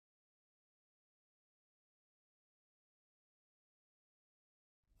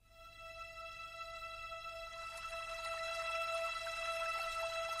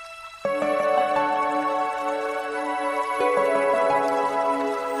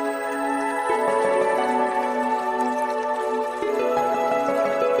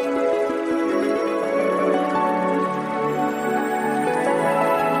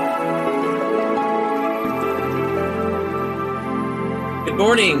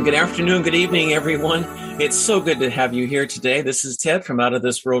Morning, good afternoon, good evening, everyone. It's so good to have you here today. This is Ted from Out of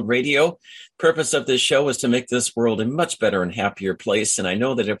This World Radio. Purpose of this show is to make this world a much better and happier place. And I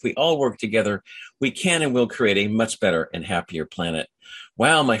know that if we all work together, we can and will create a much better and happier planet.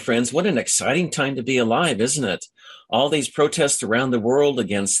 Wow, my friends, what an exciting time to be alive, isn't it? All these protests around the world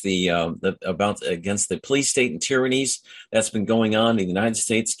against against the police state and tyrannies that's been going on in the United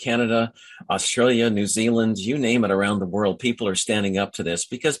States, Canada, Australia, New Zealand, you name it, around the world. People are standing up to this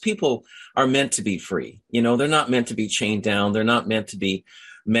because people are meant to be free. You know, they're not meant to be chained down. They're not meant to be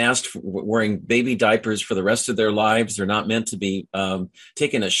masked, wearing baby diapers for the rest of their lives. They're not meant to be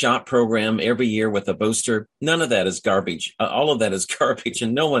taking a shot program every year with a booster. None of that is garbage. All of that is garbage.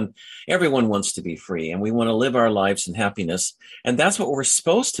 And everyone wants to be free, and we want to live our lives in happiness. And that's what we're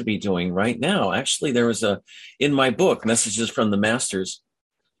supposed to be doing right now. Actually, there was in my book, Messages from the Masters,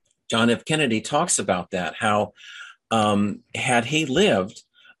 John F. Kennedy talks about that, how had he lived,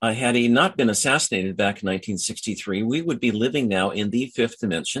 had he not been assassinated back in 1963, we would be living now in the fifth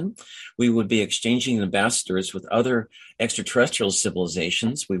dimension. We would be exchanging ambassadors with other extraterrestrial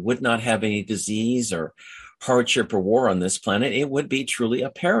civilizations. We would not have any disease or hardship or war on this planet. It would be truly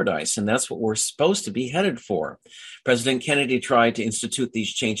a paradise, and that's what we're supposed to be headed for. President Kennedy tried to institute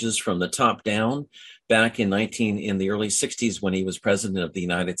these changes from the top down back in the early 60s when he was president of the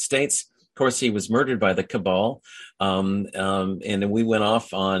United States. Of course, he was murdered by the cabal, and we went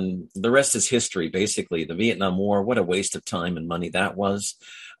off on, the rest is history, basically. The Vietnam War, what a waste of time and money that was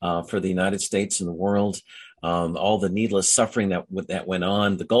for the United States and the world. All the needless suffering that went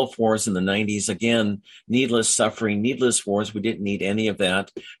on. The Gulf Wars in the 90s, again, needless suffering, needless wars. We didn't need any of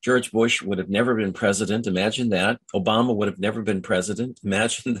that. George Bush would have never been president. Imagine that. Obama would have never been president.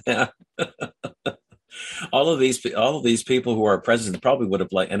 Imagine that. All of these people who are president probably would have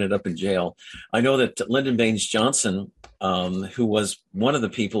ended up in jail. I know that Lyndon Baines Johnson, who was one of the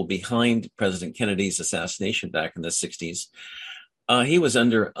people behind President Kennedy's assassination back in the 60s, he was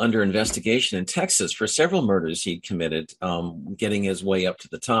under investigation in Texas for several murders he'd committed, getting his way up to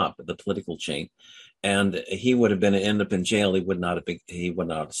the top of the political chain. And he would have end up in jail. He would not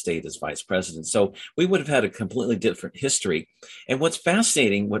have stayed as vice president. So we would have had a completely different history. And what's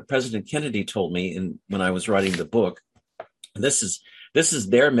fascinating, what President Kennedy told me when I was writing the book, this is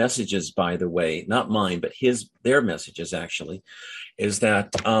their messages, by the way, not mine, but their messages actually, is that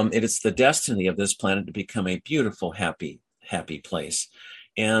it is the destiny of this planet to become a beautiful, happy place.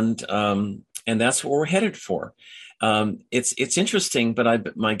 And that's what we're headed for. It's interesting,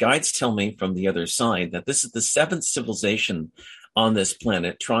 but my guides tell me from the other side that this is the seventh civilization on this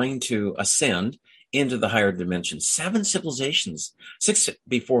planet trying to ascend into the higher dimensions. 7 civilizations, 6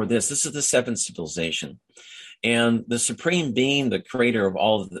 before this. This is the 7th civilization. And the supreme being, the creator of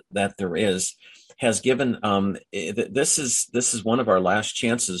all that there is, has given, this is one of our last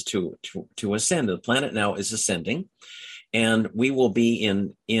chances to ascend. The planet now is ascending, and we will be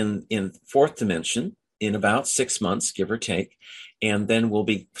in fourth dimension in about 6 months, give or take. And then we'll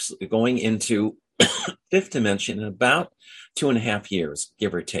be going into fifth dimension in about 2.5 years,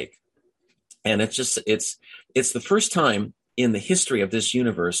 give or take. And it's the first time in the history of this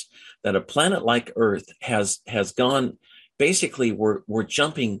universe that a planet like Earth has gone, basically we're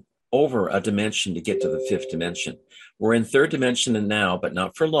jumping over a dimension to get to the fifth dimension. We're in third dimension and now, but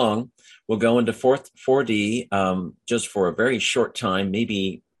not for long. We'll go into 4D just for a very short time,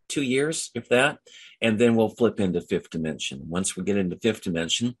 maybe 2 years, if that. And then we'll flip into fifth dimension. Once we get into fifth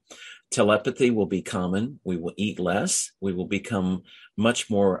dimension, telepathy will be common. We will eat less. We will become much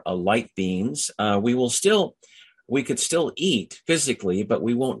more light beings. We could still eat physically, but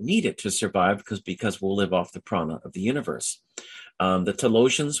we won't need it to survive because we'll live off the prana of the universe. The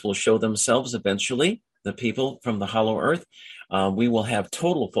Telosians will show themselves eventually, the people from the hollow earth. We will have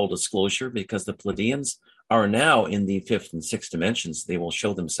total full disclosure because the Pleiadians are now in the fifth and sixth dimensions. They will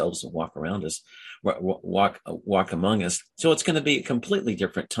show themselves and walk around us, walk among us. So it's going to be a completely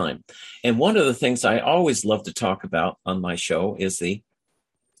different time. And one of the things I always love to talk about on my show is the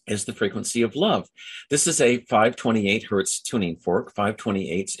frequency of love. This is a 528 hertz tuning fork.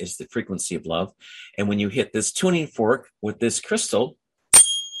 528 is the frequency of love. And when you hit this tuning fork with this crystal,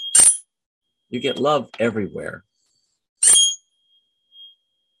 you get love everywhere.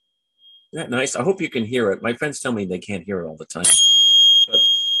 Isn't that nice? I hope you can hear it. My friends tell me they can't hear it all the time. But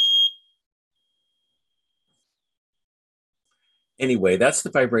anyway, that's the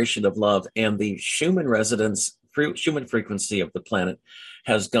vibration of love. And the Schumann frequency of the planet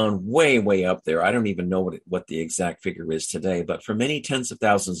has gone way, way up there. I don't even know what the exact figure is today, but for many tens of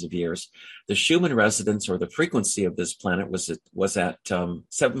thousands of years, the Schumann resonance, or the frequency of this planet, was at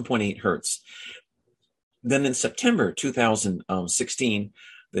 7.8 hertz. Then in September 2016,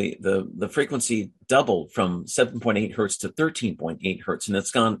 the frequency doubled from 7.8 hertz to 13.8 hertz, and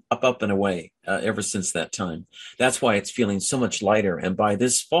it's gone up and away ever since that time. That's why it's feeling so much lighter. And by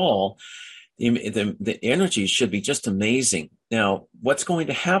this fall, the energy should be just amazing. Now, what's going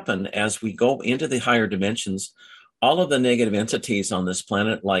to happen as we go into the higher dimensions? All of the negative entities on this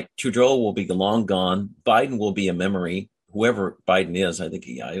planet, like Trudeau, will be long gone. Biden will be a memory. Whoever Biden is, I think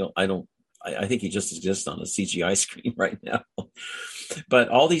I think he just exists on a CGI screen right now. But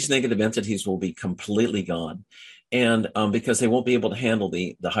all these negative entities will be completely gone, and because they won't be able to handle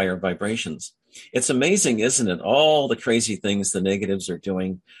the higher vibrations. It's amazing, isn't it? All the crazy things the negatives are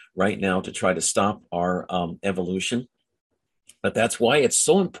doing right now to try to stop our evolution. But that's why it's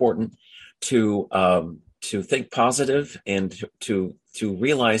so important to think positive and to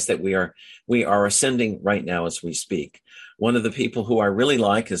realize that we are ascending right now as we speak. One of the people who I really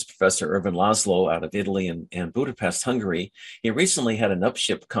like is Professor Ervin Laszlo out of Italy and Budapest, Hungary. He recently had an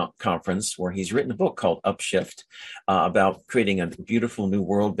Upshift conference where he's written a book called Upshift about creating a beautiful new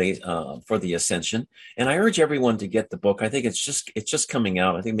world for the ascension. And I urge everyone to get the book. I think it's just coming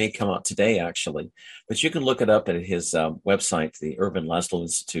out. I think it may come out today, actually. But you can look it up at his website, the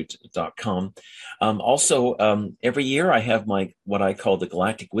UrbanLasloInstitute.com. Also, every year I have what I call the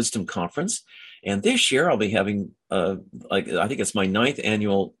Galactic Wisdom Conference. And this year I'll be having, I think it's my 9th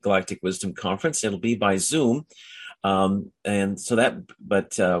annual Galactic Wisdom Conference. It'll be by Zoom. We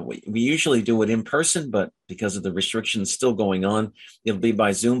usually do it in person, but because of the restrictions still going on, it'll be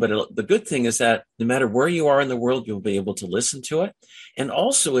by Zoom. But the good thing is that no matter where you are in the world, you'll be able to listen to it. And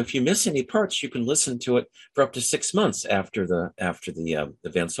also, if you miss any parts, you can listen to it for up to 6 months after the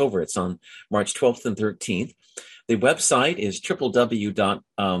event's over. It's on March 12th and 13th. The website is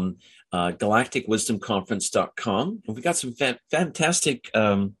www.galacticwisdomconference.com. And we got some fantastic,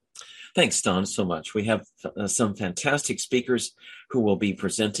 thanks, Don, so much. We have some fantastic speakers who will be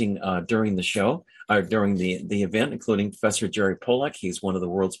presenting during the show, during the event, including Professor Jerry Pollack. He's one of the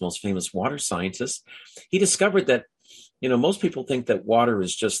world's most famous water scientists. He discovered that, most people think that water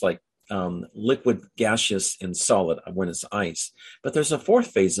is just like liquid, gaseous, and solid when it's ice. But there's a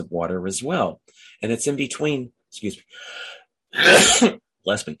fourth phase of water as well. And it's in between, excuse me,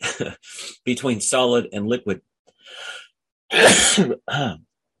 bless me, between solid and liquid.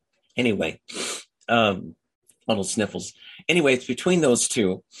 Anyway, little sniffles. Anyway, it's between those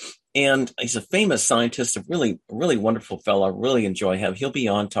two. And he's a famous scientist, a really, really wonderful fellow. I really enjoy him. He'll be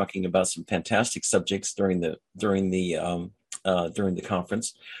on talking about some fantastic subjects during the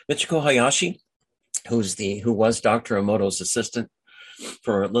conference. Michiko Hayashi, who was Dr. Emoto's assistant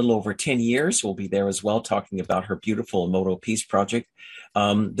for a little over 10 years, will be there as well, talking about her beautiful Emoto Peace Project.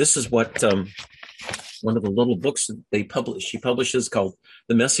 This is what one of the little books that she publishes called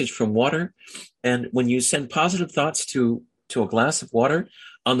The Message from Water. And when you send positive thoughts to a glass of water,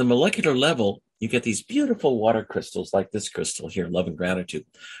 on the molecular level, you get these beautiful water crystals like this crystal here, Love and Gratitude.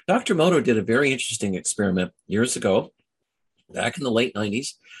 Dr. Emoto did a very interesting experiment years ago, back in the late 90s.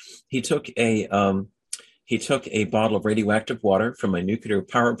 He took a bottle of radioactive water from a nuclear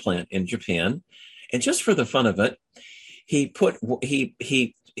power plant in Japan, and just for the fun of it, he took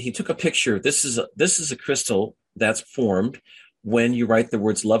a picture. This is a crystal that's formed when you write the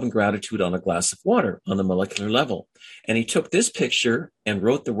words love and gratitude on a glass of water on the molecular level. And he took this picture and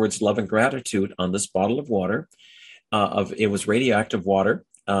wrote the words love and gratitude on this bottle of water. It was radioactive water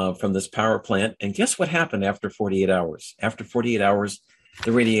from this power plant. And guess what happened after 48 hours? After 48 hours,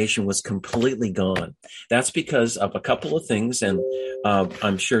 the radiation was completely gone. That's because of a couple of things. And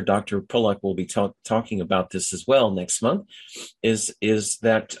I'm sure Dr. Pollack will be talking about this as well next month, is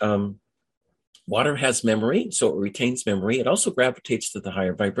that water has memory, so it retains memory. It also gravitates to the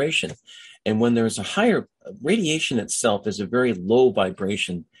higher vibration. And when there's a higher radiation itself is a very low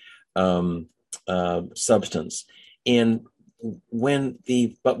vibration substance. And when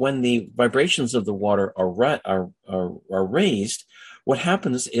the vibrations of the water are raised, what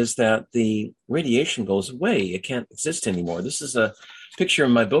happens is that the radiation goes away. It can't exist anymore. This is a picture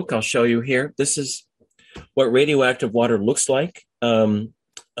in my book I'll show you here. This is what radioactive water looks like.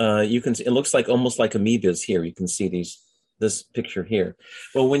 It looks like almost like amoebas here. You can see this picture here.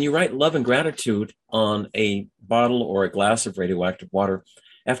 Well, when you write love and gratitude on a bottle or a glass of radioactive water,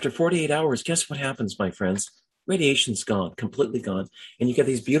 after 48 hours, guess what happens, my friends? Radiation's gone, completely gone. And you get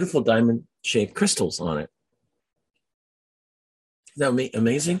these beautiful diamond-shaped crystals on it. Isn't that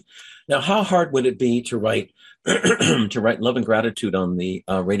amazing? Now, how hard would it be to write love and gratitude on the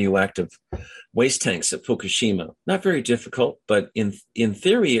radioactive waste tanks at Fukushima? Not very difficult, but in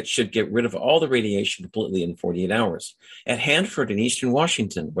theory, it should get rid of all the radiation completely in 48 hours. At Hanford in Eastern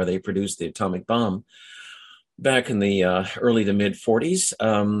Washington, where they produced the atomic bomb, back in the early to mid 40s.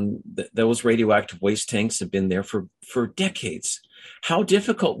 Those radioactive waste tanks have been there for decades. How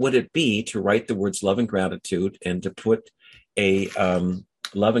difficult would it be to write the words love and gratitude and to put a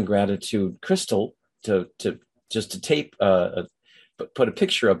love and gratitude crystal to just to tape put a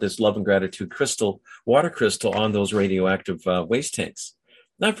picture of this love and gratitude crystal, water crystal, on those radioactive waste tanks?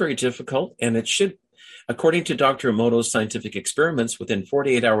 Not very difficult, and it should, according to Dr. Emoto's scientific experiments, within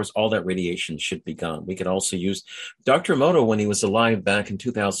 48 hours, all that radiation should be gone. We could also use Dr. Emoto, when he was alive back in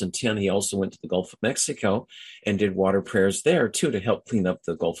 2010, he also went to the Gulf of Mexico and did water prayers there too to help clean up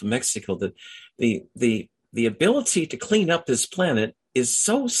the Gulf of Mexico. The ability to clean up this planet is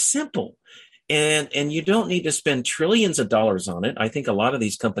so simple. And you don't need to spend trillions of dollars on it. I think a lot of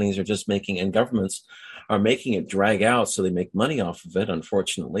these companies are just making, and governments are making it drag out so they make money off of it,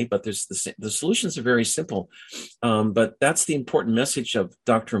 unfortunately. But the solutions are very simple. But that's the important message of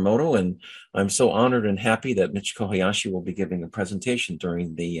Dr. Emoto, and I'm so honored and happy that Michiko Hayashi will be giving a presentation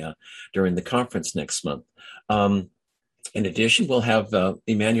during the conference next month. In addition, we'll have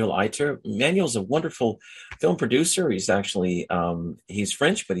Emmanuel Eiter. Emmanuel's a wonderful film producer. He's actually he's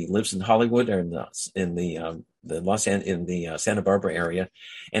French, but he lives in Hollywood or in the Santa Barbara area,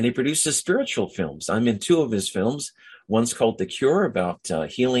 and he produces spiritual films. I'm in two of his films. One's called The Cure, about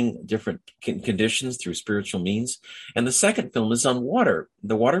healing different conditions through spiritual means, and the second film is on water.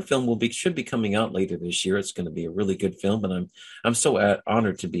 The water film should be coming out later this year. It's going to be a really good film, and I'm so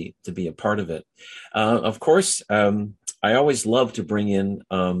honored to be a part of it. Of course. I always love to bring in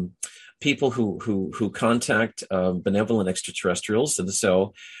people who contact benevolent extraterrestrials, and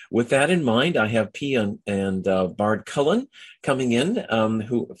so with that in mind, I have P and Bard Cullen coming in,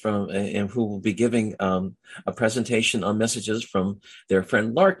 who will be giving a presentation on messages from their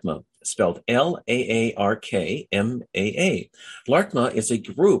friend Larkma, spelled Laarkmaa. Larkma is a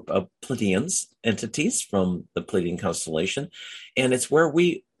group of Pleiadians entities from the Pleiadian constellation, and it's where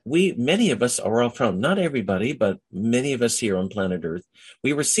many of us are all from, not everybody, but many of us here on planet Earth.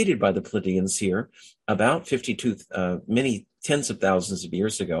 We were seeded by the Pleiadians here about many tens of thousands of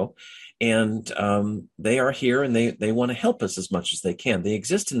years ago. And they are here, and they want to help us as much as they can. They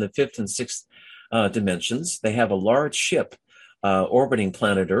exist in the fifth and sixth dimensions. They have a large ship orbiting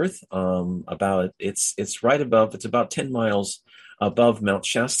planet Earth. It's right above, it's about 10 miles above Mount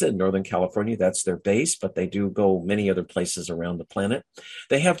Shasta in Northern California. That's their base, but they do go many other places around the planet.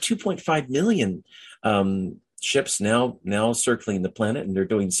 They have 2.5 million ships now circling the planet, and they're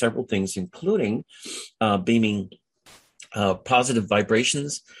doing several things, including beaming positive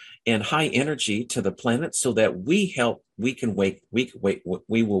vibrations and high energy to the planet so that we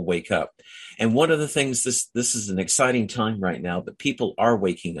will wake up. And one of the things, this is an exciting time right now, that people are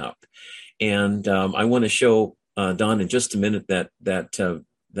waking up. And I want to show Don in just a minute that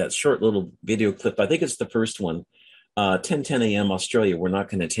short little video clip. I think it's the first one. 10:10 a.m. Australia. We're not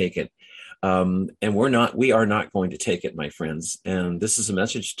going to take it, and we are not going to take it, my friends. And this is a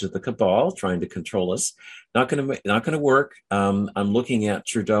message to the cabal trying to control us. Not going to work. I'm looking at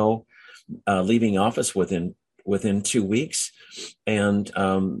Trudeau leaving office within 2 weeks, and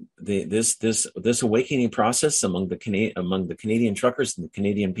this awakening process among the Canadian truckers and the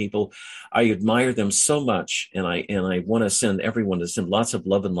Canadian people, I admire them so much, and I want to send lots of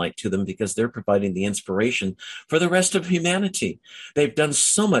love and light to them, because they're providing the inspiration for the rest of humanity. They've done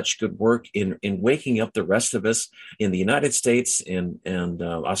so much good work in waking up the rest of us in the United States and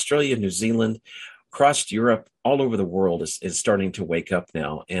Australia, New Zealand, across Europe, all over the world is starting to wake up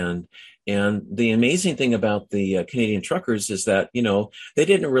now. And the amazing thing about the Canadian truckers is that, they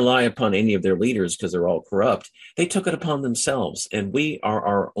didn't rely upon any of their leaders because they're all corrupt. They took it upon themselves, and we are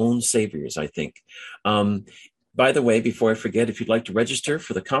our own saviors, I think. By the way, before I forget, if you'd like to register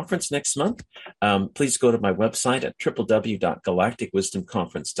for the conference next month, please go to my website at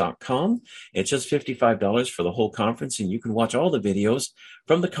www.galacticwisdomconference.com. It's just $55 for the whole conference, and you can watch all the videos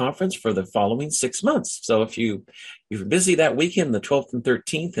from the conference for the following 6 months. So if you're busy that weekend, the 12th and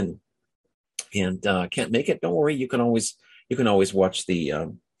 13th, and can't make it, don't worry. You can always watch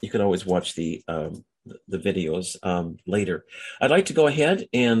the videos later. I'd like to go ahead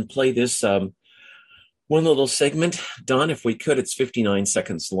and play this one little segment. Don, if we could, it's 59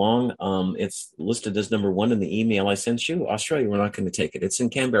 seconds long. It's listed as number 1 in the email I sent you. Australia, we're not going to take it. It's in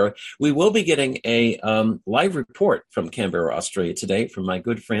Canberra. We will be getting a live report from Canberra, Australia today from my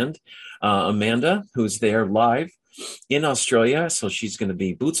good friend Amanda, who's there live in Australia. So she's going to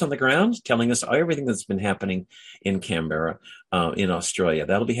be boots on the ground, telling us everything that's been happening in Canberra, in Australia.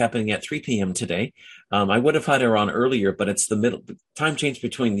 That'll be happening at 3 p.m. today. I would have had her on earlier, but it's the middle time change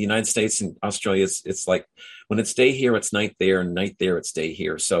between the United States and Australia. It's like when it's day here, it's night there, and night there, it's day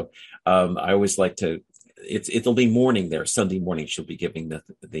here. So I always like to it'll be morning there. Sunday morning she'll be giving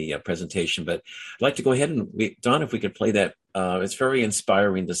the presentation. But I'd like to go ahead and Don, if we could play that. It's very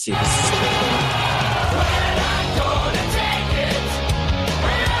inspiring to see this.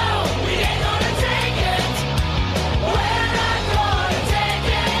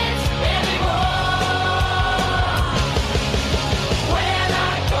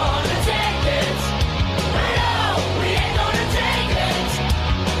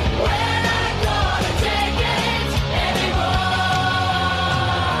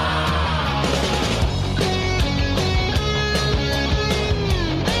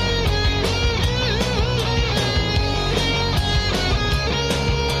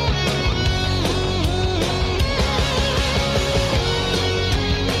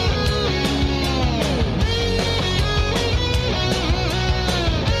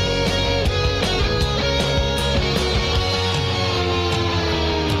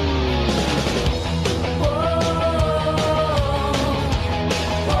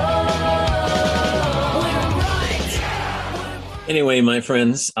 Anyway, my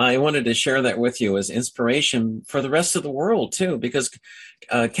friends, I wanted to share that with you as inspiration for the rest of the world, too, because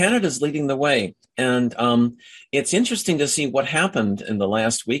Canada's leading the way. And it's interesting to see what happened in the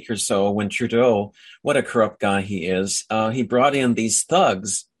last week or so when Trudeau, what a corrupt guy he is, he brought in these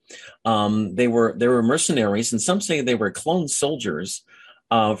thugs. They were mercenaries, and some say they were clone soldiers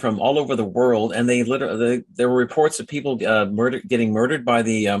from all over the world. And there were reports of people getting murdered by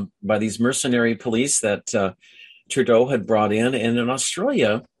these mercenary police that Trudeau had brought in. And in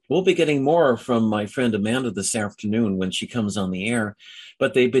Australia, we'll be getting more from my friend Amanda this afternoon when she comes on the air.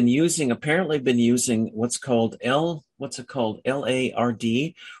 But they've apparently been using what's called LARD,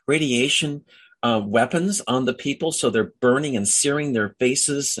 radiation weapons on the people. So they're burning and searing their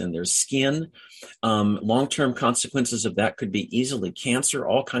faces and their skin. Long-term consequences of that could be easily cancer,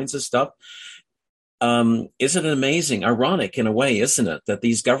 all kinds of stuff. Isn't it amazing, ironic in a way, isn't it, that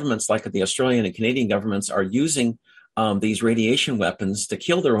these governments, like the Australian and Canadian governments, are using these radiation weapons to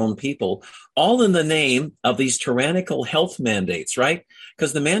kill their own people, all in the name of these tyrannical health mandates, right?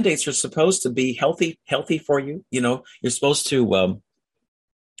 Because the mandates are supposed to be healthy for you. You know, you're supposed to,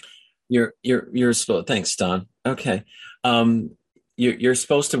 you're supposed, thanks, Don. Okay. You're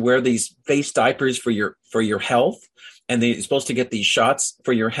supposed to wear these face diapers for your health, and you're supposed to get these shots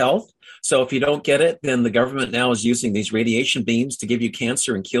for your health. So if you don't get it, then the government now is using these radiation beams to give you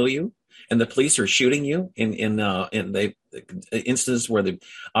cancer and kill you. And the police are shooting you in the instances where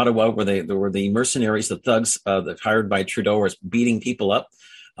Ottawa, where the mercenaries, the thugs that hired by Trudeau, are beating people up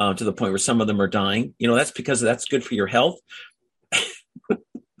to the point where some of them are dying. You know, that's because that's good for your health.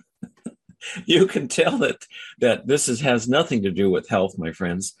 You can tell that this has nothing to do with health, my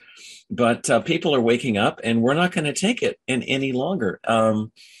friends. But people are waking up, and we're not going to take it any longer.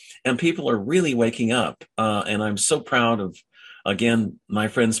 And people are really waking up. And I'm so proud of, again, my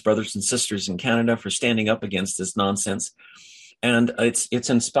friends, brothers and sisters in Canada for standing up against this nonsense. And it's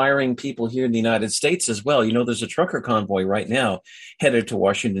inspiring people here in the United States as well. You know, there's a trucker convoy right now headed to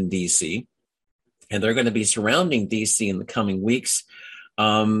Washington, D.C., and they're going to be surrounding D.C. in the coming weeks.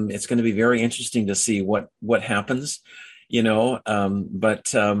 It's going to be very interesting to see what happens, you know,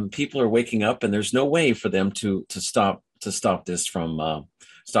 but people are waking up, and there's no way for them to stop this from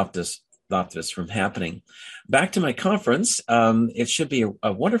happening. Back to my conference. It should be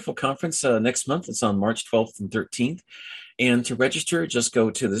a wonderful conference next month. It's on March 12th and 13th. And to register, just go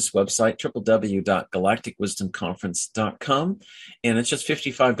to this website, www.galacticwisdomconference.com. And it's just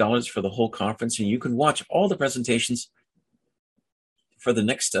 $55 for the whole conference. And you can watch all the presentations for the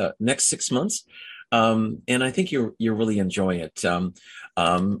next 6 months. And I think you'll really enjoy it.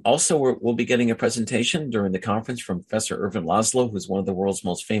 Also, we'll be getting a presentation during the conference from Professor Ervin Laszlo, who's one of the world's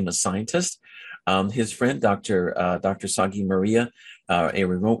most famous scientists. His friend, Dr. Sagi Maria, a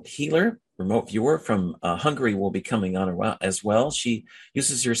remote viewer from Hungary, will be coming on as well. She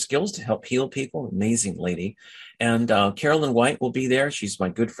uses her skills to help heal people. Amazing lady. And Carolyn White will be there. She's my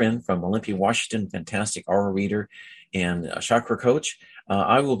good friend from Olympia, Washington, fantastic aura reader and chakra coach.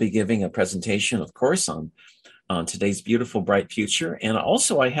 I will be giving a presentation, of course, on today's beautiful, bright future. And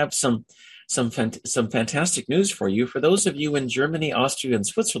also, I have some fantastic news for you. For those of you in Germany, Austria, and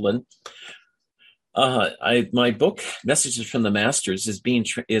Switzerland, my book, Messages from the Masters, has been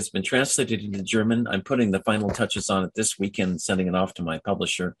translated into German. I'm putting the final touches on it this weekend, sending it off to my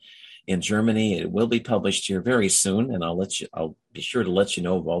publisher in Germany. It will be published here very soon, and I'll be sure to let you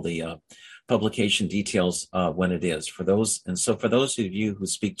know of all the publication details when it is. For those of you who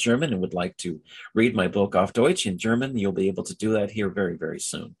speak German and would like to read my book auf Deutsch in German, you'll be able to do that here very, very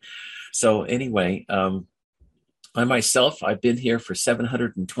soon. So anyway, I myself, I've been here for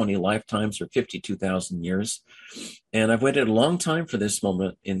 720 lifetimes or 52,000 years. And I've waited a long time for this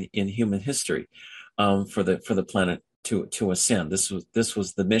moment in human history, for the planet to ascend. This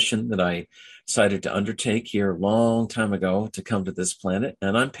was the mission that I decided to undertake here a long time ago, to come to this planet.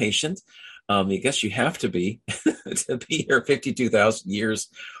 And I'm patient. I guess you have to be to be here 52,000 years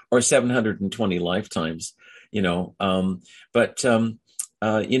or 720 lifetimes, you know.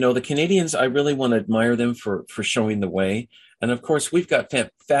 The Canadians, I really want to admire them for showing the way. And of course, we've got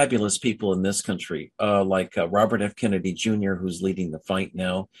fabulous people in this country, like Robert F. Kennedy Jr., who's leading the fight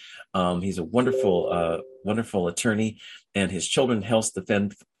now. He's a wonderful attorney, and his Children's Health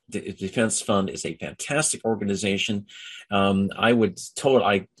Defense Fund is a fantastic organization. I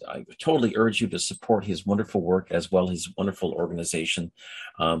totally urge you to support his wonderful work as well as his wonderful organization.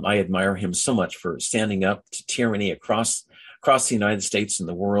 I admire him so much for standing up to tyranny across the United States and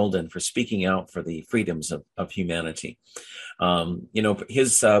the world, and for speaking out for the freedoms of humanity.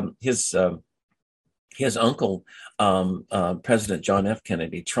 His uncle, President John F.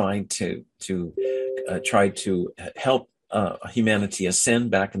 Kennedy, tried to help humanity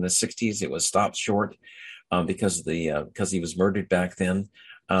ascend back in the 60s. It was stopped short because he was murdered back then.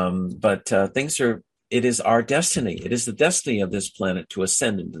 It is our destiny. It is the destiny of this planet to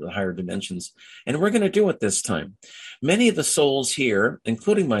ascend into the higher dimensions. And we're going to do it this time. Many of the souls here,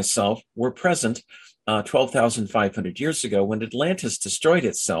 including myself, were present 12,500 years ago when Atlantis destroyed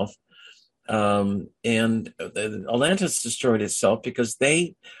itself. Atlantis destroyed itself because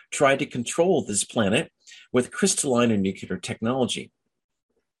they tried to control this planet with crystalline and nuclear technology.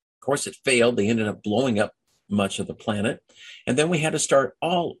 Of course, it failed. They ended up blowing up much of the planet, and then we had to start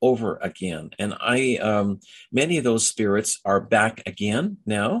all over again. And many of those spirits are back again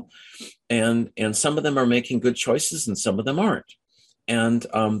now, and some of them are making good choices, and some of them aren't. And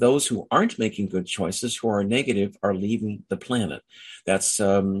those who aren't making good choices, who are negative, are leaving the planet. That's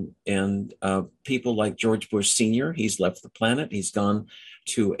people like George Bush Sr. He's left the planet. He's gone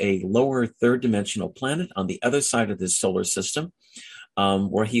to a lower third dimensional planet on the other side of this solar system,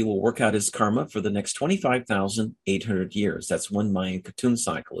 where he will work out his karma for the next 25,800 years. That's one Mayan Katun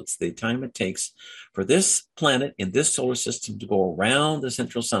cycle. It's the time it takes for this planet in this solar system to go around the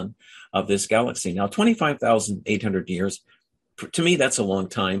central sun of this galaxy. Now, 25,800 years, to me, that's a long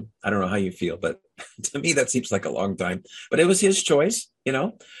time. I don't know how you feel, but to me, that seems like a long time. But it was his choice, you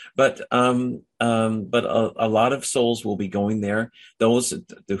know. But a lot of souls will be going there. Those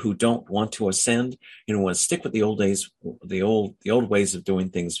who don't want to ascend, want to stick with the old days, the old ways of doing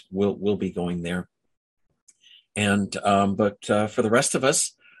things, will be going there. And for the rest of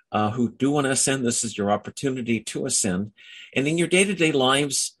us who do want to ascend, this is your opportunity to ascend. And in your day-to-day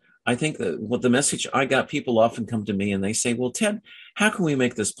lives, I think that the message I got, people often come to me and they say, well, Ted, how can we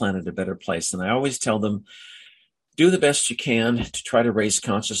make this planet a better place? And I always tell them, do the best you can to try to raise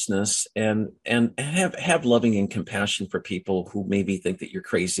consciousness and have loving and compassion for people who maybe think that you're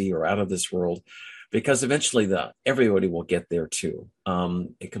crazy or out of this world, because eventually everybody will get there too.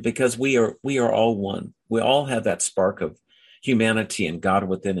 Because we are all one. We all have that spark of humanity and God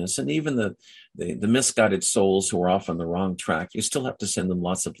within us. And even the misguided souls who are off on the wrong track, you still have to send them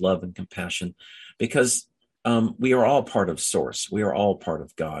lots of love and compassion, because we are all part of Source. We are all part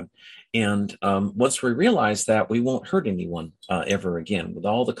of God. And once we realize that, we won't hurt anyone ever again. With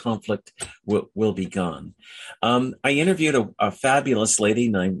all the conflict will be gone. I interviewed a fabulous lady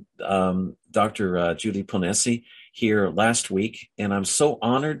named Dr. Judy Ponesi here last week, and I'm so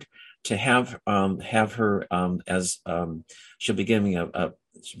honored to have her as she'll be giving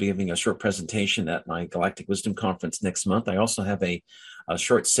a short presentation at my Galactic Wisdom Conference next month. I also have a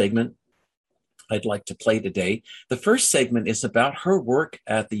short segment I'd like to play today. The first segment is about her work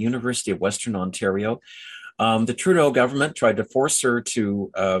at the University of Western Ontario. The Trudeau government tried to force her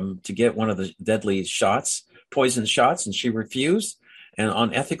to get one of the deadly poison shots, and she refused. And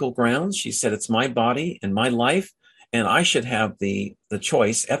on ethical grounds, she said, it's my body and my life, and I should have the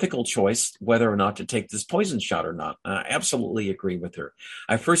ethical choice, whether or not to take this poison shot or not. I absolutely agree with her.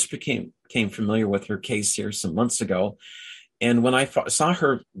 I first became familiar with her case here some months ago. And when I saw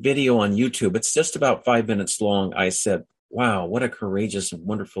her video on YouTube, it's just about 5 minutes long, I said, wow, what a courageous and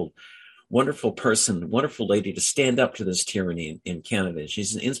wonderful person, wonderful lady to stand up to this tyranny in Canada.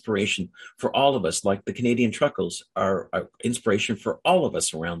 She's an inspiration for all of us, like the Canadian truckers are an inspiration for all of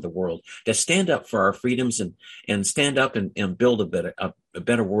us around the world, to stand up for our freedoms and stand up and build a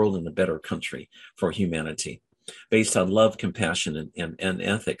better world and a better country for humanity based on love, compassion, and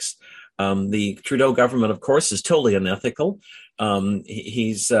ethics. The Trudeau government, of course, is totally unethical.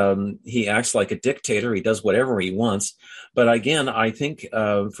 He acts like a dictator. He does whatever he wants. But again, I think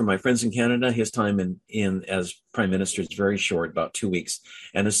for my friends in Canada, his time in as prime minister is very short, about 2 weeks.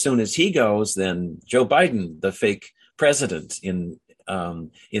 And as soon as he goes, then Joe Biden, the fake president in the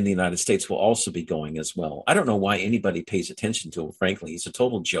United States, will also be going as well. I don't know why anybody pays attention to him. Frankly, he's a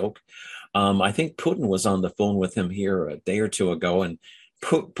total joke. I think Putin was on the phone with him here a day or two ago, and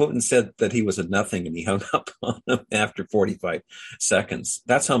Putin said that he was a nothing, and he hung up on him after 45 seconds.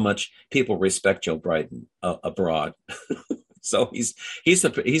 That's how much people respect Joe Biden abroad. So he's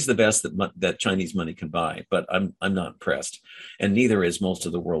the best that Chinese money can buy. But I'm not impressed, and neither is most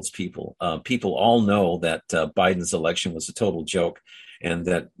of the world's people. People all know that Biden's election was a total joke, and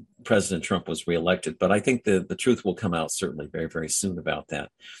that President Trump was reelected. But I think the truth will come out certainly very, very soon about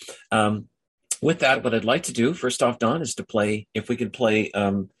that. With that, what I'd like to do, first off, Don, is to play, if we could play,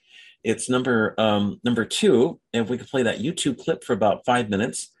 it's number 2, if we could play that YouTube clip for about 5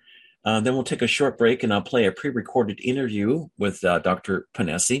 minutes. Then we'll take a short break, and I'll play a pre-recorded interview with Dr.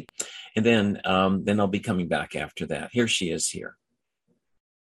 Panesi. And then I'll be coming back after that. Here she is here.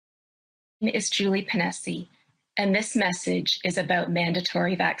 My name is Julie Panesi, and this message is about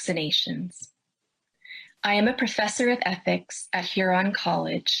mandatory vaccinations. I am a professor of ethics at Huron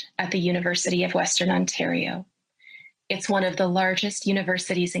College at the University of Western Ontario. It's one of the largest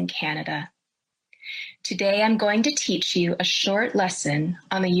universities in Canada. Today, I'm going to teach you a short lesson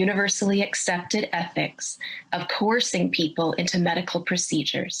on the universally accepted ethics of coercing people into medical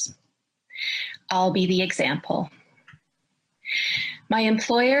procedures. I'll be the example. My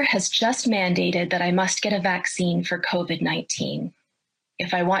employer has just mandated that I must get a vaccine for COVID-19.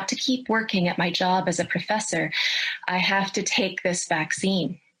 If I want to keep working at my job as a professor, I have to take this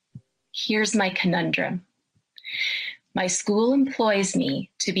vaccine. Here's my conundrum. My school employs me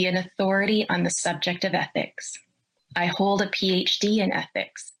to be an authority on the subject of ethics. I hold a PhD in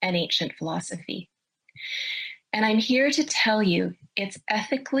ethics and ancient philosophy. And I'm here to tell you it's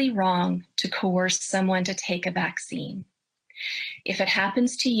ethically wrong to coerce someone to take a vaccine. If it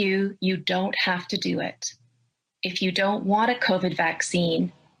happens to you, you don't have to do it. If you don't want a COVID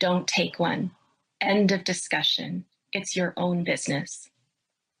vaccine, don't take one. End of discussion. It's your own business.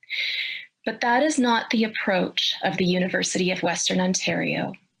 But that is not the approach of the University of Western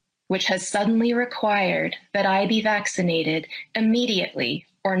Ontario, which has suddenly required that I be vaccinated immediately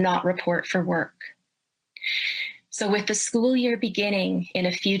or not report for work. So with the school year beginning in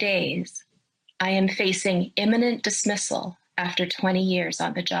a few days, I am facing imminent dismissal after 20 years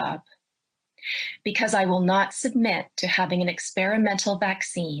on the job, because I will not submit to having an experimental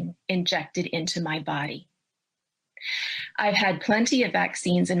vaccine injected into my body. I've had plenty of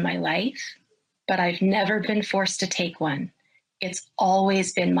vaccines in my life, but I've never been forced to take one. It's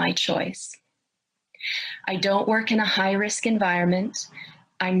always been my choice. I don't work in a high-risk environment.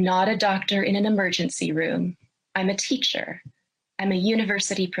 I'm not a doctor in an emergency room. I'm a teacher. I'm a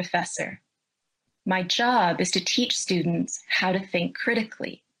university professor. My job is to teach students how to think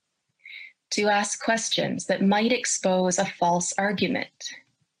critically, to ask questions that might expose a false argument.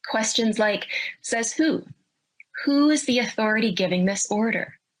 Questions like, says who? Who is the authority giving this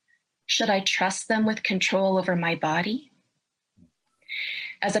order? Should I trust them with control over my body?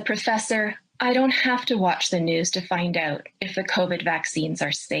 As a professor, I don't have to watch the news to find out if the COVID vaccines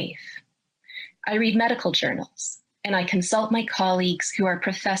are safe. I read medical journals, and I consult my colleagues who are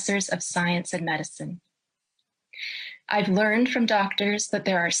professors of science and medicine. I've learned from doctors that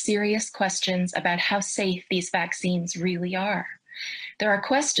there are serious questions about how safe these vaccines really are. There are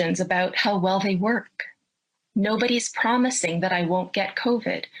questions about how well they work. Nobody's promising that I won't get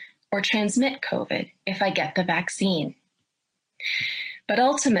COVID or transmit COVID if I get the vaccine. But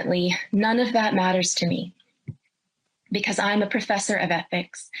ultimately, none of that matters to me, because I'm a professor of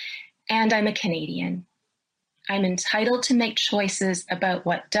ethics and I'm a Canadian. I'm entitled to make choices about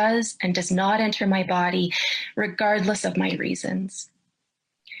what does and does not enter my body, regardless of my reasons.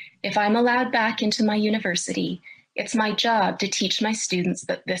 If I'm allowed back into my university, it's my job to teach my students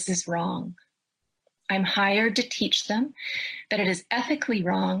that this is wrong. I'm hired to teach them that it is ethically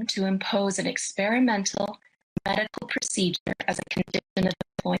wrong to impose an experimental medical procedure as a condition of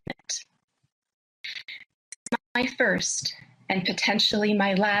employment. It's my first and potentially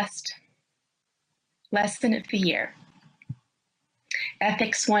my last lesson of the year.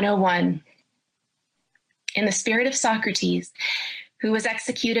 Ethics 101. In the spirit of Socrates, who was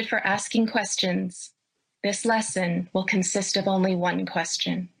executed for asking questions, this lesson will consist of only one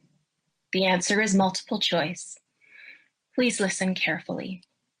question. The answer is multiple choice. Please listen carefully.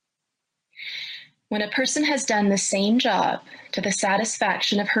 When a person has done the same job to the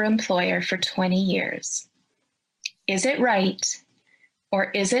satisfaction of her employer for 20 years, Is it right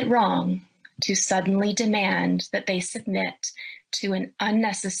or is it wrong to suddenly demand that they submit to an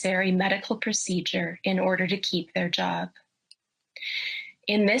unnecessary medical procedure in order to keep their job?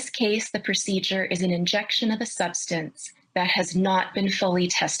 In this case, the procedure is an injection of a substance that has not been fully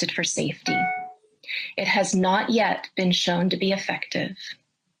tested for safety. It has not yet been shown to be effective.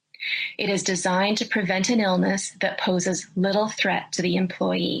 It is designed to prevent an illness that poses little threat to the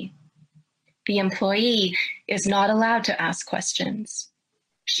employee. The employee is not allowed to ask questions.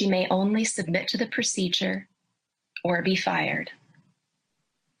 She may only submit to the procedure or be fired.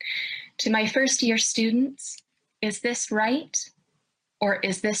 To my first-year students, is this right or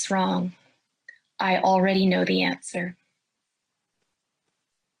is this wrong? I already know the answer.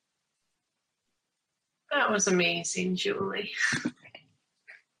 That was amazing, Julie.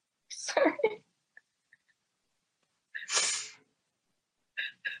 Sorry.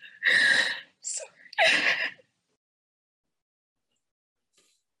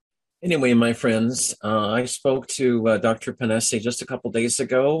 Anyway, my friends, I spoke to Dr. Panesi just a couple days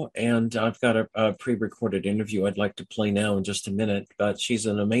ago, and I've got a pre-recorded interview I'd like to play now in just a minute. But she's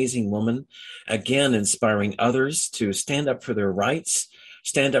an amazing woman, again, inspiring others to stand up for their rights,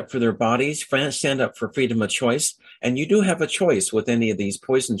 stand up for their bodies, stand up for freedom of choice. And you do have a choice with any of these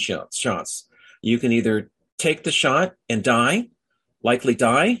poison shots. You can either take the shot and die, likely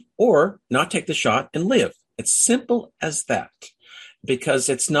die, or not take the shot and live. It's simple as that. Because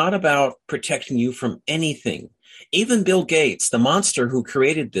it's not about protecting you from anything. Even Bill Gates, the monster who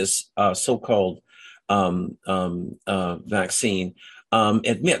created this so-called vaccine,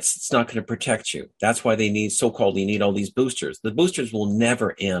 admits it's not going to protect you. That's why they need you need all these boosters. The boosters will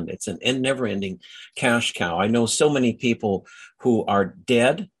never end. It's an never-ending cash cow. I know so many people who are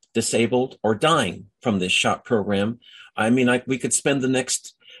dead, disabled, or dying from this shot program. I mean, we could spend the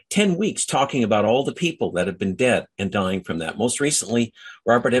next 10 weeks talking about all the people that have been dead and dying from that. Most recently,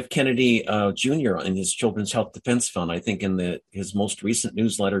 Robert F. Kennedy Jr. in his Children's Health Defense Fund, I think in his most recent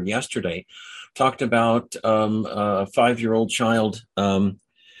newsletter yesterday, talked about a 5-year-old child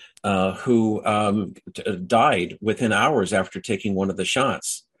who died within hours after taking one of the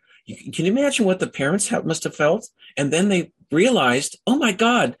shots. Can you imagine what the parents must have felt? And then they realized, oh my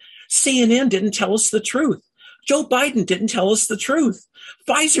God, CNN didn't tell us the truth. Joe Biden didn't tell us the truth.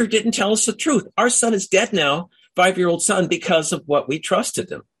 Pfizer didn't tell us the truth. Our son is dead now, 5-year-old son, because of what we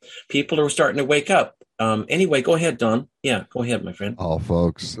trusted him. People are starting to wake up. Anyway, go ahead, Don. Yeah, go ahead, my friend. Oh,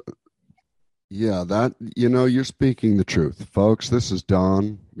 folks. Yeah, you're speaking the truth. Folks, this is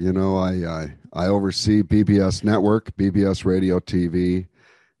Don. I oversee BBS Network, BBS Radio TV,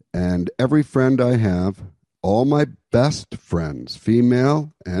 and every friend I have, all my best friends,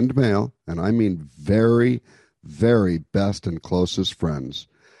 female and male, and I mean very, very best and closest friends,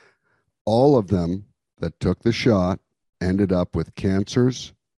 all of them that took the shot ended up with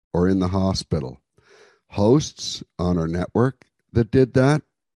cancers or in the hospital. Hosts on our network that did that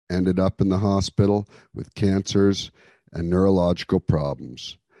ended up in the hospital with cancers and neurological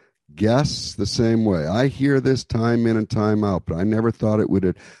problems. Guests the same way. I hear this time in and time out, but I never thought it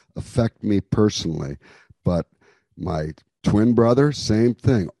would affect me personally. But my twin brother, same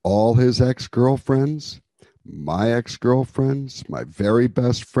thing. All his ex-girlfriends, my ex-girlfriends, my very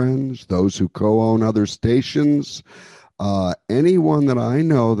best friends, those who co-own other stations, anyone that I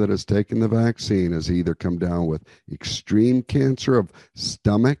know that has taken the vaccine has either come down with extreme cancer of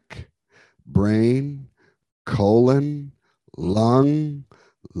stomach, brain, colon, lung,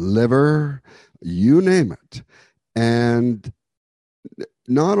 liver, you name it. And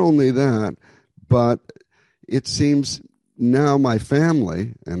not only that, but it seems now my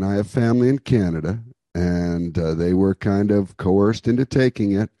family, and I have family in Canada, and they were kind of coerced into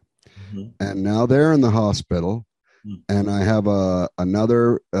taking it. Mm-hmm. And now they're in the hospital. Mm-hmm. And I have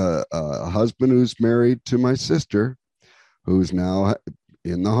another husband who's married to my sister, who's now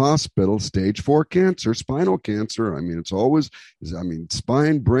in the hospital, stage 4 cancer, spinal cancer. I mean, it's always,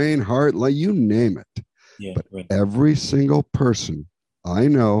 spine, brain, heart, like you name it. Yeah, but right. Every single person I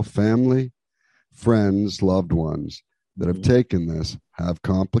know, family, friends, loved ones that have taken this have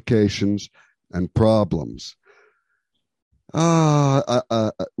complications and problems.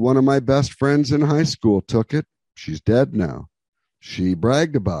 One of my best friends in high school took it. She's dead now. She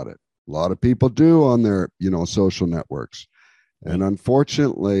bragged about it. A lot of people do on their, social networks. And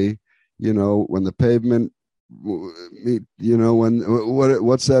unfortunately, when the pavement,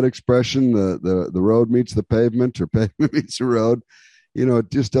 what's that expression? The road meets the pavement, or pavement meets the road.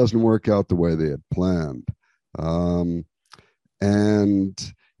 It just doesn't work out the way they had planned.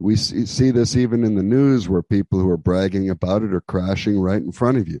 And we see this even in the news, where people who are bragging about it are crashing right in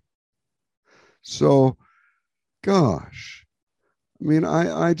front of you. So Gosh. I mean,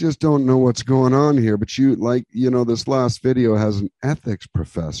 I just don't know what's going on here. But this last video has an ethics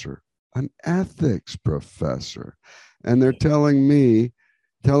professor, and they're telling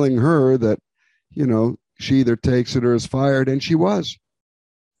her that, she either takes it or is fired. And she was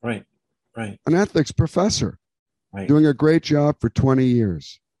Right. an ethics professor Right. doing a great job for 20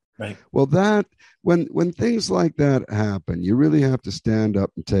 years. Right. Well, when things like that happen, you really have to stand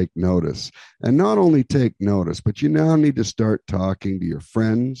up and take notice. And not only take notice, but you now need to start talking to your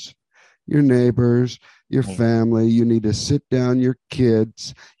friends, your neighbors, your family. You need to sit down your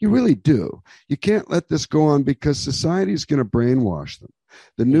kids. You really do. You can't let this go on, because society is going to brainwash them.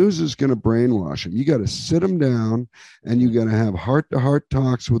 The news is going to brainwash them. You got to sit them down, and you got to have heart-to-heart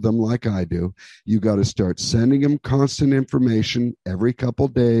talks with them like I do. You got to start sending them constant information every couple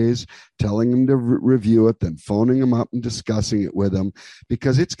days, telling them to review it, then phoning them up and discussing it with them,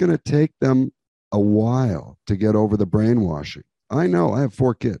 because it's going to take them a while to get over the brainwashing. I know. I have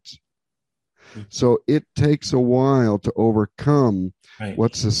 4 kids. So it takes a while to overcome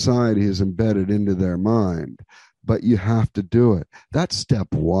what society has embedded into their mind. But you have to do it. That's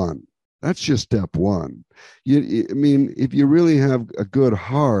step 1. That's just step 1. If you really have a good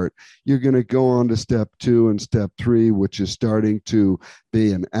heart, you're going to go on to step 2 and step 3, which is starting to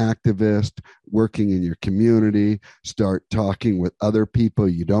be an activist, working in your community, start talking with other people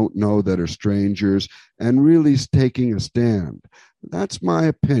you don't know that are strangers, and really taking a stand. That's my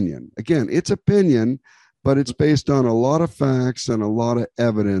opinion. Again, it's opinion, but it's based on a lot of facts and a lot of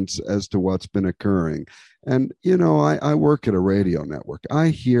evidence as to what's been occurring. And, I work at a radio network. I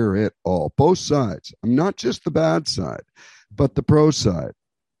hear it all, both sides. I'm not just the bad side, but the pro side.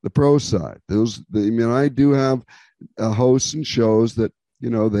 I do have hosts and shows that,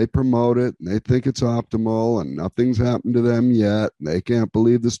 they promote it and they think it's optimal and nothing's happened to them yet. And they can't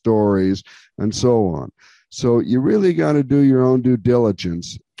believe the stories and so on. So you really got to do your own due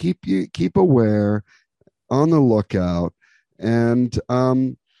diligence. Keep aware, on the lookout. And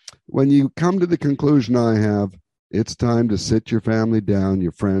when you come to the conclusion I have, it's time to sit your family down,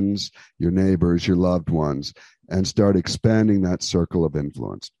 your friends, your neighbors, your loved ones, and start expanding that circle of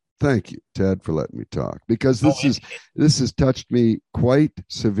influence. Thank you, Ted, for letting me talk, because this has touched me quite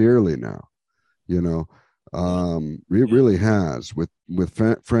severely now. It really has with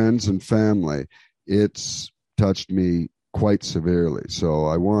friends and family. It's touched me quite severely. So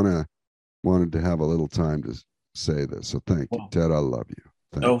I wanted to have a little time to say this. So thank you, Ted. I love you.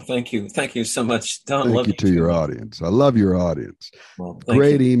 Thank you. Thank you so much, Don. Thank you to your audience. I love your audience.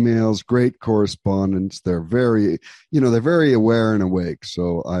 Great emails, great correspondence. They're very aware and awake.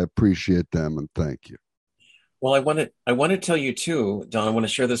 So I appreciate them, and thank you. Well, I want to tell you too, Don, I want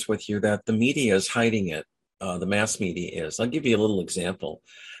to share this with you, that the media is hiding it. The mass media is. I'll give you a little example.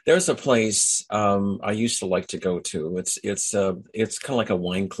 There's a place I used to like to go to. It's kind of like a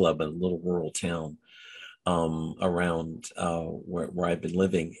wine club in a little rural town around where I've been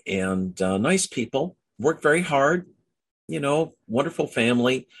living, and nice people, work very hard, wonderful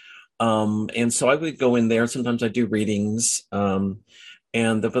family. And so I would go in there. Sometimes I do readings. But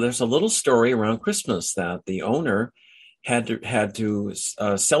there's a little story around Christmas that the owner had to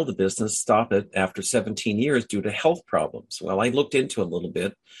sell the business, stop it after 17 years due to health problems. Well, I looked into it a little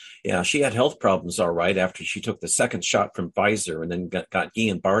bit. Yeah, she had health problems, all right, after she took the second shot from Pfizer and then got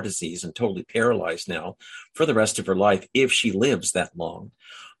Guillain-Barré disease and totally paralyzed now for the rest of her life, if she lives that long.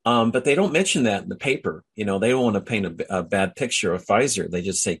 But they don't mention that in the paper. They don't want to paint a bad picture of Pfizer. They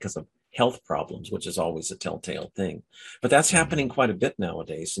just say because of health problems, which is always a telltale thing. But that's happening quite a bit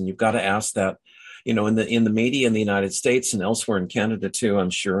nowadays. And you've got to ask that, in the media in the United States and elsewhere in Canada too, I'm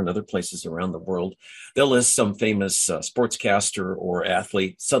sure, and other places around the world, they'll list some famous sportscaster or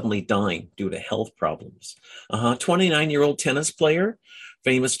athlete suddenly dying due to health problems. 29-year-old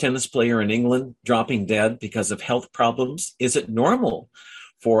famous tennis player in England, dropping dead because of health problems. Is it normal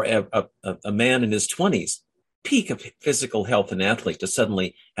for a man in his 20s, peak of physical health and athlete, to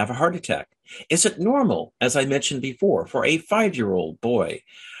suddenly have a heart attack? Is it normal, as I mentioned before, for a 5-year-old boy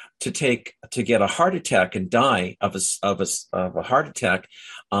to get a heart attack and die of a heart attack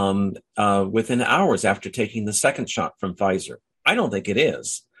within hours after taking the second shot from Pfizer? I don't think it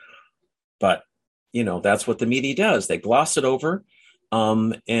is, but that's what the media does. They gloss it over.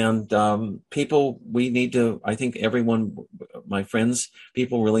 People, we need to, I think everyone, my friends,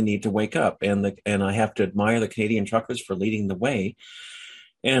 people really need to wake up, and I have to admire the Canadian truckers for leading the way,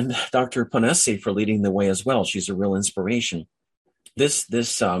 and Dr. Ponesse for leading the way as well. She's a real inspiration.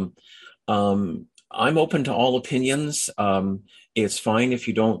 I'm open to all opinions. It's fine if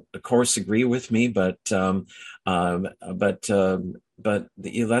you don't, of course, agree with me, but that's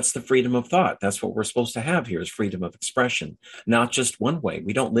the freedom of thought. That's what we're supposed to have here is freedom of expression, not just one way.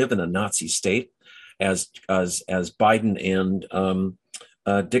 We don't live in a Nazi state, as Biden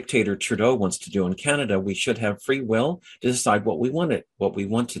and dictator Trudeau wants to do in Canada. We should have free will to decide what we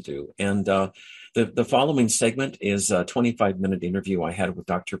want to do. And the following segment is a 25-minute interview I had with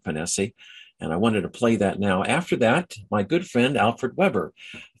Dr. Panesi, and I wanted to play that now. After that, my good friend Alfred Weber,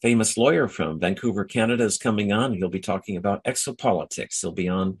 famous lawyer from Vancouver, Canada, is coming on. He'll be talking about exopolitics. He'll be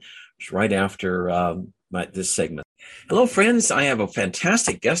on right after this segment. Hello, friends. I have a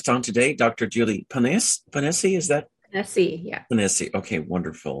fantastic guest on today, Dr. Julie Panesi. Is that? Panesi, yeah. Panesi. Okay,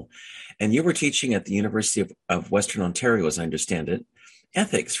 wonderful. And you were teaching at the University of Western Ontario, as I understand it,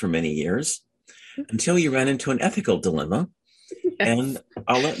 ethics for many years, until you ran into an ethical dilemma. Yes. And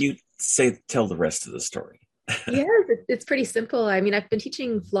I'll let you tell the rest of the story. Yes, it's pretty simple. I mean, I've been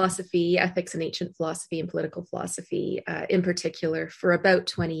teaching philosophy, ethics and ancient philosophy and political philosophy in particular for about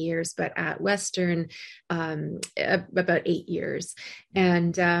 20 years, but at Western, about 8 years.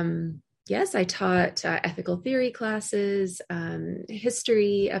 And yes, I taught ethical theory classes,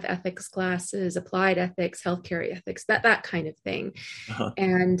 history of ethics classes, applied ethics, healthcare ethics, that kind of thing. Uh-huh.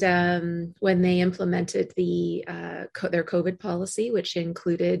 And when they implemented their COVID policy, which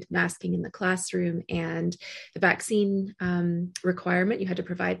included masking in the classroom and the vaccine requirement, you had to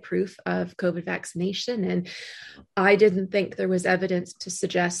provide proof of COVID vaccination. And I didn't think there was evidence to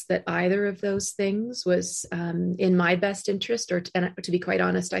suggest that either of those things was in my best interest, and to be quite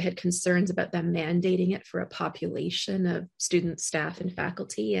honest, I had concerns about them mandating it for a population of students, staff, and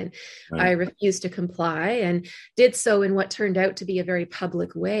faculty. And right. I refused to comply and did so in what turned out to be a very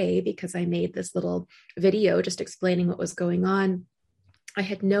public way, because I made this little video just explaining what was going on. I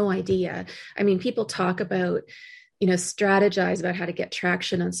had no idea. I mean, people talk about, strategize about how to get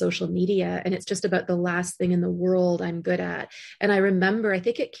traction on social media, and it's just about the last thing in the world I'm good at. And I remember, I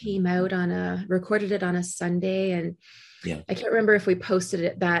think it came out recorded it on a Sunday, and yeah. I can't remember if we posted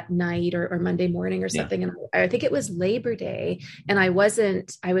it that night or Monday morning or something. Yeah. And I think it was Labor Day, and I was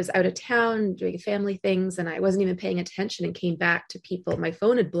out of town doing family things, and I wasn't even paying attention, and came back to people. My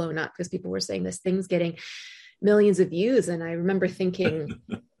phone had blown up because people were saying this thing's getting millions of views. And I remember thinking,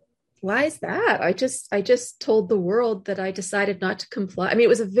 why is that? I just told the world that I decided not to comply. I mean, it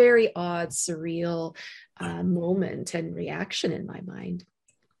was a very odd, surreal moment and reaction in my mind.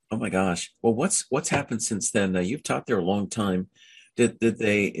 Oh my gosh. Well, what's happened since then? You've taught there a long time. Did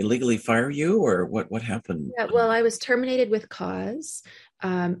they illegally fire you, or what happened? Yeah, well, I was terminated with cause.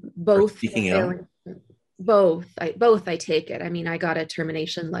 Both speaking out. Both I take it. I mean, I got a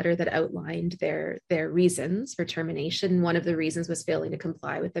termination letter that outlined their reasons for termination. One of the reasons was failing to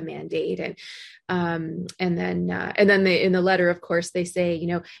comply with the mandate, and then they, in the letter, of course, they say,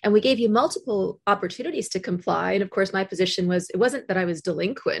 and we gave you multiple opportunities to comply. And of course, my position was, it wasn't that I was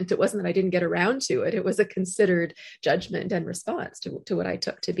delinquent. It wasn't that I didn't get around to it. It was a considered judgment and response to what I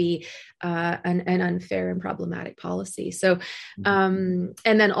took to be an unfair and problematic policy. So, and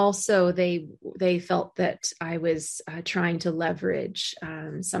then also they felt that I was trying to leverage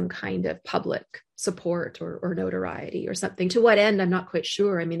some kind of public support or notoriety or something. To what end, I'm not quite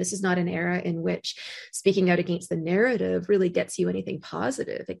sure. I mean, this is not an era in which speaking out against the narrative really gets you anything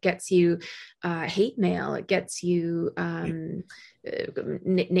positive. It gets you hate mail. It gets you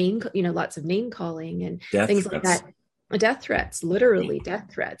lots of name calling and death things threats. Like that. Death threats, literally death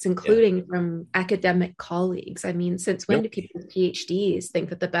threats, including from academic colleagues. I mean, since when do people with PhDs think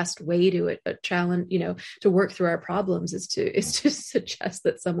that the best way to challenge, to work through our problems is to suggest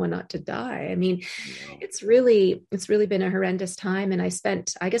that someone not to die? I mean, it's really been a horrendous time. And I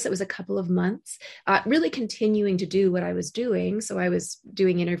spent, I guess it was a couple of months, really continuing to do what I was doing. So I was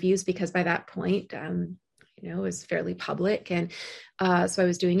doing interviews because by that point, it was fairly public. And so I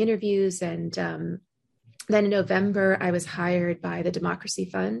was doing interviews, and then in November, I was hired by the Democracy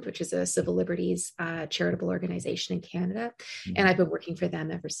Fund, which is a civil liberties charitable organization in Canada. And I've been working for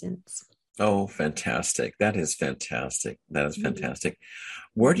them ever since. Oh, fantastic. That is fantastic.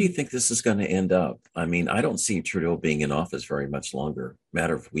 Where do you think this is going to end up? I mean, I don't see Trudeau being in office very much longer,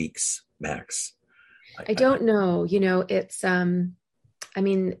 matter of weeks, max. I don't know. It's,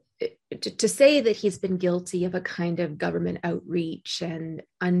 to say that he's been guilty of a kind of government outreach and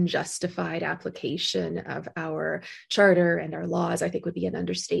unjustified application of our charter and our laws, I think would be an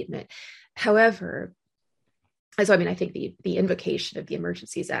understatement. However, I think the invocation of the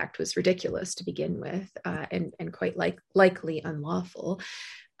Emergencies Act was ridiculous to begin with, and quite likely unlawful.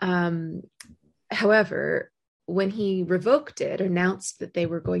 However, when he revoked it, announced that they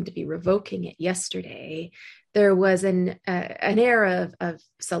were going to be revoking it yesterday, there was an era of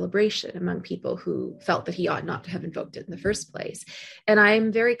celebration among people who felt that he ought not to have invoked it in the first place. And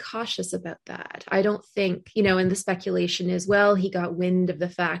I'm very cautious about that. I don't think, and the speculation is, well, he got wind of the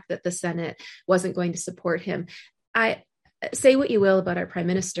fact that the Senate wasn't going to support him. I say what you will about our prime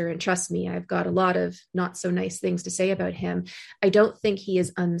minister, and trust me, I've got a lot of not so nice things to say about him. I don't think he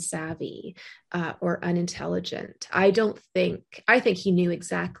is unsavvy or unintelligent. I think he knew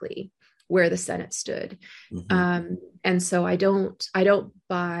exactly where the Senate stood. Mm-hmm. And so I don't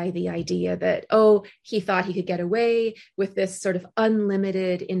buy the idea that, he thought he could get away with this sort of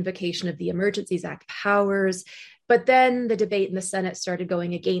unlimited invocation of the Emergencies Act powers. But then the debate in the Senate started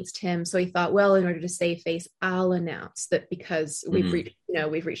going against him. So he thought, well, in order to save face, I'll announce that because we've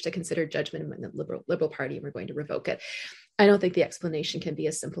reached a considered judgment in the Liberal Party and we're going to revoke it. I don't think the explanation can be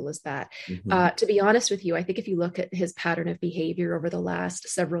as simple as that. Mm-hmm. To be honest with you, I think if you look at his pattern of behavior over the last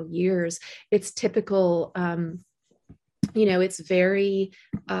several years, it's typical. It's very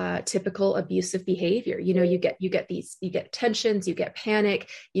typical abusive behavior. You get tensions, you get panic,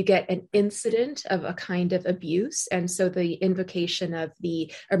 you get an incident of a kind of abuse. And so the invocation of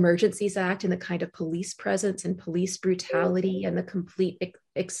the Emergencies Act and the kind of police presence and police brutality and the complete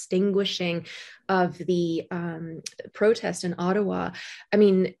extinguishing of the protest in Ottawa. I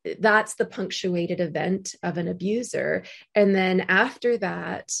mean, that's the punctuated event of an abuser. And then after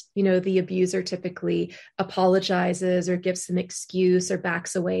that, the abuser typically apologizes or gives some excuse or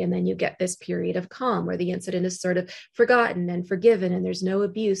backs away. And then you get this period of calm where the incident is sort of forgotten and forgiven and there's no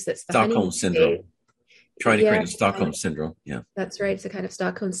abuse. That's the Stockholm syndrome. Trying to create a Stockholm syndrome. Yeah, that's right. It's a kind of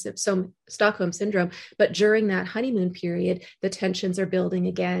Stockholm syndrome. But during that honeymoon period, the tensions are building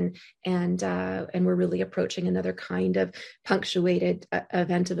again, and we're really approaching another kind of punctuated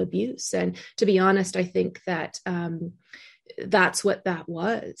event of abuse. And to be honest, I think that that's what that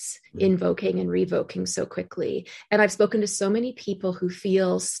was, invoking and revoking so quickly. And I've spoken to so many people who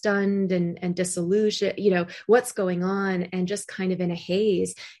feel stunned and disillusioned, what's going on, and just kind of in a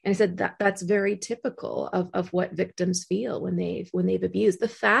haze. And I said that's very typical of what victims feel when they've abused. The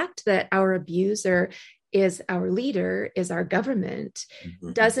fact that our abuser is our leader, is our government,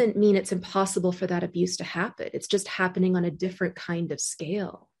 doesn't mean it's impossible for that abuse to happen. It's just happening on a different kind of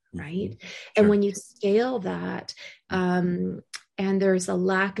scale. Right. Sure. And when you scale that, and there's a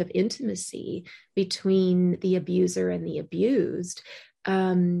lack of intimacy between the abuser and the abused, we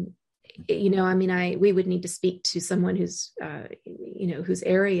would need to speak to someone who's, whose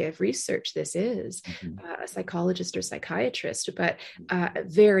area of research this is, a psychologist or psychiatrist, but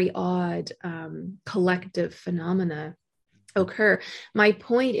very odd collective phenomena occur. My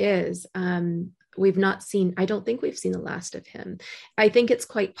point is, I don't think we've seen the last of him. I think it's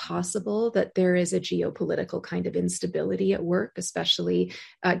quite possible that there is a geopolitical kind of instability at work, especially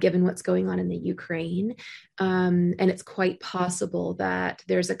given what's going on in the Ukraine. And it's quite possible that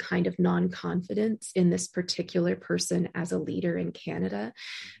there's a kind of non-confidence in this particular person as a leader in Canada.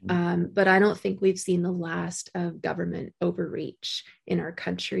 But I don't think we've seen the last of government overreach in our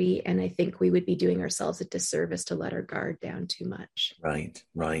country. And I think we would be doing ourselves a disservice to let our guard down too much. Right.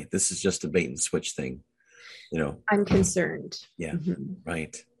 This is just a bait and switch thing, I'm concerned. Yeah.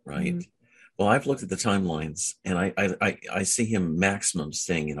 Right. Well, I've looked at the timelines, and I see him maximum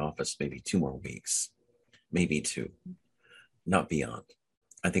staying in office maybe 2 more weeks, maybe 2, not beyond.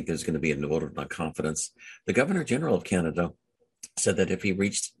 I think there's going to be a vote of non-confidence. The Governor General of Canada said that if he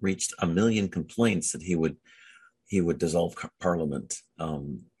reached 1 million complaints, that he would dissolve Parliament,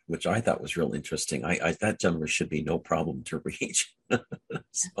 which I thought was real interesting. That number should be no problem to reach.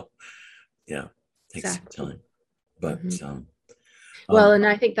 So, yeah, takes some time, but well, and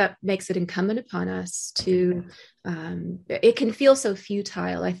I think that makes it incumbent upon us to, it can feel so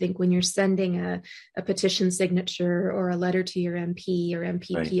futile, I think, when you're sending a petition signature or a letter to your MP or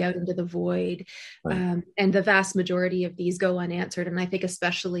MPP out into the void. And the vast majority of these go unanswered. And I think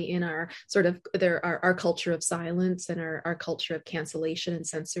especially in our our culture of silence and our culture of cancellation and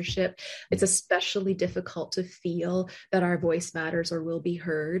censorship, it's especially difficult to feel that our voice matters or will be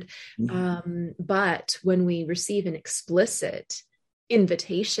heard. But when we receive an explicit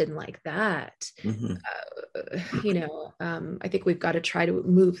invitation like that, I think we've got to try to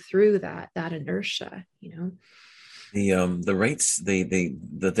move through that inertia. The rates,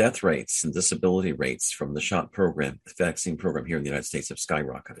 the death rates and disability rates from the shot program, the vaccine program here in the United States, have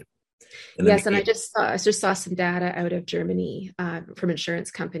skyrocketed. And I just saw some data out of Germany from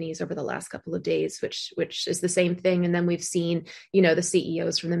insurance companies over the last couple of days, which is the same thing. And then we've seen, the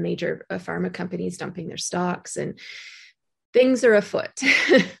CEOs from the major pharma companies dumping their stocks, and things are afoot.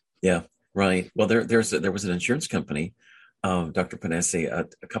 Yeah. Right. Well, there was an insurance company, Dr. Panesse,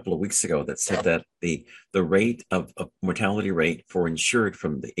 a couple of weeks ago that said that the rate of mortality rate for insured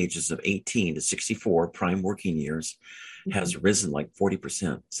from the ages of 18 to 64 prime working years has risen like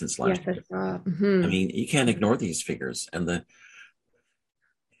 40% since Yes, last I year. saw. I mean, you can't ignore these figures, and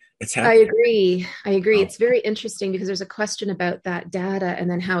it's I happening. agree. I agree. Oh, It's very interesting because there's a question about that data and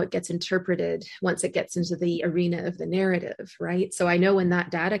then how it gets interpreted once it gets into the arena of the narrative, right? So I know when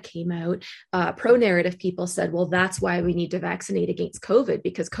that data came out, pro-narrative people said, well, that's why we need to vaccinate against COVID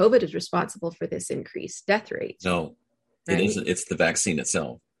because COVID is responsible for this increased death rate, no, it right? isn't. It's the vaccine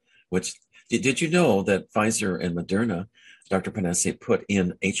itself. Which did you know that Pfizer and Moderna, Dr. Panesse, put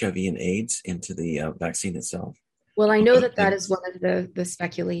in HIV and AIDS into the vaccine itself? Well, I know that that And is one of the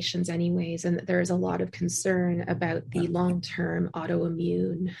speculations, anyways, and that there is a lot of concern about yeah, the long-term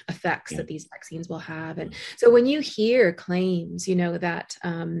autoimmune effects yeah, that these vaccines will have. And so, when you hear claims, that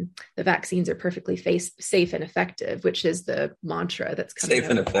the vaccines are perfectly safe and effective, which is the mantra that's coming safe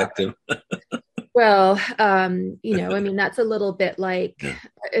out and of that. effective. Well, I mean, that's a little bit like Yeah,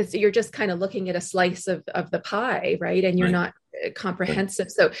 you're just kind of looking at a slice of the pie, right? And you're right, not right,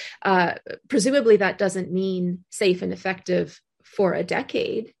 comprehensive. So, presumably, that doesn't mean safe and effective for a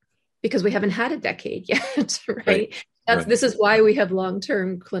decade because we haven't had a decade yet, right, right? right. This is why we have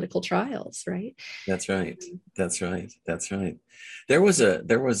long-term clinical trials, right? That's right. That's right. That's right. There was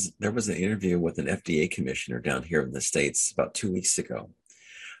an interview with an FDA commissioner down here in the States about 2 weeks ago.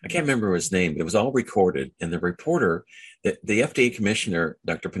 I can't remember his name. It was all recorded, and the reporter, the FDA commissioner,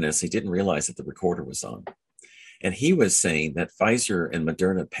 Dr. Panesse, didn't realize that the recorder was on. And he was saying that Pfizer and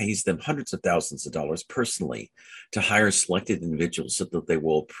Moderna pays them hundreds of thousands of dollars personally to hire selected individuals so that they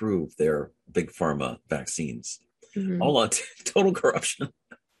will approve their big pharma vaccines. Mhm. All on total corruption.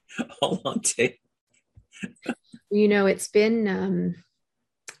 All on tape. It's been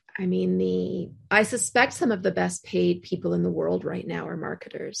I mean, I suspect some of the best paid people in the world right now are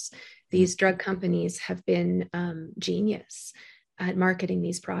marketers. These drug companies have been genius at marketing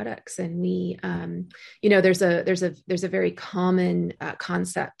these products, and there's a very common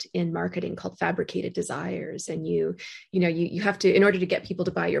concept in marketing called fabricated desires, and you have to, in order to get people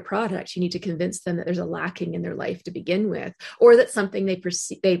to buy your product, you need to convince them that there's a lacking in their life to begin with, or that something they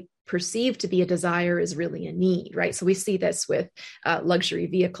perceive to be a desire is really a need, right? So we see this with luxury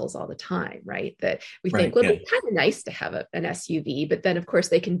vehicles all the time, right? That we think, Right. well, Yeah. it's kind of nice to have an SUV, but then of course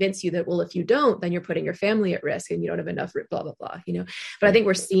they convince you that, well, if you don't, then you're putting your family at risk and you don't have enough, blah, blah, blah. But I think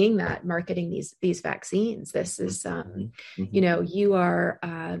we're seeing that marketing these vaccines. This is, you are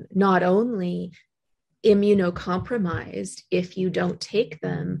not only immunocompromised if you don't take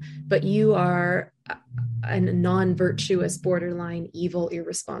them, but you are a non-virtuous, borderline evil,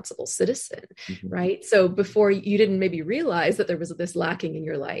 irresponsible citizen, right? So before, you didn't maybe realize that there was this lacking in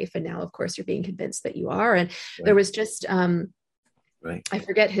your life, and now of course you're being convinced that you are. And there was just Right. I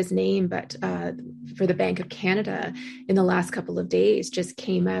forget his name, but for the Bank of Canada in the last couple of days just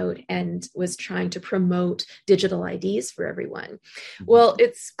came out and was trying to promote digital IDs for everyone. Well,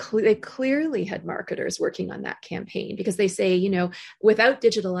 they clearly had marketers working on that campaign, because they say, without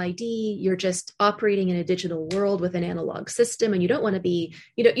digital ID, you're just operating in a digital world with an analog system, and you don't want to be,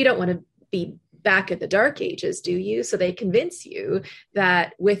 you don't want to be back at the dark ages, do you? So they convince you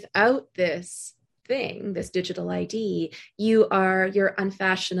that without this digital ID, you're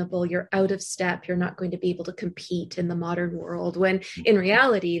unfashionable, you're out of step, you're not going to be able to compete in the modern world, when in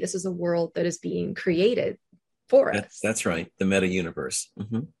reality, this is a world that is being created for us. That's right. The meta universe.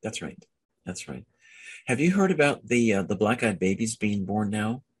 That's right. That's right. Have you heard about the black-eyed babies being born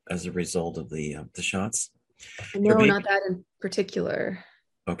now as a result of the shots? No, not that in particular.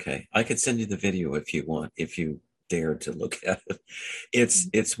 Okay, I could send you the video if you want, if you dare to look at it.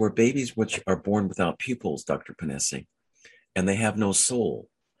 It's where babies which are born without pupils, Dr. Panesse, and they have no soul,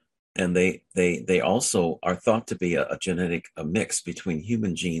 and they also are thought to be a genetic mix between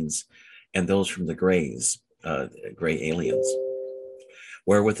human genes and those from the gray aliens,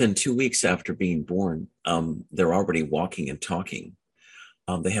 where within 2 weeks after being born, they're already walking and talking.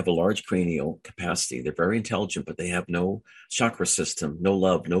 They have a large cranial capacity. They're very intelligent, but they have no chakra system, no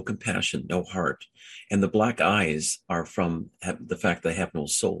love, no compassion, no heart. And the black eyes are from the fact they have no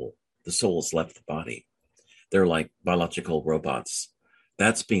soul. The soul has left the body. They're like biological robots.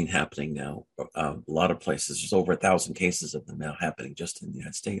 That's been happening now. A lot of places. There's over 1,000 cases of them now happening just in the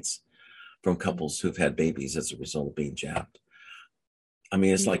United States from couples who've had babies as a result of being jabbed. I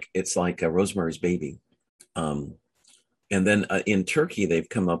mean, it's like Rosemary's Baby. And then in Turkey, they've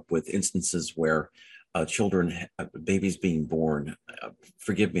come up with instances where babies being born,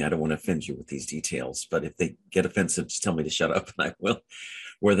 forgive me, I don't want to offend you with these details, but if they get offensive, just tell me to shut up and I will.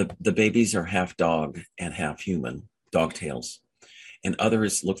 where the babies are half dog and half human, dog tails, and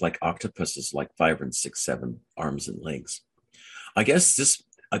others look like octopuses, like 5 and 6, 7 arms and legs. I guess this,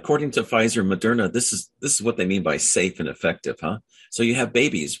 according to Pfizer and Moderna, this is what they mean by safe and effective, huh? So you have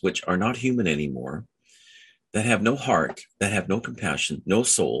babies which are not human anymore, that have no heart, that have no compassion, no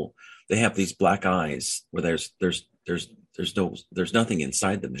soul. They have these black eyes where there's nothing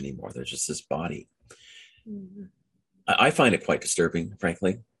inside them anymore. There's just this body. Mm-hmm. I find it quite disturbing,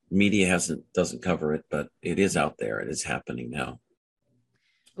 frankly. Media doesn't cover it, but it is out there. It is happening now.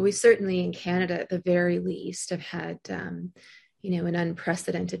 We certainly in Canada, at the very least, have had an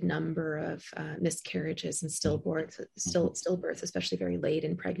unprecedented number of miscarriages and stillbirths, especially very late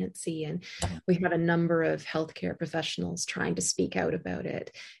in pregnancy. And we have a number of healthcare professionals trying to speak out about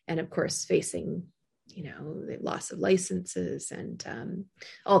it. And of course, facing, the loss of licenses and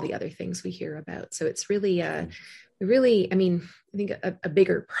all the other things we hear about. So it's really, I think a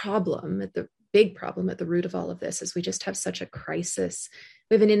bigger problem big problem at the root of all of this is we just have such a crisis.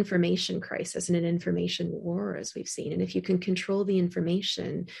 We have an information crisis and an information war, as we've seen. And if you can control the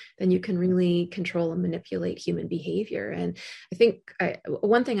information, then you can really control and manipulate human behavior. And I think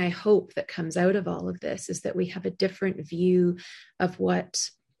one thing I hope that comes out of all of this is that we have a different view of what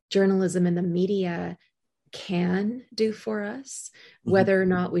journalism and the media can do for us, whether or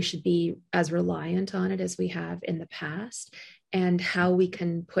not we should be as reliant on it as we have in the past, and how we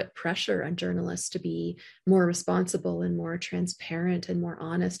can put pressure on journalists to be more responsible and more transparent and more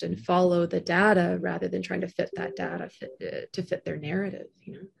honest and follow the data rather than trying to fit that data to fit their narrative.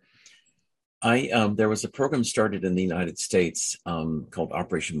 There was a program started in the United States called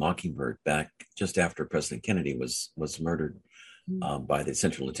Operation Mockingbird back just after President Kennedy was murdered by the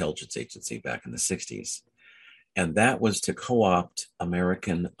Central Intelligence Agency back in the 60s. And that was to co-opt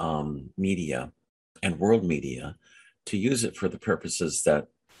American media and world media to use it for the purposes that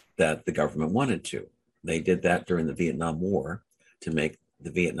the government wanted to. They did that during the Vietnam War to make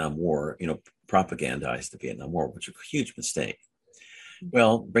the Vietnam War, propagandize the Vietnam War, which was a huge mistake.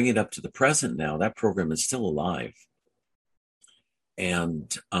 Well, bring it up to the present now, that program is still alive.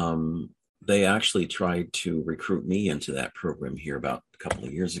 And they actually tried to recruit me into that program here about a couple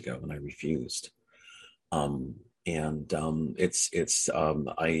of years ago, and I refused.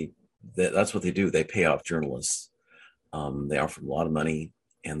 That's what they do. They pay off journalists. They offer them a lot of money,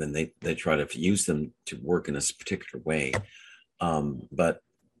 and then they try to use them to work in a particular way. But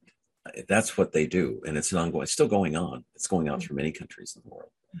that's what they do, and it's still going on. It's going on through many countries in the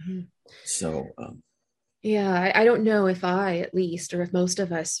world. Mm-hmm. So, yeah, I don't know if I, at least, or if most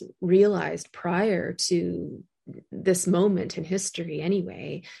of us realized prior to this moment in history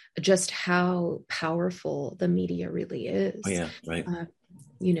anyway, just how powerful the media really is. Oh, yeah, right.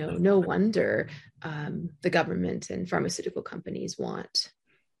 No wonder the government and pharmaceutical companies want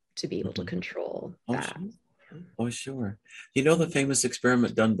to be able to control that. Sure. Oh, sure. The famous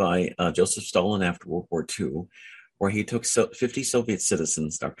experiment done by Joseph Stalin after World War II, where he took 50 Soviet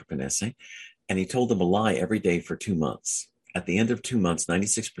citizens, Dr. Panesse, and he told them a lie every day for 2 months. At the end of 2 months,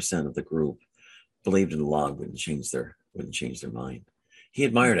 96% of the group believed in the lie, wouldn't change their mind. He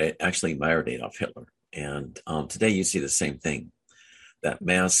actually admired Adolf Hitler. And today you see the same thing, that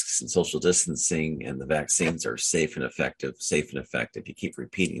masks and social distancing and the vaccines are safe and effective. You keep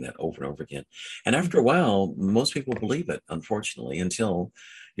repeating that over and over again. And after a while, most people believe it, unfortunately, until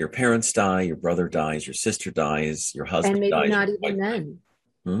your parents die, your brother dies, your sister dies, your husband dies. And maybe not even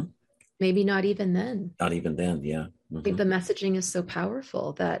then. Maybe not even then. Not even then, yeah. Mm-hmm. I think the messaging is so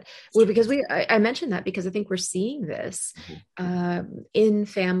powerful that I mentioned that because I think we're seeing this in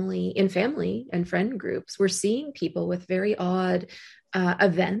family and friend groups. We're seeing people with very odd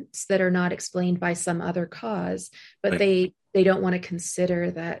events that are not explained by some other cause, but right. They don't want to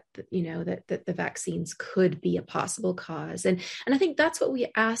consider that that the vaccines could be a possible cause. And I think that's what we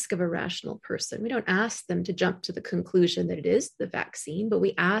ask of a rational person. We don't ask them to jump to the conclusion that it is the vaccine, but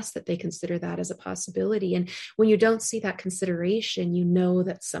we ask that they consider that as a possibility. And when you don't see that consideration, you know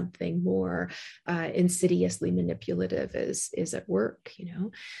that something more insidiously manipulative is at work,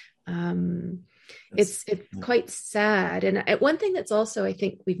 It's quite sad. And one thing that's also, I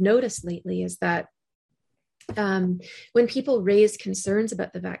think we've noticed lately is that when people raise concerns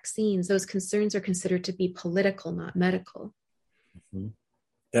about the vaccines, those concerns are considered to be political, not medical. Mm-hmm.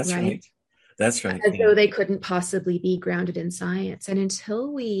 That's right. That's right. As though they couldn't possibly be grounded in science. And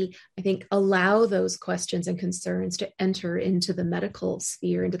until we, I think, allow those questions and concerns to enter into the medical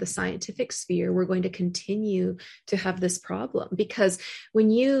sphere, into the scientific sphere, we're going to continue to have this problem. Because when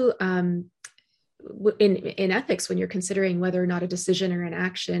you in ethics, when you're considering whether or not a decision or an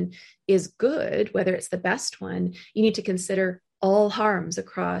action is good, whether it's the best one, you need to consider all harms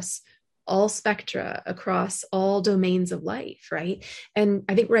across all spectra, across all domains of life, right? And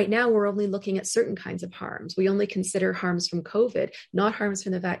I think right now we're only looking at certain kinds of harms. We only consider harms from COVID, not harms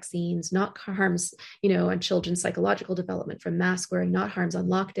from the vaccines, not harms, on children's psychological development from mask wearing, not harms on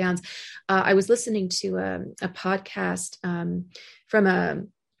lockdowns. I was listening to a podcast from a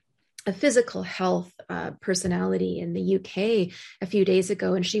physical health personality in the UK a few days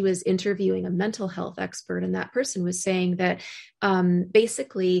ago, and she was interviewing a mental health expert, and that person was saying that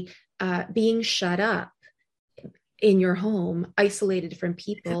basically being shut up in your home, isolated from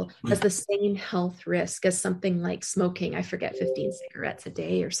people, has the same health risk as something like smoking. I forget, 15 cigarettes a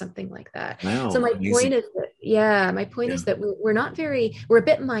day or something like that. Wow, so my amazing. point is that, is that we're a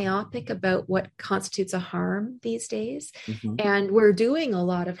bit myopic about what constitutes a harm these days. Mm-hmm. And we're doing a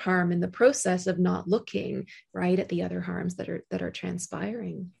lot of harm in the process of not looking right at the other harms that are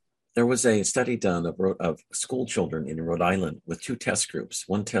transpiring. There was a study done of school children in Rhode Island with two test groups.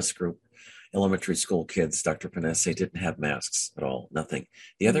 One test group, elementary school kids, Dr. Panesse, didn't have masks at all, nothing.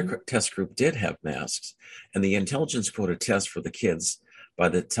 The other test group did have masks. And the intelligence quota test for the kids by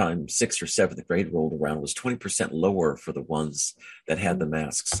the time 6th or 7th grade rolled around was 20% lower for the ones that had the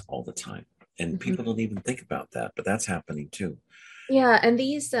masks all the time. And people don't even think about that, but that's happening too. Yeah. And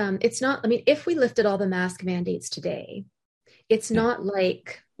these, it's not, if we lifted all the mask mandates today, it's not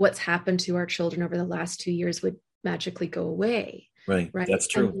like what's happened to our children over the last 2 years would magically go away. Right. That's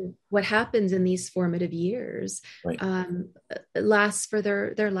true. And what happens in these formative years lasts for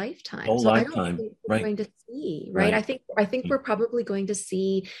their lifetime. Whole lifetime. I don't think we're going to see, right? I think we're probably going to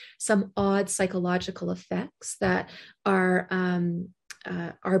see some odd psychological effects that are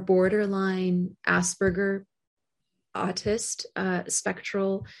borderline Asperger, autist,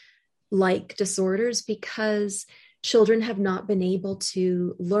 spectral like disorders, because children have not been able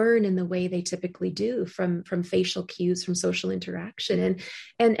to learn in the way they typically do from facial cues, from social interaction.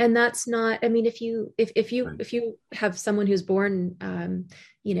 And that's not, if you have someone who's born,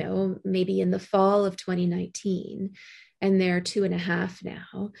 maybe in the fall of 2019, and they're 2.5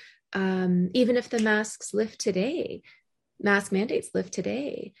 now, even if the mask mandates lift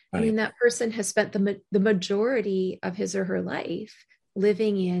today, that person has spent the majority of his or her life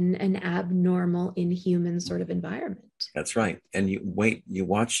living in an abnormal, inhuman sort of environment. That's right. And you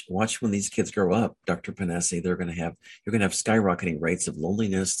watch when these kids grow up, Dr. Panesse, you're going to have skyrocketing rates of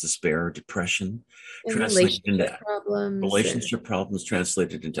loneliness, despair, depression, and relationship problems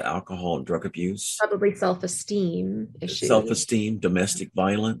translated into alcohol and drug abuse, probably self-esteem issues, domestic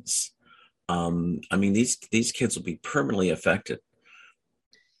violence. These kids will be permanently affected.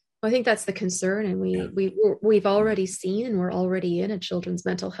 I think that's the concern, and we've already seen, and we're already in a children's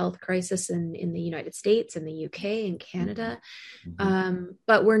mental health crisis in the United States, in the UK, and Canada,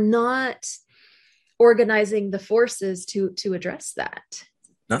 but we're not organizing the forces to address that.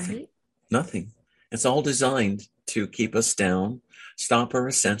 Nothing. It's all designed to keep us down, stop our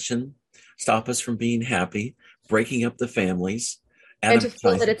ascension, stop us from being happy, breaking up the families, and to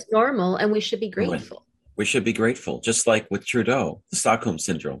feel that it's normal, and we should be grateful. Right. We should be grateful, just like with Trudeau, the Stockholm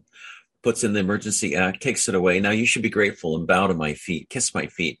Syndrome. Puts in the Emergency Act, takes it away. Now you should be grateful and bow to my feet, kiss my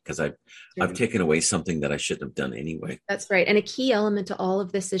feet, because I've taken away something that I shouldn't have done anyway. That's right. And a key element to all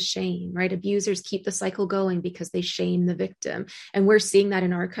of this is shame, right? Abusers keep the cycle going because they shame the victim. And we're seeing that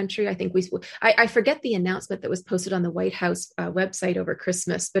in our country. I think I forget the announcement that was posted on the White House website over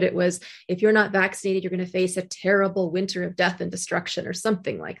Christmas, but it was, if you're not vaccinated, you're going to face a terrible winter of death and destruction, or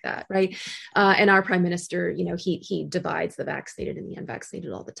something like that, right? And our prime minister, he divides the vaccinated and the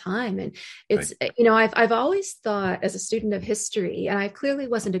unvaccinated all the time. And it's, I've always thought, as a student of history, and I clearly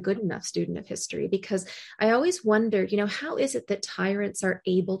wasn't a good enough student of history, because I always wondered, how is it that tyrants are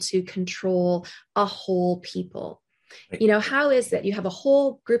able to control a whole people? How is that you have a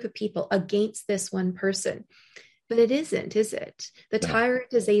whole group of people against this one person? But it isn't, is it? The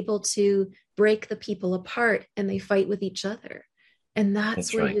tyrant is able to break the people apart, and they fight with each other. And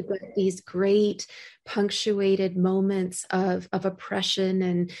that's where you get these great punctuated moments of oppression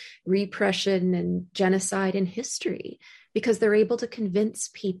and repression and genocide in history, because they're able to convince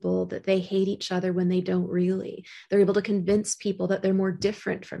people that they hate each other when they don't really. They're able to convince people that they're more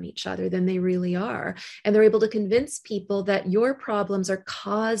different from each other than they really are. And they're able to convince people that your problems are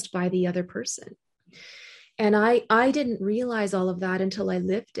caused by the other person. And I didn't realize all of that until I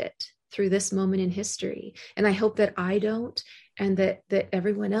lived it through this moment in history. And I hope that I don't, and that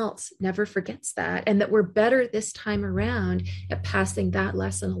everyone else never forgets that, and that we're better this time around at passing that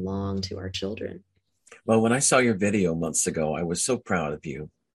lesson along to our children. Well, when I saw your video months ago, I was so proud of you.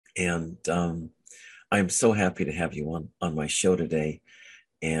 And I'm so happy to have you on my show today.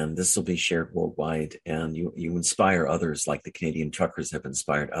 and this will be shared worldwide, and you inspire others like the Canadian truckers have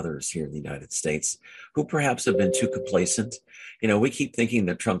inspired others here in the United States who perhaps have been too complacent. We keep thinking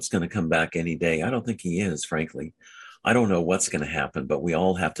that Trump's going to come back any day. I don't think he is, frankly. I don't know what's going to happen, but we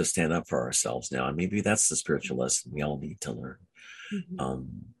all have to stand up for ourselves now. And maybe that's the spiritual lesson we all need to learn.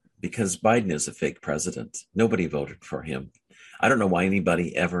 Because Biden is a fake president. Nobody voted for him. I don't know why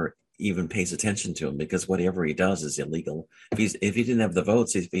anybody ever even pays attention to him, because whatever he does is illegal. If he didn't have the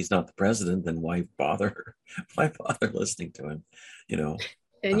votes, if he's not the president, then why bother? Why bother listening to him?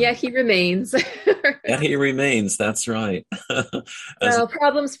 And yet he remains. Yet he remains. That's right. Well,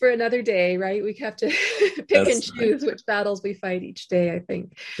 problems for another day, right? We have to pick and choose which battles we fight each day, I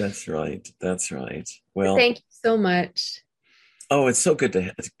think. That's right. That's right. Well, thank you so much. Oh, it's so good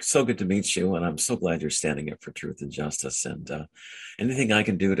to meet you, and I'm so glad you're standing up for truth and justice. And anything I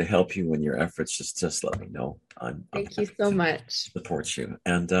can do to help you in your efforts, just let me know. Thank you so much. Support you,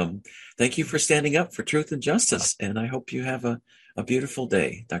 and thank you for standing up for truth and justice. And I hope you have a beautiful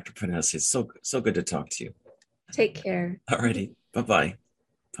day, Dr. Panessa. It's so good to talk to you. Take care. All righty. Bye.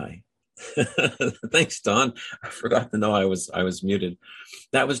 Thanks, Don. I forgot to know I was muted.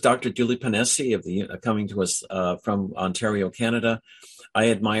 That was Dr. Julie Panessa coming to us from Ontario, Canada.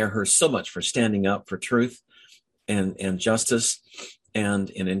 I admire her so much for standing up for truth and justice and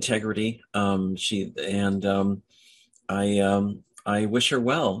integrity. I wish her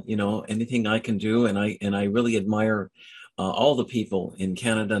well. Anything I can do, and I really admire all the people in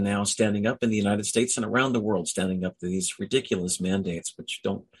Canada now standing up, in the United States and around the world, standing up to these ridiculous mandates, which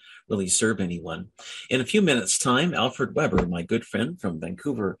don't really serve anyone. In a few minutes' time, Alfred Weber, my good friend from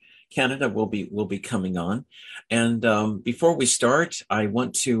Vancouver, Canada, will be coming on. And before we start, I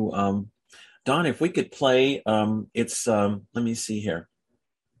want to, Don, if we could play, let me see here.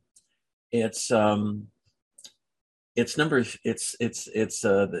 The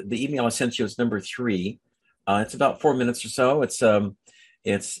email I sent you is number 3. It's about 4 minutes or so.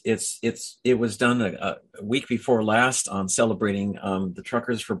 It was done a week before last on celebrating the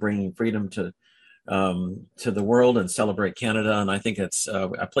truckers for bringing freedom to the world and celebrate Canada. And I think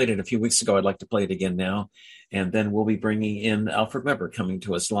I played it a few weeks ago. I'd like to play it again now. And then we'll be bringing in Alfred Weber coming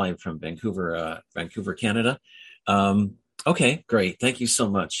to us live from Vancouver, Canada. Okay, great. Thank you so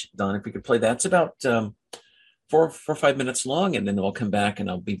much, Don. If we could play that. It's about 4 or 5 minutes long, and then I'll come back and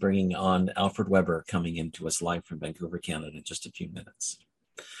I'll be bringing on Alfred Weber coming into us live from Vancouver, Canada in just a few minutes.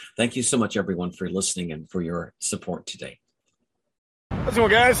 Thank you so much, everyone, for listening and for your support today. How's it going,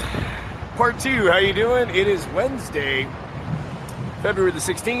 guys? Part 2. How you doing? It is Wednesday, February the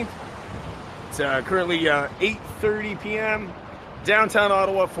 16th. It's currently 8:30 p.m. downtown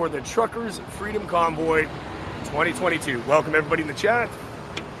Ottawa for the Truckers Freedom Convoy 2022. Welcome, everybody in the chat.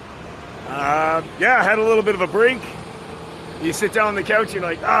 I had a little bit of a break. You sit down on the couch, you're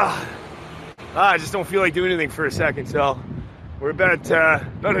like, I just don't feel like doing anything for a second. So we're about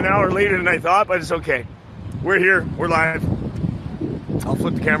an hour later than I thought, but it's okay. We're here. We're live. I'll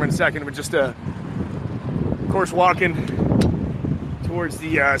flip the camera in a second. We're just, of course, walking towards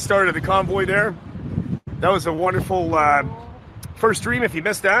the start of the convoy there. That was a wonderful first stream. If you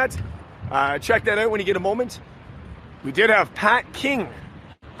missed that, check that out when you get a moment. We did have Pat King.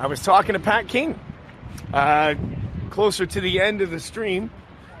 I was talking to Pat King closer to the end of the stream.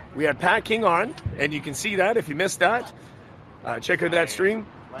 We had Pat King on, and you can see that if you missed that. Check out that stream.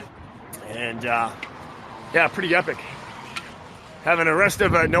 And pretty epic. Having the rest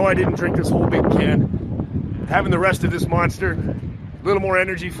of no, I didn't drink this whole big can. Having the rest of this monster. A little more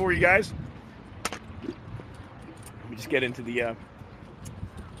energy for you guys. Let me just get into the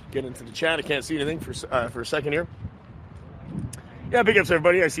chat. I can't see anything for a second here. Yeah, big ups,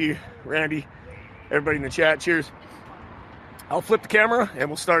 everybody. I see Randy, everybody in the chat. Cheers. I'll flip the camera and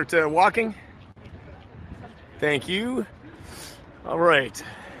we'll start walking. Thank you. All right.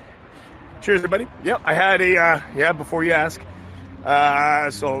 Cheers, everybody. Yep, I had before you ask.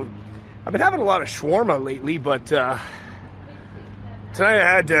 So I've been having a lot of shawarma lately, but tonight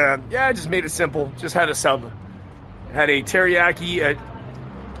I had, I just made it simple. Just had a sub. Had a teriyaki,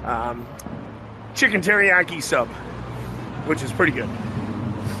 chicken teriyaki sub, which is pretty good.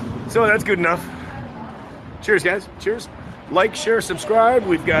 So that's good enough. Cheers, guys. Cheers. Like, share, subscribe.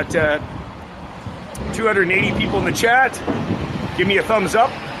 We've got 280 people in the chat. Give me a thumbs up.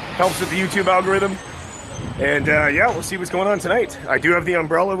 Helps with the YouTube algorithm. And we'll see what's going on tonight. I do have the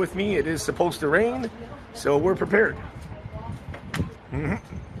umbrella with me. It is supposed to rain, so we're prepared. Mm-hmm.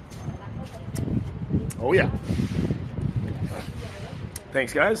 Oh, yeah.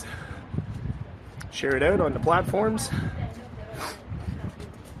 Thanks, guys. Share it out on the platforms.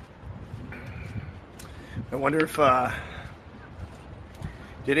 I wonder if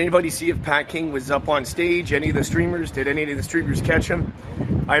Did anybody see if Pat King was up on stage? Any of the streamers? Did any of the streamers catch him?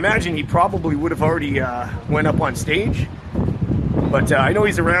 I imagine he probably would have already went up on stage. But I know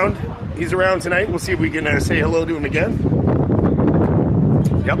he's around. He's around tonight. We'll see if we can say hello to him again.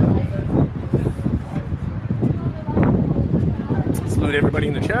 Yep. Salute everybody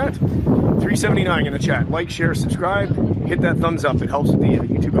in the chat. 379 in the chat. Like, share, subscribe. Hit that thumbs up. It helps with the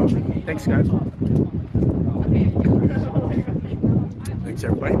YouTube algorithm. Thanks, guys. Thanks,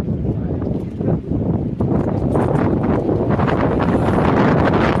 everybody. I'm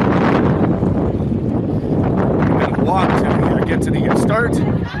going to walk till we get to the start.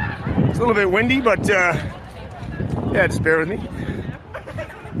 It's a little bit windy, but yeah, just bear with me.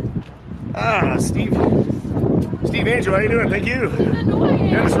 Steve Angel, how you doing? Thank you.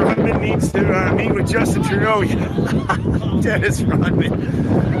 Dennis Rodman needs to meet with Justin Trudeau. Dennis Rodman.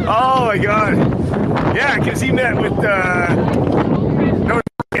 Oh my God. Yeah, because he met with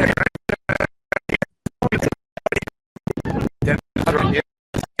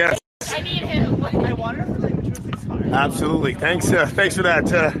yes. I need him. My water? Absolutely. Thanks for that.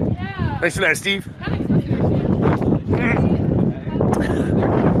 Thanks for that, Steve.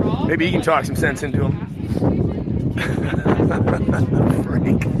 Maybe he can talk some sense into him.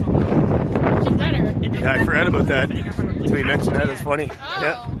 Freak. Yeah, I forgot about that. So he mentioned that. It's funny.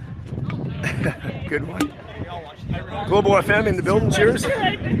 Yeah. Good one. Global FM in the building. Cheers. How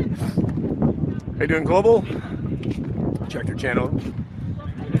you doing, Global? Check their channel.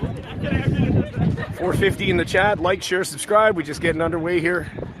 450 in the chat. Like, share, subscribe. We're just getting underway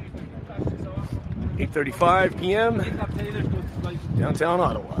here. 8:35 p.m. downtown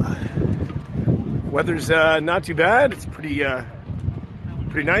Ottawa. Weather's not too bad. It's pretty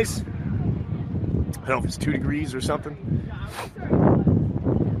nice. I don't know if it's 2 degrees or something.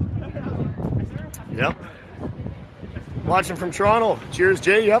 Yep. Watching from Toronto. Cheers,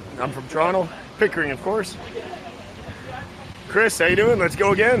 Jay. Yep, I'm from Toronto. Pickering, of course. Chris, how you doing? Let's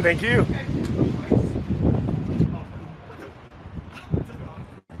go again. Thank you.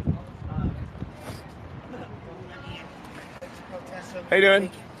 How you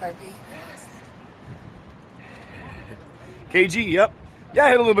doing? KG, yep. Yeah, I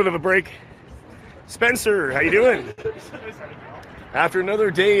had a little bit of a break. Spencer, how you doing? After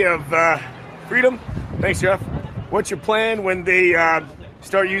another day of freedom. Thanks, Jeff. What's your plan when they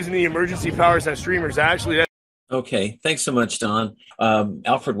start using the emergency powers on streamers? Actually, Okay, thanks so much, Don.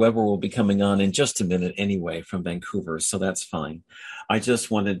 Alfred Weber will be coming on in just a minute anyway from Vancouver, so that's fine. I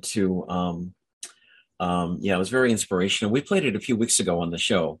just wanted to, it was very inspirational. We played it a few weeks ago on the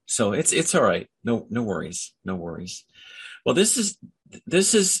show, so it's all right. No worries. Well, this is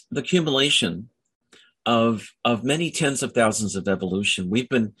the accumulation of many tens of thousands of evolution. We've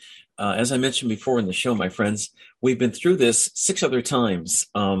been, as I mentioned before in the show, my friends, we've been through this 6 other times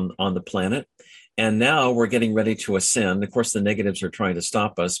on the planet. And now we're getting ready to ascend. Of course, the negatives are trying to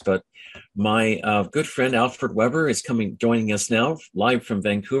stop us, but my good friend Alfred Weber is joining us now live from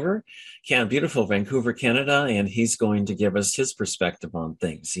Vancouver, beautiful Vancouver, Canada, and he's going to give us his perspective on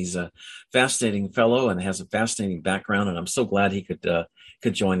things. He's a fascinating fellow and has a fascinating background, and I'm so glad he could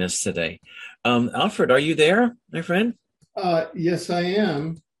join us today. Alfred, are you there, my friend? Yes, I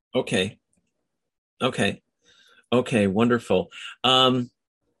am. Okay, wonderful.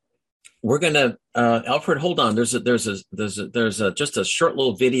 We're gonna, Alfred. Hold on. There's just a short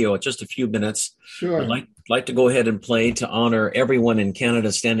little video, just a few minutes. Sure. I'd like to go ahead and play to honor everyone in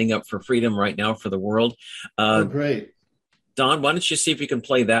Canada standing up for freedom right now for the world. Great. Don, why don't you see if you can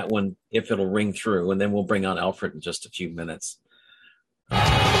play that one, if it'll ring through, and then we'll bring on Alfred in just a few minutes.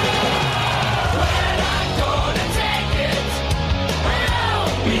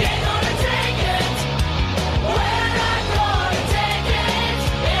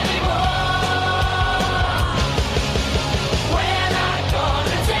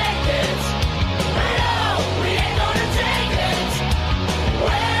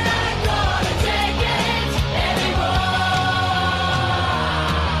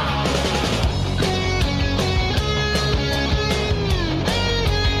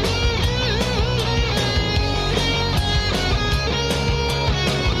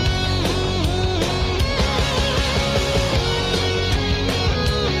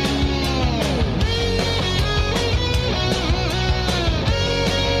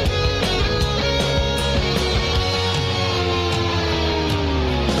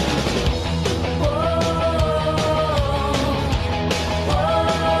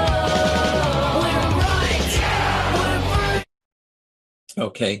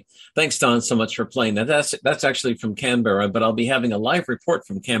 Okay. Thanks, Don, so much for playing that. That's actually from Canberra, but I'll be having a live report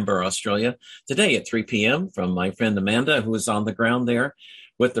from Canberra, Australia today at 3 p.m. from my friend Amanda, who is on the ground there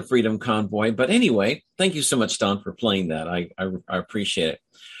with the Freedom Convoy. But anyway, thank you so much, Don, for playing that. I appreciate it.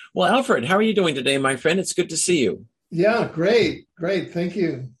 Well, Alfred, how are you doing today, my friend? It's good to see you. Yeah, great. Thank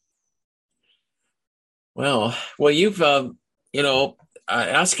you. Well, you've,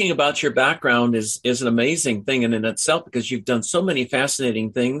 asking about your background is an amazing thing in itself, because you've done so many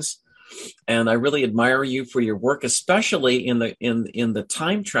fascinating things. And I really admire you for your work, especially in the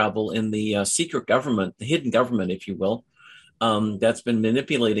time travel, in the secret government, the hidden government, if you will, that's been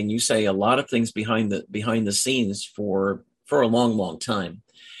manipulating, you say, a lot of things behind the scenes for a long, long time.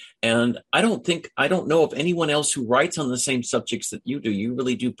 And I don't know of anyone else who writes on the same subjects that you do. You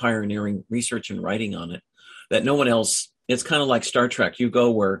really do pioneering research and writing on it that no one else. It's kind of like Star Trek. You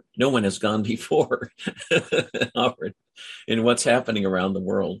go where no one has gone before, Alfred, in what's happening around the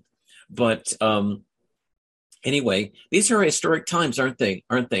world. But anyway, these are historic times, aren't they?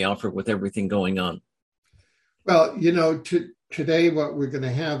 Aren't they, Alfred, with everything going on? Well, today what we're going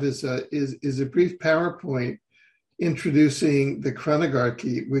to have is a brief PowerPoint introducing the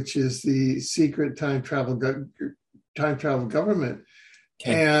chronarchy, which is the secret time travel government,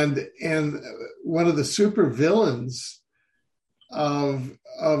 okay. and one of the super villains of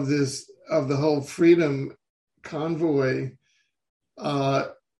the whole Freedom Convoy,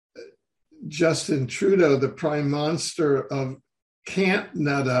 Justin Trudeau, the prime monster of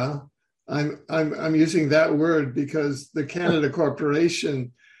Canada. I'm using that word because the Canada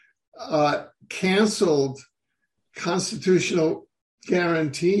Corporation canceled constitutional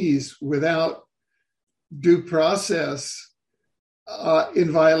guarantees without due process,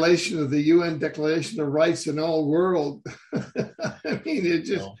 in violation of the UN Declaration of Rights in all world. I mean,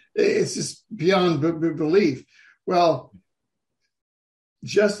 it's just beyond belief. Well,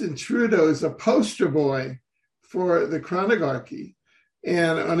 Justin Trudeau is a poster boy for the chronarchy.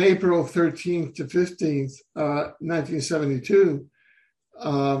 And on April 13th to 15th, 1972,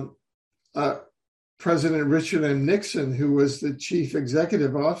 President Richard M. Nixon, who was the chief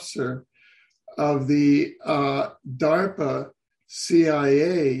executive officer of the DARPA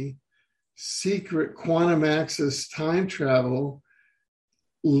CIA secret quantum access time travel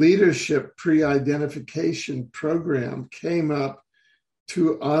leadership pre-identification program, came up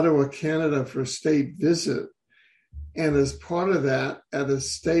to Ottawa, Canada for a state visit. And as part of that, at a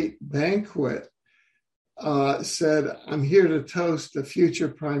state banquet, said, "I'm here to toast the future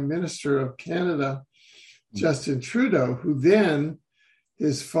Prime Minister of Canada, Justin Trudeau," who then,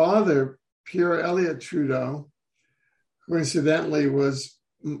 his father, Pierre Elliott Trudeau, coincidentally was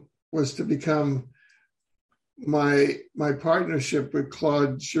to become my partnership with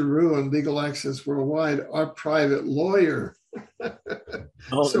Claude Giroux on Legal Access Worldwide, our private lawyer.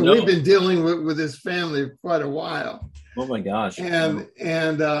 We've been dealing with his family for quite a while. Oh my gosh! And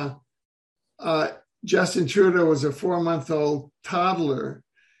Justin Trudeau was a 4-month-old toddler,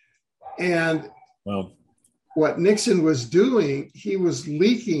 and what Nixon was doing, he was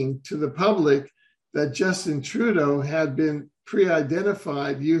leaking to the public that Justin Trudeau had been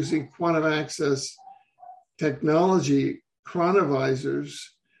pre-identified using quantum access technology, chronovisors,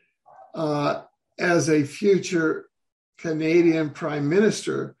 as a future Canadian prime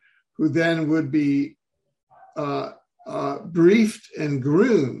minister, who then would be briefed and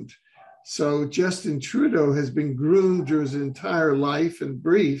groomed. So Justin Trudeau has been groomed through his entire life and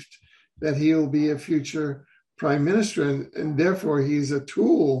briefed that he will be a future prime minister, and therefore he's a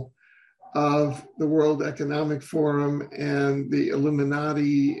tool of the World Economic Forum and the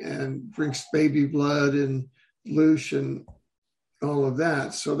Illuminati and drinks baby blood and loosh and all of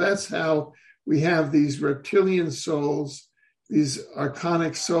that. So that's how we have these reptilian souls, these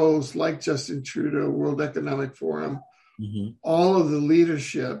archonic souls like Justin Trudeau, World Economic Forum. Mm-hmm. All of the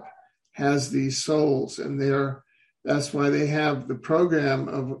leadership has these souls, and that's why they have the program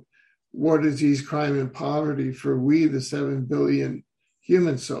of war, disease, crime, and poverty for we, the 7 billion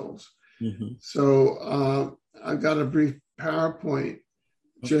human souls. Mm-hmm. So I've got a brief PowerPoint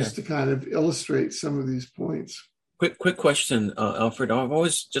just to kind of illustrate some of these points. Quick question, Alfred. I'm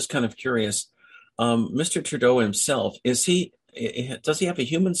always just kind of curious. Mr. Trudeau himself, does he have a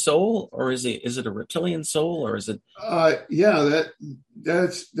human soul, or is it a reptilian soul, or is it?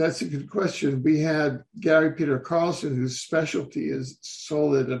 That's a good question. We had Gary Peter Carlson, whose specialty is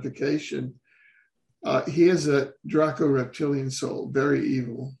soul identification. He is a Draco-reptilian soul, very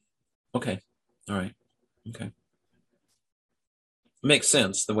evil. Okay. All right. Okay. Makes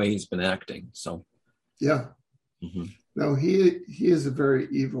sense the way he's been acting. So. Yeah. Mm-hmm. No, he is a very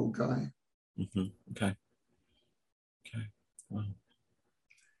evil guy. Mm-hmm. Okay. Wow.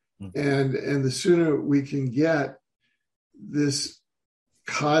 And the sooner we can get this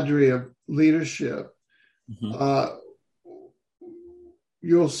cadre of leadership, mm-hmm.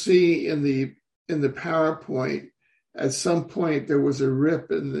 you'll see in the PowerPoint, at some point there was a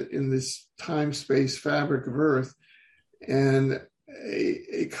rip in this time-space fabric of Earth, and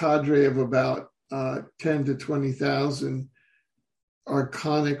a cadre of about 10 to 20,000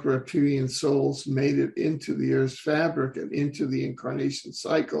 archonic reptilian souls made it into the Earth's fabric and into the incarnation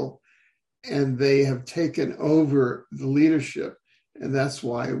cycle, and they have taken over the leadership. And that's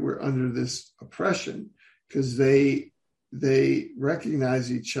why we're under this oppression, because they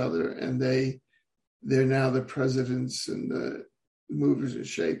recognize each other, and they're now the presidents and the movers and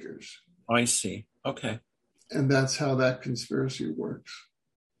shakers. I see. Okay. And that's how that conspiracy works.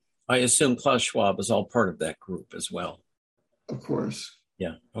 I assume Klaus Schwab is all part of that group as well. Of course.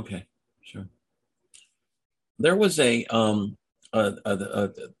 Yeah. Okay. Sure. There was a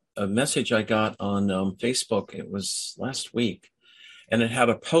message I got on Facebook. It was last week, and it had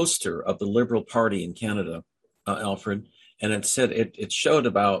a poster of the Liberal Party in Canada, Alfred, and it said it showed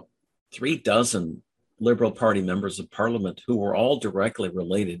about 36 Liberal Party members of Parliament who were all directly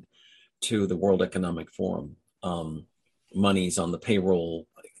related to the World Economic Forum, monies on the payroll,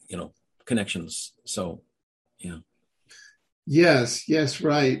 connections. So, yeah. Yes,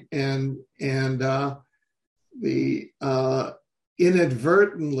 right. And the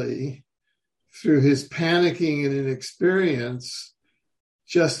inadvertently, through his panicking and inexperience,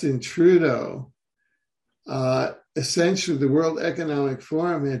 Justin Trudeau, essentially the World Economic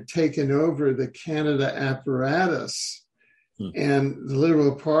Forum had taken over the Canada apparatus, and the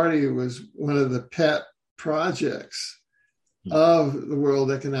Liberal Party was one of the pet projects of the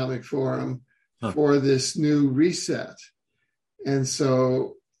World Economic Forum for this new reset. And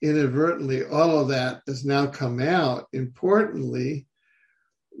so inadvertently, all of that has now come out. Importantly,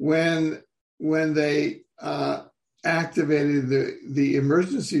 when they activated the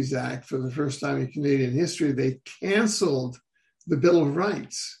Emergencies Act for the first time in Canadian history, they canceled the Bill of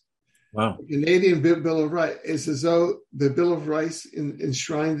Rights. Wow. The Canadian Bill of Rights is as though the Bill of Rights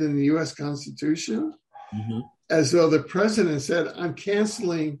enshrined in the U.S. Constitution, as though the president said, I'm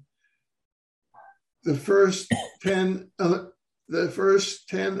canceling the first 10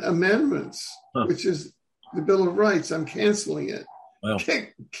 amendments, which is the Bill of Rights. I'm canceling it. Wow.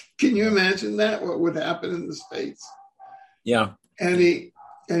 Can you imagine that? What would happen in the States? Yeah. And he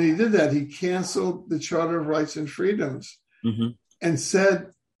did that. He canceled the Charter of Rights and Freedoms and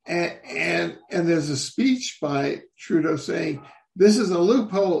said, and there's a speech by Trudeau saying, this is a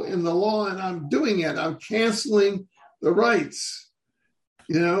loophole in the law and I'm doing it. I'm canceling the rights.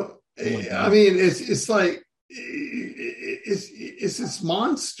 I mean, it's like, it's this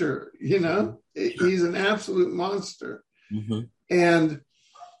monster, he's an absolute monster. And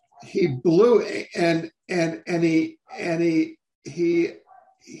he blew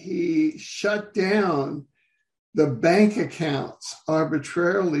he shut down the bank accounts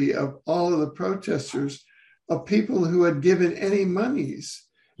arbitrarily of all of the protesters, of people who had given any monies.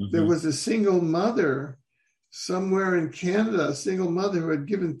 There was a single mother somewhere in Canada, a single mother who had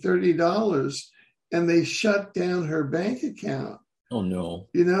given $30, and they shut down her bank account. Oh, no.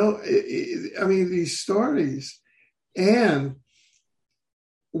 I mean, these stories. And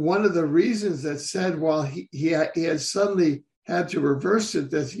one of the reasons that said, while he had suddenly had to reverse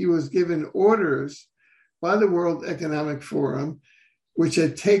it, that he was given orders by the World Economic Forum, which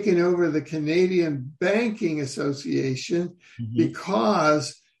had taken over the Canadian Banking Association,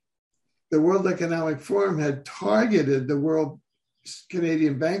 because the World Economic Forum had targeted the World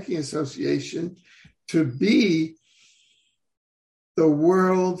Canadian Banking Association to be the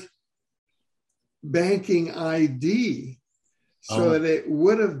world banking ID, so that it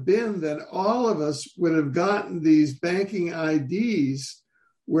would have been that all of us would have gotten these banking IDs,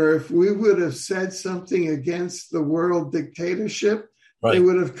 where if we would have said something against the world dictatorship, they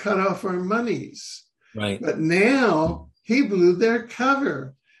would have cut off our monies. Right. But now he blew their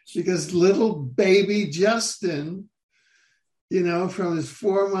cover, because little baby Justin, from his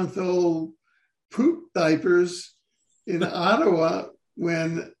 4-month-old poop diapers in Ottawa,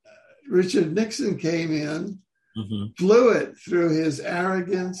 when Richard Nixon came in, blew it through his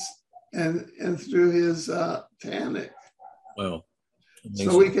arrogance and through his panic. Wow. Amazing.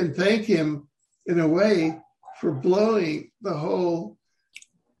 So we can thank him in a way for blowing the whole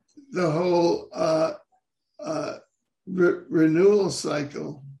renewal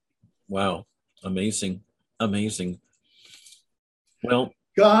cycle. Wow. Amazing. Well,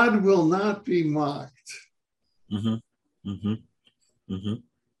 God will not be mocked.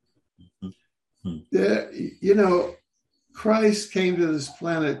 Christ came to this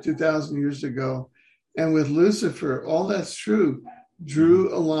planet 2,000 years ago, and with Lucifer, all that's true,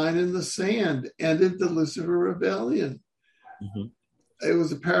 drew a line in the sand, ended the Lucifer rebellion. it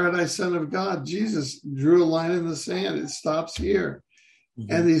was a paradise son of God. Jesus drew a line in the sand. It stops here.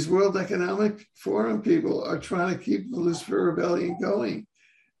 Mm-hmm. And these World Economic Forum people are trying to keep the Lucifer Rebellion going.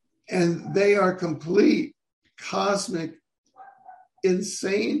 And they are complete, cosmic,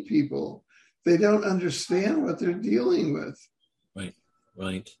 insane people. They don't understand what they're dealing with.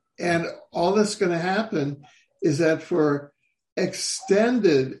 Right. And all that's going to happen is that for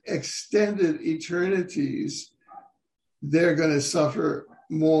extended eternities, they're going to suffer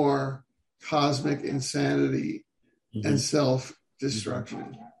more cosmic insanity and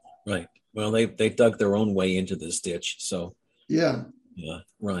self-destruction. Right. Well, they dug their own way into this ditch. So yeah.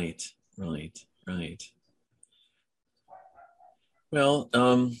 Right. Well,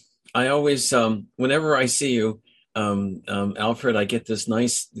 I always, whenever I see you, Alfred, I get this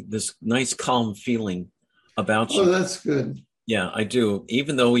nice calm feeling about you. Oh, that's good. Yeah, I do.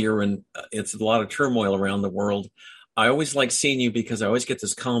 Even though it's a lot of turmoil around the world, I always like seeing you because I always get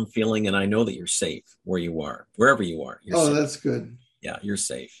this calm feeling, and I know that you're safe where you are, wherever you are. You're safe. That's good. Yeah, you're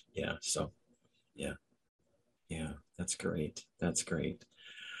safe. Yeah. So, yeah, that's great.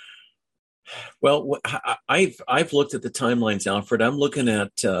 Well, I've looked at the timelines, Alfred. I'm looking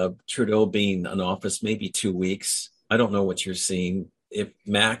at Trudeau being in office maybe 2 weeks. I don't know what you're seeing. If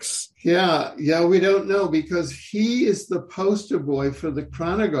Max. Yeah, we don't know because he is the poster boy for the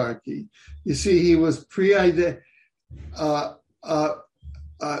chronarchy. You see, he was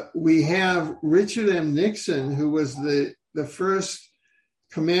we have Richard M. Nixon, who was the first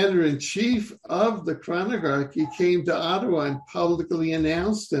commander-in-chief of the chronarchy, came to Ottawa and publicly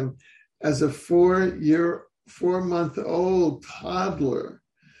announced him as a 4-month-old toddler.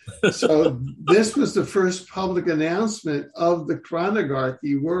 So this was the first public announcement of the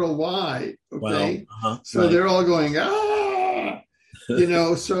chronarchy worldwide. Okay. Wow. So they're all going,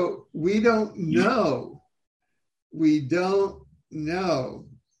 so we don't know. We don't know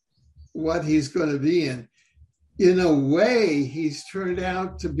what he's going to be in. In a way, he's turned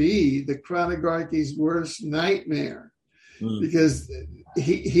out to be the chronarchy's worst nightmare because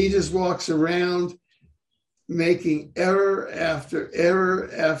he just walks around making error after error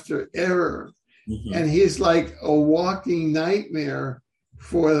after error. And he's like a walking nightmare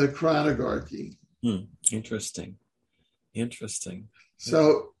for the chronarchy. Interesting.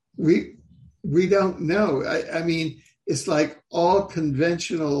 So we don't know. I mean, it's like all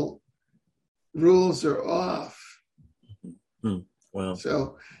conventional rules are off. Wow.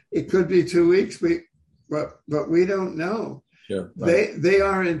 So it could be 2 weeks, but we don't know. Sure. Right. They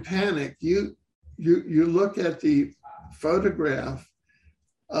are in panic. You look at the photograph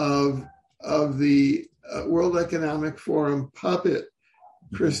of the World Economic Forum puppet,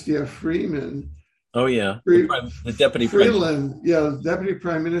 Chrystia Freeman. Oh yeah, the deputy Freeland, deputy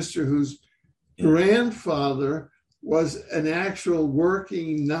prime minister, whose grandfather was an actual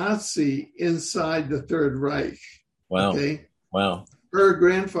working Nazi inside the Third Reich. Wow. Okay. Wow. Her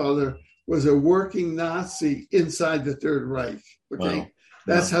grandfather was a working Nazi inside the Third Reich. Okay. Wow.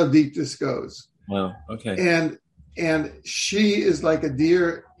 That's how deep this goes. Wow. Okay. And she is like a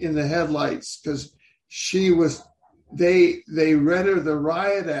deer in the headlights because they read her the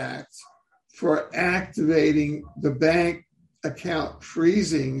Riot Act for activating the bank account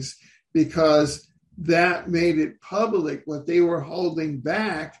freezings because that made it public what they were holding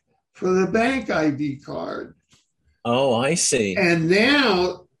back for the bank ID card. Oh, I see. And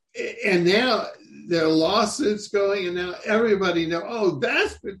now there are lawsuits going, and now everybody knows, oh,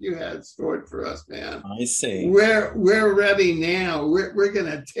 that's what you had stored for us, man. I see. We're ready now. We're going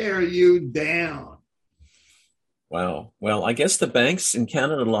to tear you down. Wow. Well, I guess the banks in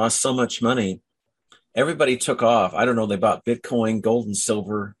Canada lost so much money. Everybody took off. I don't know. They bought Bitcoin, gold and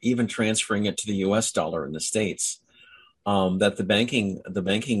silver, even transferring it to the US dollar in the States. That the banking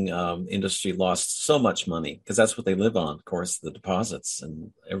industry lost so much money because that's what they live on, of course, the deposits,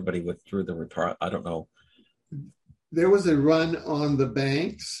 and everybody withdrew I don't know. There was a run on the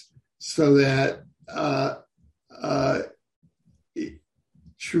banks so that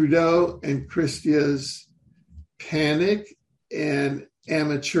Trudeau and Christia's panic and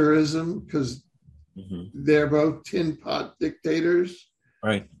amateurism, because they're both tin pot dictators,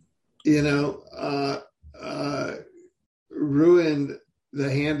 right? Ruined the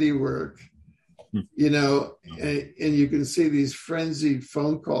handiwork, and you can see these frenzied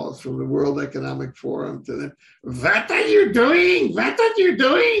phone calls from the World Economic Forum to them. What are you doing? What are you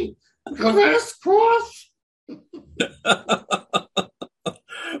doing? Reverse course.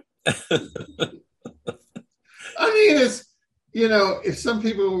 I mean, it's, if some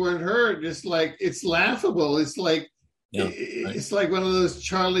people weren't hurt, it's like, it's laughable. It's like Yeah. It's like one of those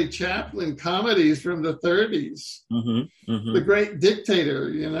Charlie Chaplin comedies from the 30s. Mm-hmm. Mm-hmm. The Great Dictator,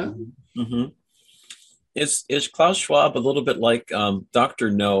 Mm-hmm. Is Klaus Schwab a little bit like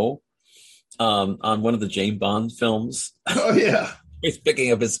Dr. No on one of the James Bond films? Oh, yeah. He's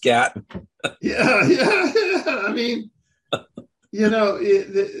picking up his cat. Yeah. I mean,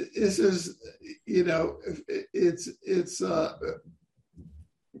 this is, it's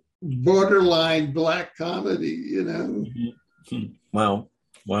borderline black comedy, Mm-hmm. Wow.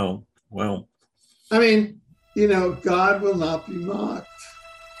 I mean, God will not be mocked.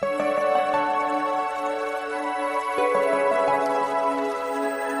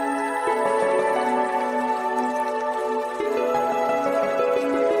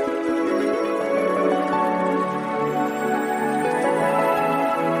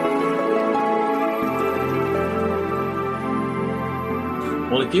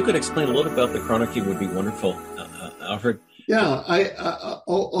 Well, if you could explain a little about the chronically would be wonderful, Alfred. Yeah,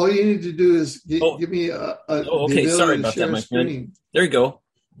 all you need to do is give me okay. Sorry about that, my friend. There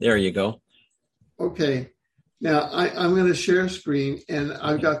you go. Okay. Now I'm going to share screen, and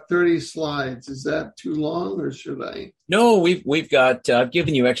I've got 30 slides. Is that too long, or should I? No, we've got. I've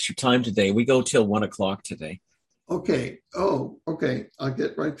given you extra time today. We go till 1:00 today. Okay. Oh, okay. I'll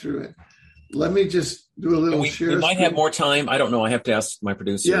get right through it. Let me just do a little share. We might have more time. I don't know. I have to ask my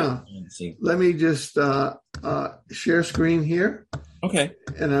producer. Yeah. Let me just share screen here. Okay.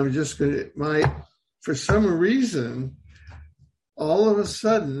 And I'm just going to, for some reason, all of a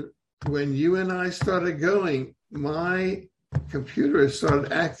sudden, when you and I started going, my computer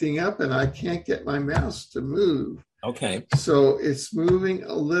started acting up and I can't get my mouse to move. Okay. So it's moving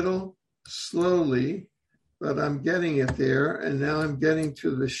a little slowly, but I'm getting it there. And now I'm getting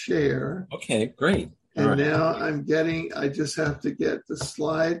to the share. Okay, great. And now I just have to get the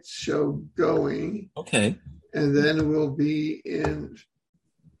slideshow going. Okay. And then we'll be in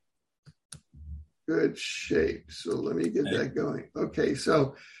good shape. So let me get that going. Okay,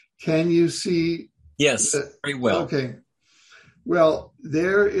 so can you see? Yes, very well. Okay. Well,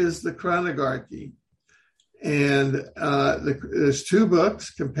 there is the chronography. And there's two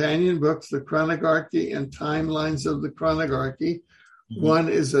books, companion books, The Chronography and Timelines of the Chronography. Mm-hmm. One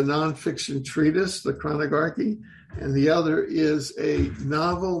is a nonfiction treatise, The Chronography, and the other is a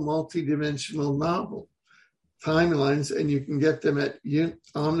novel, multidimensional novel, Timelines, and you can get them at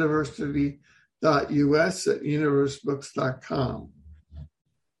omniversity.us at universebooks.com.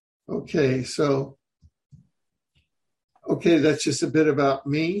 Okay, so, that's just a bit about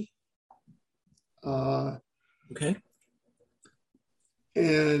me. Okay.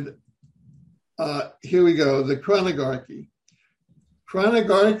 And here we go, the chronography.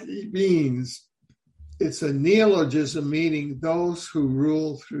 Chronography means it's a neologism, meaning those who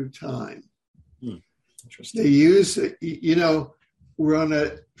rule through time. Interesting. They use, we're on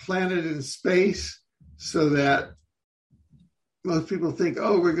a planet in space, so that most people think,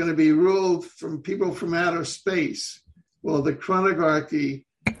 we're going to be ruled from people from outer space. Well, the chronography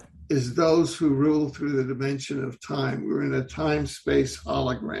is those who rule through the dimension of time. We're in a time-space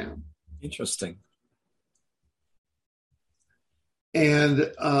hologram. Interesting.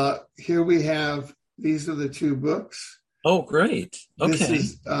 And here we have, these are the two books. Oh, great. Okay. This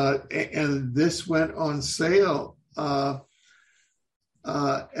is, and this went on sale as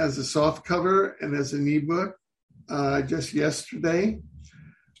a soft cover and as an ebook just yesterday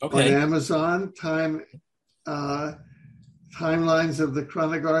on Amazon. Timelines of the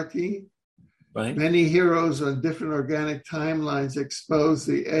Chronography. Right. Many heroes on different organic timelines expose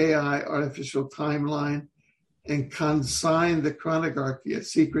the AI artificial timeline and consign the chronography, a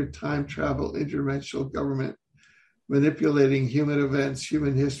secret time travel interdimensional government manipulating human events,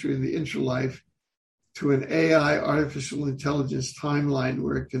 human history, and the interlife to an AI artificial intelligence timeline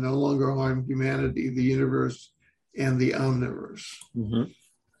where it can no longer harm humanity, the universe, and the omniverse. Mm-hmm.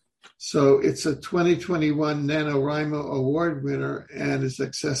 So it's a 2021 NaNoWriMo Award winner and is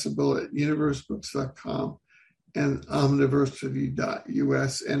accessible at universebooks.com and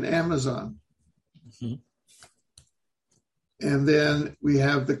omniversity.us and Amazon. Mm-hmm. And then we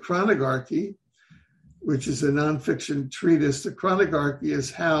have the Chronography, which is a nonfiction treatise. The Chronography is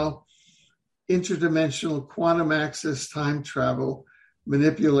how interdimensional quantum access time travel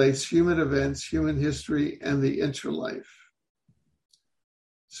manipulates human events, human history, and the interlife.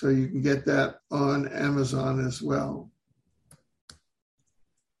 So you can get that on Amazon as well.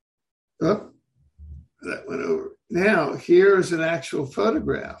 Oh, that went over. Now, here's an actual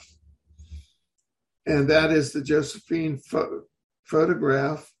photograph. And that is the Josephine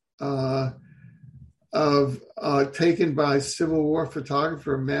photograph taken by Civil War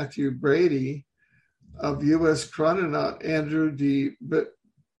photographer Matthew Brady of U.S. chrononaut Andrew D.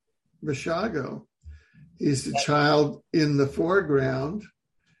 Basiago. He's the child in the foreground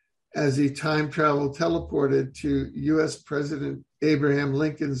as he time traveled teleported to U.S. President Abraham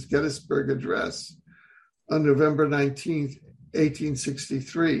Lincoln's Gettysburg Address on November 19th,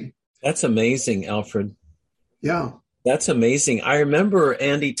 1863. That's amazing, Alfred. Yeah. That's amazing. I remember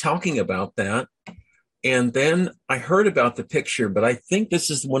Andy talking about that. And then I heard about the picture, but I think this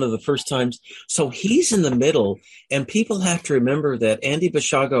is one of the first times. So he's in the middle, and people have to remember that Andy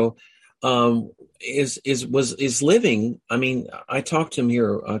Basiago is living. I mean, I talked to him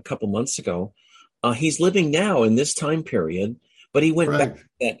here a couple months ago. He's living now in this time period, but he went back to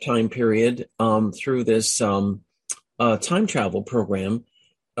that time period through this time travel program.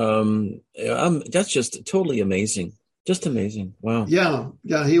 That's just totally amazing. Just amazing. Wow. Yeah.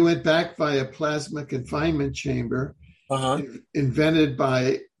 He went back by a plasma confinement chamber invented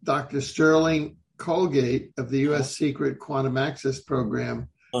by Dr. Sterling Colgate of the U.S. Secret Quantum Access Program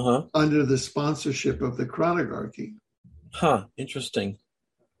under the sponsorship of the Chronarchy. Interesting.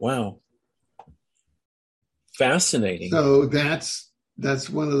 Wow. Fascinating. So that's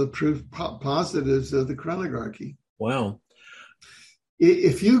one of the proof positives of the Chronarchy. Wow.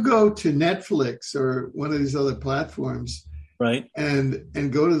 If you go to Netflix or one of these other platforms, right, and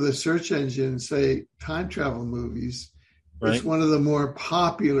go to the search engine and say time travel movies, right, it's one of the more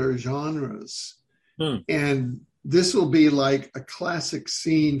popular genres. And this will be like a classic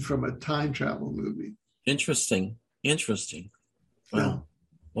scene from a time travel movie. Interesting. Wow. Yeah.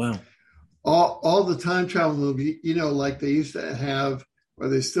 Wow. All the time travel movies, like they used to have, or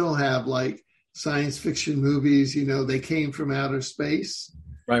they still have, like science fiction movies, they came from outer space.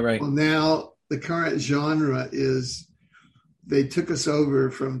 Right. Well, now the current genre is they took us over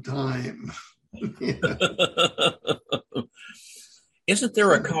from time. Isn't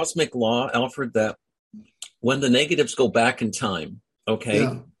there a cosmic law, Alfred, that when the negatives go back in time,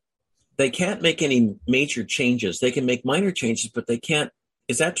 they can't make any major changes? They can make minor changes, but they can't.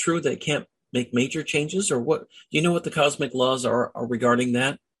 Is that true? They can't make major changes? Or what? Do you know what the cosmic laws are regarding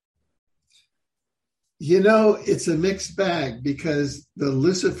that? It's a mixed bag because the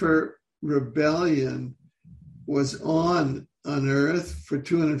Lucifer rebellion was on Earth for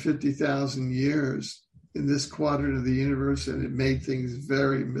 250,000 years in this quadrant of the universe, and it made things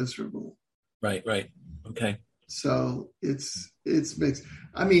very miserable. Right. Okay. So it's mixed.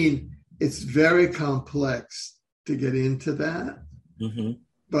 I mean, it's very complex to get into that,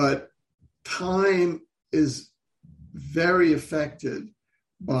 but time is very affected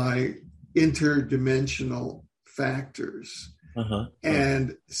by interdimensional factors,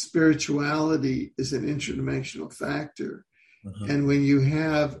 and spirituality is an interdimensional factor. And when you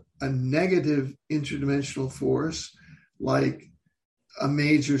have a negative interdimensional force, like a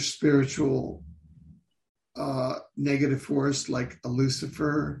major spiritual negative force, like a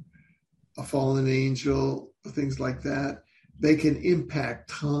Lucifer, a fallen angel, things like that, they can impact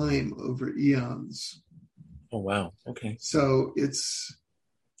time over eons. Oh, wow. Okay. So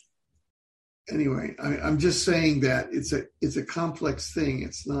anyway, I'm just saying that it's a complex thing.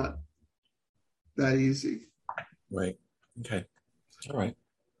 It's not that easy. Right. Okay. All right.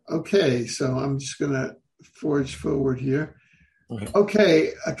 Okay, so I'm just going to forge forward here. Okay.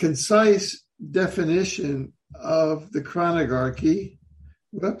 Okay, a concise definition of the chronarchy.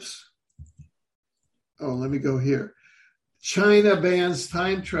 Whoops. Oh, let me go here. China bans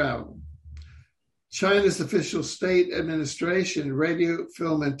time travel. China's official state administration, radio,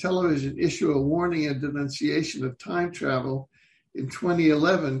 film, and television issue a warning and denunciation of time travel in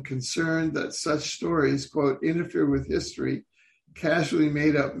 2011, concerned that such stories, quote, interfere with history, casually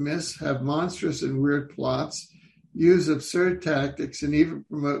made up myths, have monstrous and weird plots, use absurd tactics, and even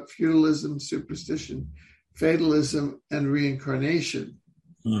promote feudalism, superstition, fatalism, and reincarnation.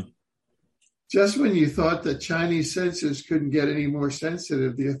 Just when you thought that Chinese censors couldn't get any more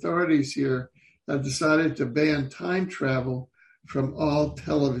sensitive, the authorities here have decided to ban time travel from all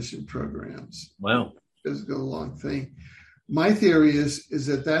television programs. Wow. It's a long thing. My theory is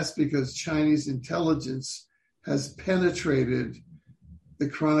that that's because Chinese intelligence has penetrated the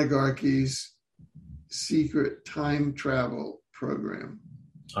chronarchy's secret time travel program.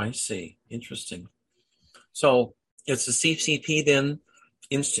 I see. Interesting. So it's the CCP then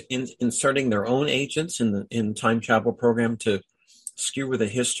inserting their own agents in the time travel program to skewer the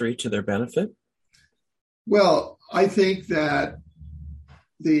history to their benefit? Well, I think that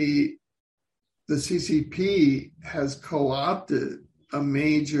the CCP has co-opted a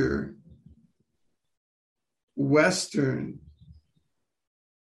major Western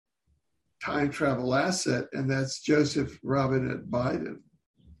time travel asset, and that's Joseph Robinette Biden.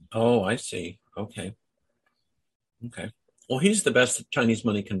 Oh, I see. Okay. Okay. Well, he's the best that Chinese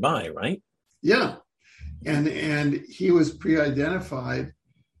money can buy, right? Yeah. And he was pre-identified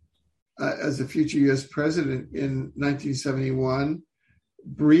as a future U.S. president in 1971.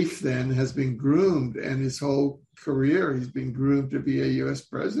 Brief then has been groomed, and his whole career he's been groomed to be a U.S.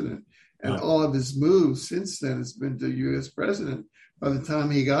 president. And all of his moves since then has been to U.S. president. By the time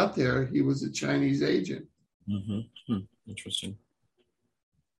he got there, he was a Chinese agent. Mm-hmm. Interesting.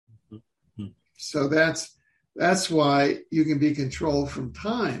 Mm-hmm. So that's why you can be controlled from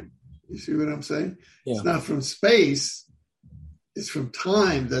time. You see what I'm saying? Yeah. It's not from space. It's from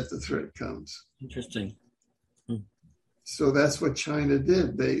time that the threat comes. Interesting. So that's what China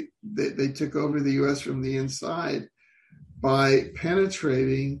did. They took over the U.S. from the inside by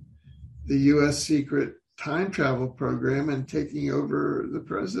penetrating the U.S. secret time travel program and taking over the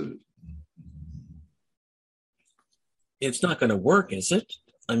president. It's not going to work, is it?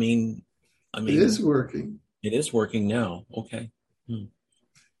 I mean, it is working. It is working now. Okay.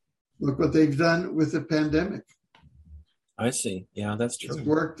 Look what they've done with the pandemic. I see. Yeah, that's true. It's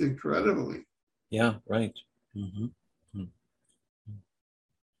worked incredibly. Yeah, right. Mm-hmm.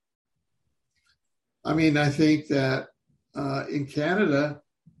 I mean, I think that in Canada,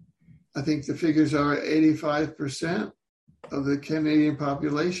 I think the figures are 85% of the Canadian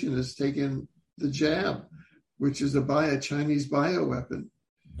population has taken the jab, which is a Chinese bioweapon.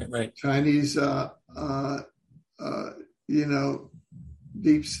 Right. Chinese,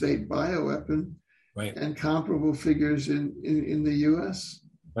 deep state bioweapon. Right. And comparable figures in the U.S.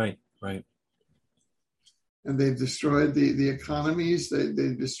 Right. And they've destroyed the economies.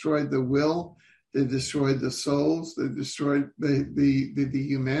 They've destroyed the will. They've destroyed the souls. They've destroyed the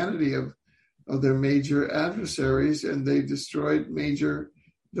humanity of their major adversaries, and they've destroyed major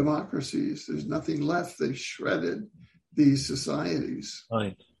democracies. There's nothing left. They've shredded these societies.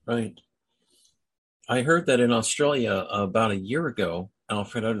 Right. I heard that in Australia about a year ago,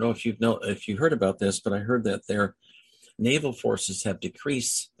 Alfred. I don't know if you heard about this, but I heard that their naval forces have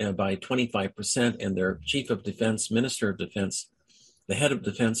decreased by 25%, and their chief of defense, minister of defense, the head of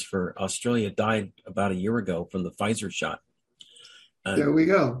defense for Australia, died about a year ago from the Pfizer shot. There we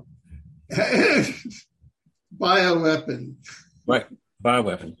go. Bioweapon. Right.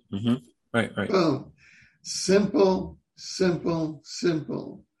 Bioweapon. Mm-hmm. Right. Boom. Simple.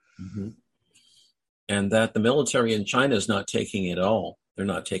 Mm-hmm. And that the military in China is not taking it all. They're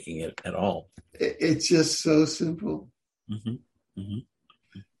not taking it at all. It's just so simple. Mm-hmm.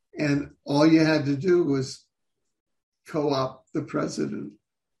 And all you had to do was co-opt the president.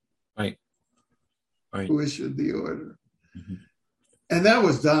 Right. Who issued the order. Mm-hmm. And that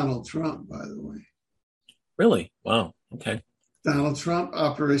was Donald Trump, by the way. Really? Wow. Okay. Donald Trump,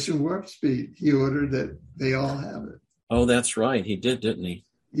 Operation Warp Speed. He ordered that they all have it. Oh, that's right. He did, didn't he?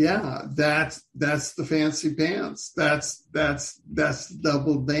 Yeah, that's the fancy pants. That's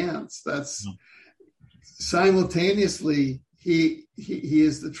double dance. That's simultaneously he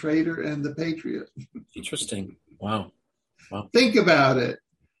is the traitor and the patriot. Interesting. Wow. Think about it.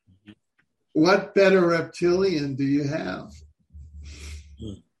 What better reptilian do you have?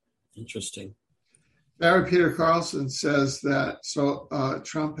 Interesting. Barry Peter Carlson says that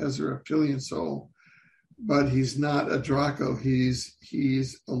Trump has a reptilian soul, but he's not a Draco. He's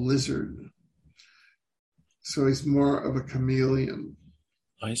a lizard. So he's more of a chameleon.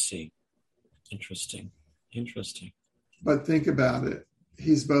 I see. Interesting. But think about it.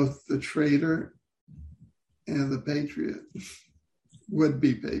 He's both the traitor and the patriot,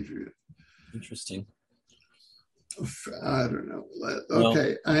 would-be patriot. Interesting. I don't know.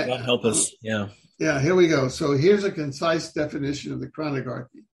 Okay. Well, God help us. Yeah. Yeah, here we go. So here's a concise definition of the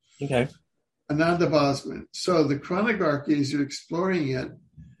chronarchy. Okay. Ananda Bosman. So the chronarchy, as you're exploring it,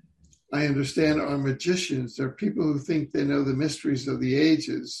 I understand, are magicians. They're people who think they know the mysteries of the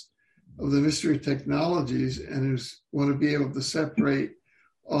ages, of the mystery technologies, and who want to be able to separate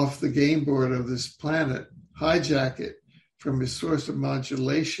off the game board of this planet, hijack it from its source of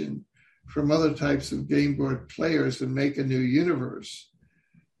modulation, from other types of game board players, and make a new universe.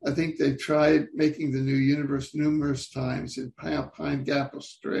 I think they tried making the new universe numerous times in Pine Gap,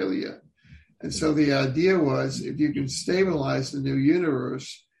 Australia. And so the idea was, if you can stabilize the new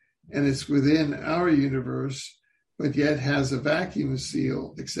universe and it's within our universe, but yet has a vacuum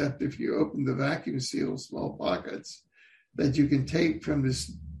seal, except if you open the vacuum seal, small pockets, that you can take from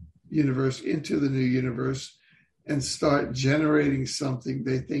this universe into the new universe and start generating something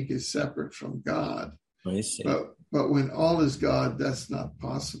they think is separate from God. I see. But when all is God, that's not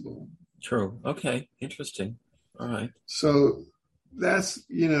possible. True. Okay. Interesting. All right. So that's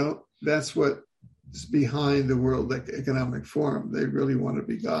what's behind the World Economic Forum. They really want to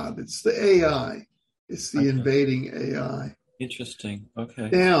be God. It's the AI. It's the invading AI. Interesting. Okay.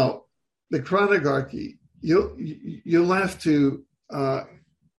 Now, the chronarchy, you'll have to, I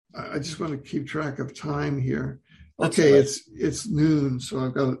just want to keep track of time here. Okay, right. It's noon,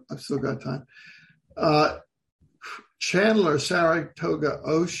 so I've still got time. Chandler, Saratoga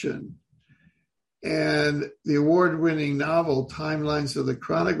Ocean, and the award-winning novel Timelines of the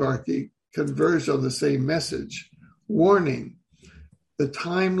Chronarchy converge on the same message. Warning, the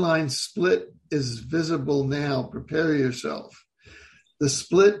timeline split is visible now. Prepare yourself. The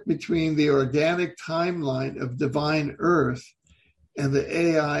split between the organic timeline of divine Earth and the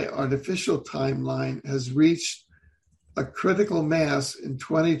AI artificial timeline has reached a critical mass in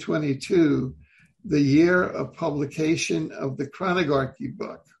 2022, the year of publication of the Chronarchy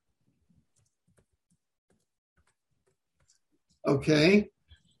book. Okay,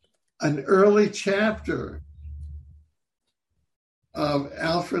 an early chapter of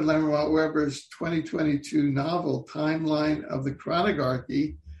Alfred Lamont Weber's 2022 novel, Timeline of the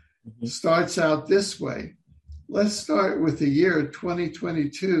Chronarchy, starts out this way. Let's start with the year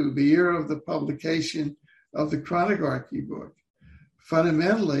 2022, the year of the publication of the Chronarchy book.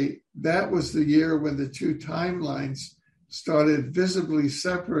 Fundamentally, that was the year when the two timelines started visibly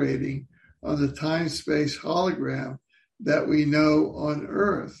separating on the time-space hologram that we know on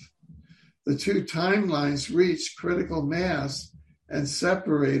Earth. The two timelines reached critical mass and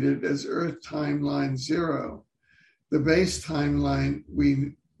separated as Earth timeline 0, the base timeline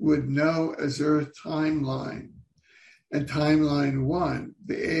we would know as Earth timeline, and timeline 1,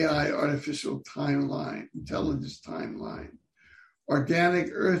 the AI artificial timeline, intelligence timeline. Organic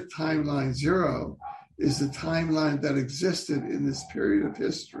Earth timeline 0 is the timeline that existed in this period of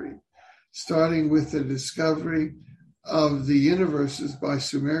history, starting with the discovery of the universes by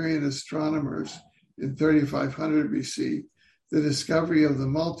Sumerian astronomers in 3500 BC, the discovery of the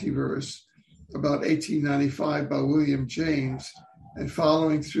multiverse about 1895 by William James, and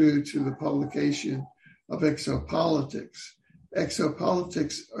following through to the publication of Exopolitics.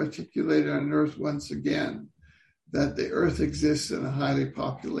 Exopolitics articulated on Earth once again that the Earth exists in a highly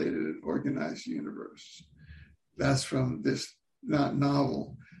populated and organized universe. That's from this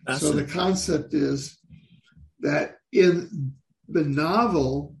novel. So the concept is that in the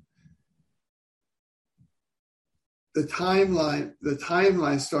novel, the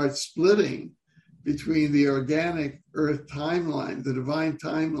timeline starts splitting between the organic Earth timeline, the divine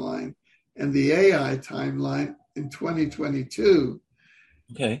timeline, and the AI timeline in 2022.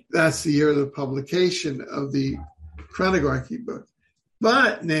 Okay. That's the year of the publication of the Chronarchy book.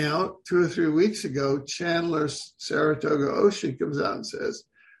 But now, 2 or 3 weeks ago, Chandler, Saratoga Ocean comes out and says,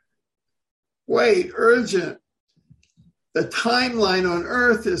 wait, urgent. The timeline on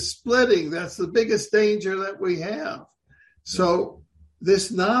Earth is splitting. That's the biggest danger that we have. So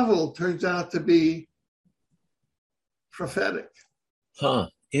this novel turns out to be prophetic. Huh.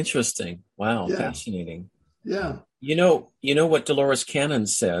 Interesting. Wow. Yeah. Fascinating. Yeah. You know what Dolores Cannon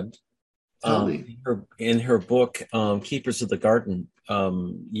said in her book, Keepers of the Garden,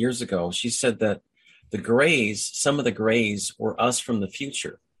 years ago. She said that some of the Greys were us from the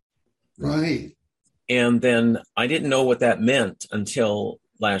future. Right. And then I didn't know what that meant until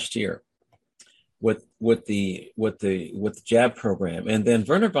last year with the jab program. And then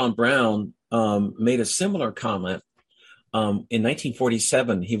Wernher von Braun made a similar comment. In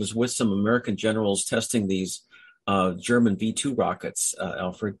 1947, he was with some American generals testing these German V-2 rockets,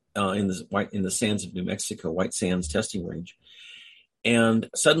 Alfred, in the sands of New Mexico, White Sands testing range. And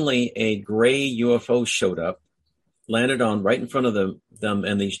suddenly a gray UFO showed up, landed on right in front of them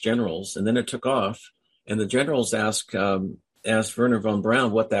and these generals, and then it took off. And the generals asked Wernher von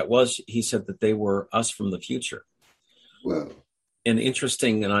Braun what that was. He said that they were us from the future. Well, and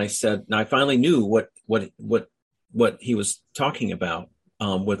interesting. And I said, and I finally knew what he was talking about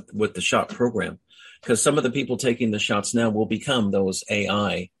with the shot program, because some of the people taking the shots now will become those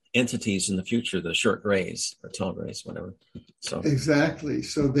AI entities in the future, the short grays or tall grays, whatever. So exactly.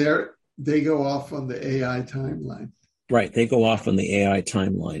 So they go off on the AI timeline. Right. They go off on the AI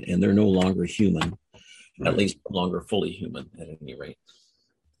timeline, and they're no longer human, right. At least no longer fully human at any rate.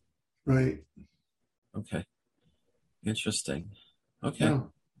 Right. Okay. Interesting. Okay. Yeah.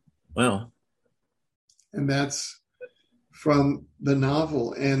 Wow. And that's from the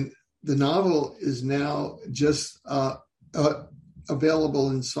novel. And the novel is now just available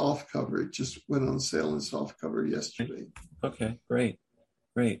in soft cover. It just went on sale in soft cover yesterday. Okay, great.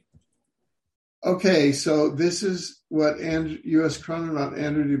 Great. Okay, so this is what U.S. chrononaut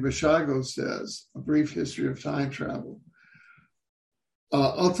Andrew de Basiago says, A Brief History of Time Travel.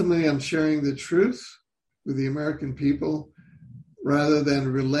 Ultimately, I'm sharing the truth with the American people rather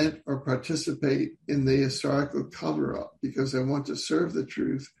than relent or participate in the historical cover-up because I want to serve the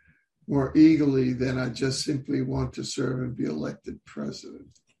truth more eagerly than I just simply want to serve and be elected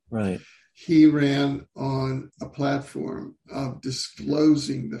president. Right. He ran on a platform of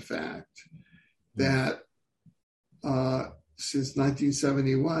disclosing the fact that since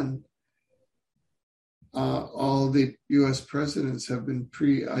 1971, all the U.S. presidents have been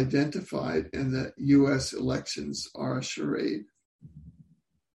pre-identified and that U.S. elections are a charade.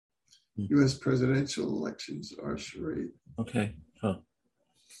 U.S. presidential elections are a charade. Okay. Huh.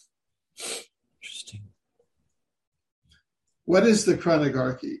 Interesting. What is the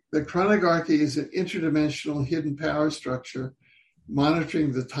chronarchy? The chronarchy is an interdimensional hidden power structure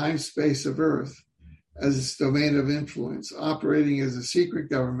monitoring the time-space of Earth as its domain of influence, operating as a secret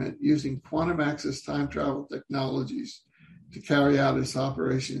government using quantum access time travel technologies to carry out its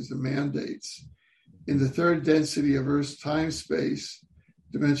operations and mandates. In the third density of Earth's time-space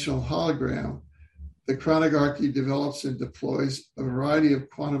dimensional hologram, the chronarchy develops and deploys a variety of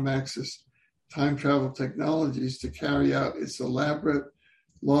quantum access time travel technologies to carry out its elaborate,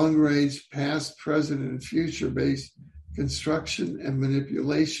 long-range, past, present, and future-based construction and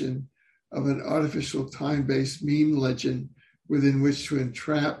manipulation of an artificial time-based meme legend within which to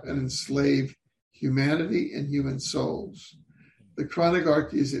entrap and enslave humanity and human souls. The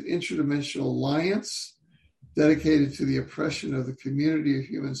chronarchy is an interdimensional alliance dedicated to the oppression of the community of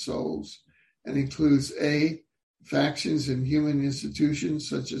human souls and includes A, factions in human institutions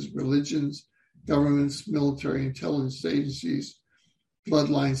such as religions, governments, military intelligence agencies,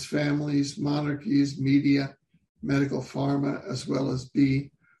 bloodlines, families, monarchies, media, medical pharma, as well as B,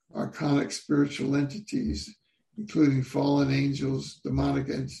 archonic spiritual entities, including fallen angels, demonic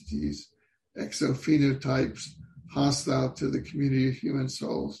entities, exophenotypes hostile to the community of human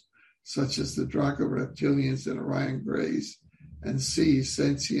souls, such as the Draco reptilians and Orion Greys, and C,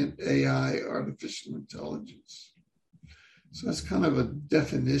 sentient AI, artificial intelligence. So that's kind of a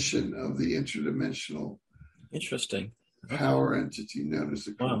definition of the interdimensional Interesting. power entity known as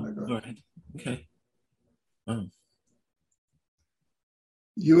the chronarchy. Wow. All right. Okay. Wow.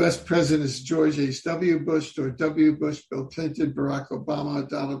 U.S. Presidents George H.W. Bush, George W. Bush, Bill Clinton, Barack Obama,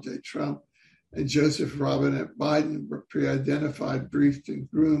 Donald J. Trump, and Joseph Robinette Biden were pre-identified, briefed,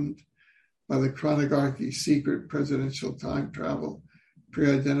 and groomed by the chronarchy secret presidential time travel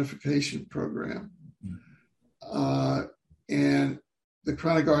pre-identification program. And the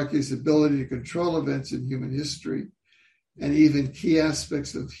chronarchy's ability to control events in human history and even key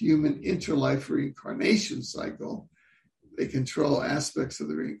aspects of human interlife reincarnation cycle. They control aspects of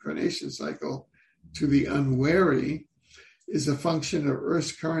the reincarnation cycle to the unwary is a function of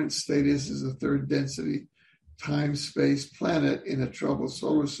Earth's current status as a third density time-space planet in a troubled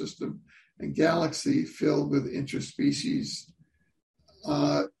solar system and galaxy filled with interspecies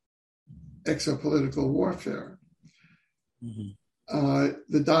exopolitical warfare. Mm-hmm.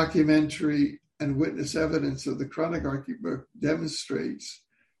 The documentary and witness evidence of the chronarchy book demonstrates,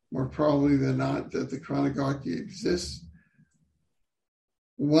 more probably than not, that the chronarchy exists.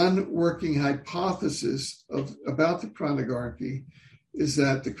 One working hypothesis about the chronarchy is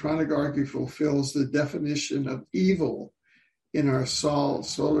that the chronarchy fulfills the definition of evil in our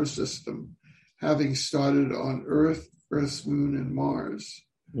solar system, having started on Earth, Earth's moon, and Mars.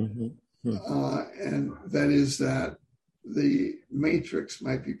 Mm-hmm. And that is that the Matrix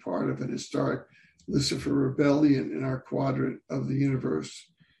might be part of an historic Lucifer rebellion in our quadrant of the universe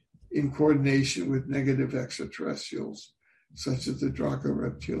in coordination with negative extraterrestrials, such as the Draco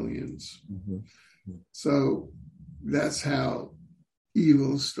reptilians. Mm-hmm. So that's how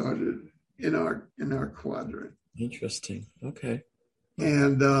evil started in our quadrant. Interesting. Okay.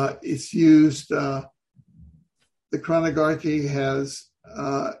 And it's used, the chronarchy has,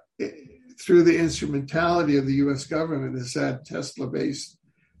 through the instrumentality of the US government, has had Tesla-based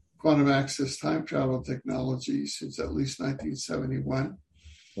quantum access time travel technology since at least 1971,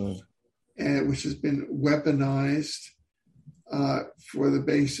 and which has been weaponized for the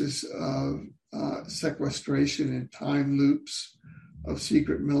basis of sequestration in time loops of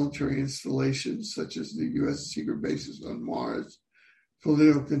secret military installations, such as the US secret bases on Mars,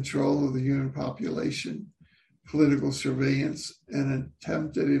 political control of the human population, political surveillance, and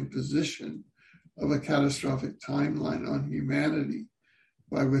attempted imposition of a catastrophic timeline on humanity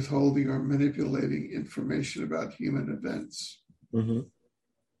by withholding or manipulating information about human events. Mm-hmm.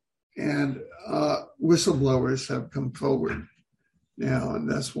 And whistleblowers have come forward now, and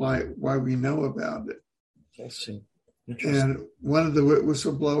that's why we know about it. I see. And one of the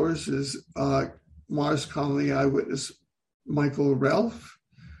whistleblowers is Mars colony eyewitness Michael Relf,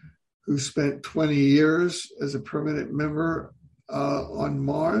 who spent 20 years as a permanent member on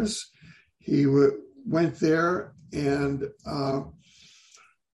Mars. He went there and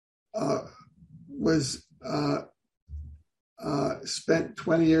was spent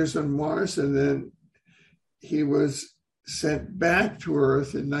 20 years on Mars, and then he was sent back to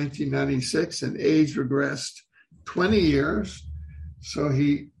Earth in 1996, and age regressed 20 years. So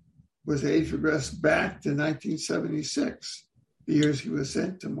he was age regressed back to 1976, the years he was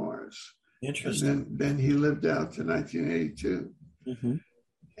sent to Mars. Interesting. And then he lived out to 1982. Mm-hmm.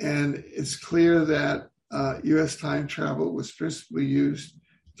 And it's clear that U.S. time travel was principally used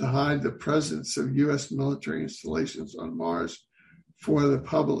to hide the presence of U.S. military installations on Mars for the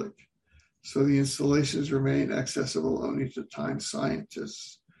public. So the installations remain accessible only to time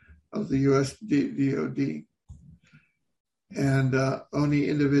scientists of the U.S. DoD. And only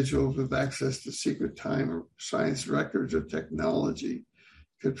individuals with access to secret time or science records or technology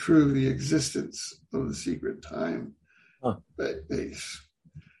could prove the existence of the secret time base.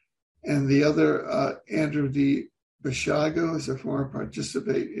 And the other, Andrew D. Basiago, is a former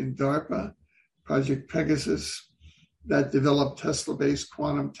participant in DARPA, Project Pegasus, that developed Tesla-based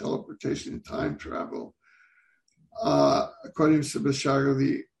quantum teleportation and time travel. According to Basiago,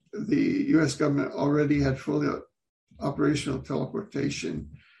 the U.S. government already had fully operational teleportation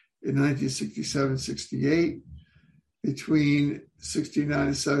in 1967-68. Between 69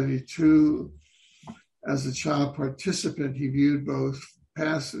 and 72, as a child participant, he viewed both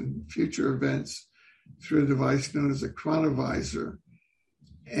past and future events through a device known as a chronovisor,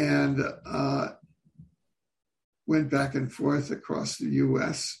 and went back and forth across the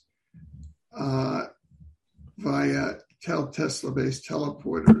U.S. Via Tesla-based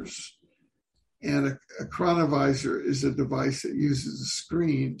teleporters. And a chronovisor is a device that uses a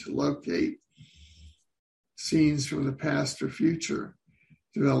screen to locate scenes from the past or future,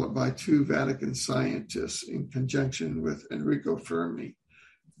 developed by two Vatican scientists in conjunction with Enrico Fermi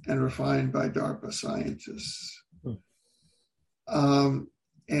and refined by DARPA scientists.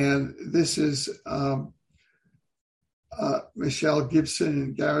 And this is Michelle Gibson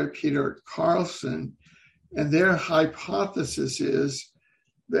and Gary Peter Carlson. And their hypothesis is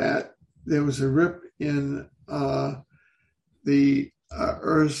that there was a rip in the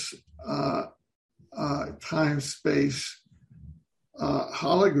Earth's time-space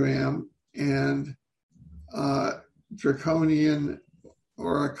hologram, and draconian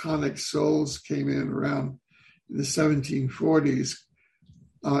or archonic souls came in around in the 1740s,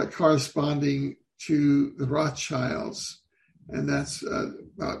 corresponding to the Rothschilds, and that's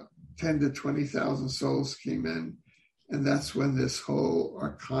about 10 to 20,000 souls came in, and that's when this whole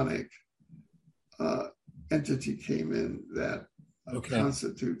archonic entity came in that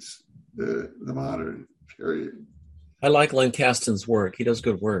constitutes the modern period. I like Len Kasten's work. He does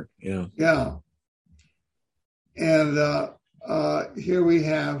good work. Yeah. Yeah. And here we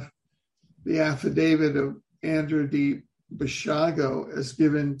have the affidavit of Andrew D. Basiago as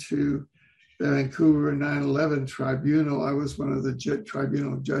given to the Vancouver 9/11 tribunal. I was one of the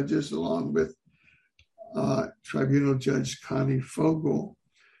tribunal judges, along with tribunal judge Connie Fogel.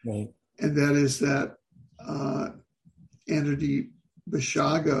 Right. And that is that Andrew D.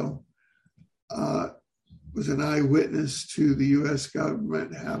 Basiago was an eyewitness to the U.S.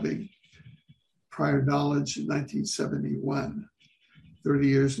 government having prior knowledge in 1971, 30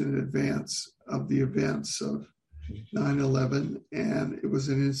 years in advance of the events of 9/11, and it was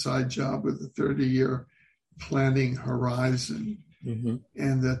an inside job with a 30-year planning horizon,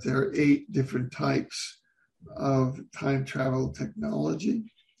 and that there are 8 different types of time travel technology.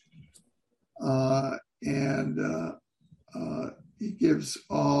 And he gives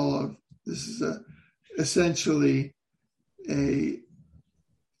all of this is essentially an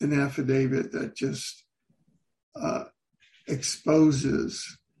affidavit that just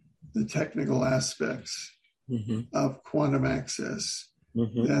exposes the technical aspects of quantum access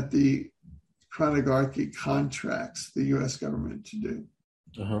that the chronarchy contracts the U.S. government to do.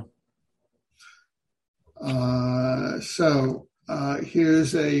 So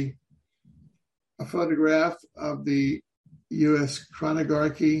here's a photograph of the U.S.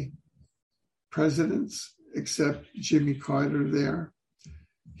 chronarchy presidents, except Jimmy Carter there.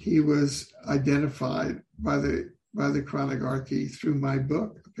 He was identified by the chronarchy through my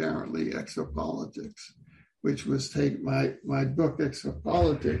book, apparently, Exopolitics, which was my book,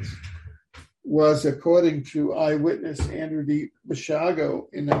 Exopolitics, was, according to eyewitness Andrew D. Basiago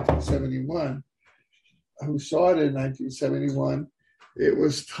in 1971, who saw it in 1971, it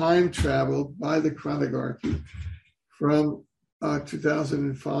was time traveled by the chronarchy from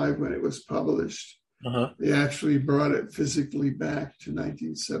 2005 when it was published. They actually brought it physically back to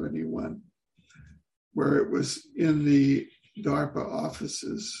 1971, where it was in the DARPA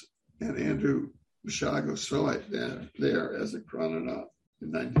offices, and Andrew Basiago saw it there as a chrononaut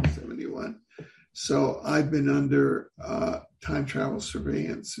in 1971. So I've been under time travel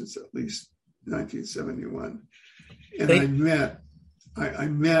surveillance since at least 1971. And I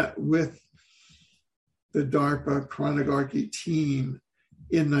met with the DARPA chronography team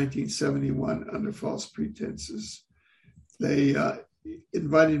in 1971 under false pretenses. They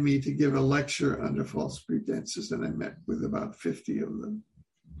invited me to give a lecture under false pretenses, and I met with about 50 of them.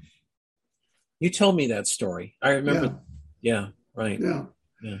 You told me that story. I remember. Yeah, right. Yeah.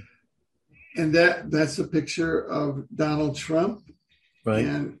 Yeah. And that's a picture of Donald Trump, right,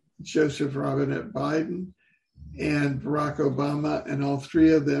 and Joseph Robinette Biden and Barack Obama, and all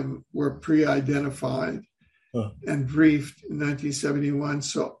three of them were pre-identified and briefed in 1971.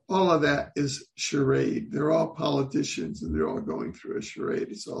 So all of that is charade. They're all politicians, and they're all going through a charade.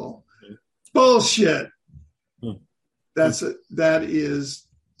 It's all bullshit. That is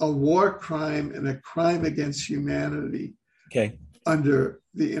a war crime and a crime against humanity. Okay. Under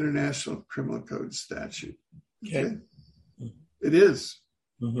the International Criminal Code statute. Okay. It is.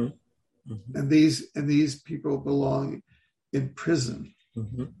 Mm-hmm. Mm-hmm. And these people belong in prison.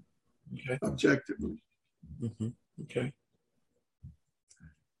 Mm-hmm. Okay. Objectively. Mm-hmm. Okay.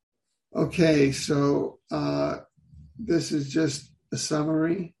 Okay, so this is just a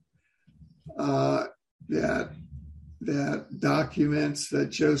summary that documents that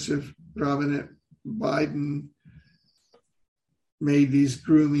Joseph Robinette Biden made these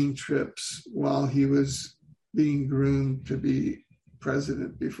grooming trips while he was being groomed to be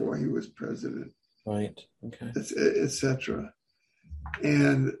president before he was president. Right. Okay. Etc.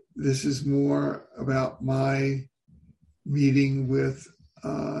 And this is more about my meeting with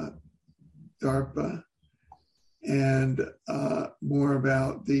DARPA and more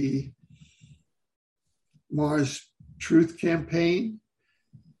about the Mahr's Truth Campaign.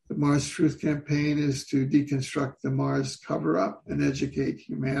 The Mars Truth Campaign is to deconstruct the Mars cover-up and educate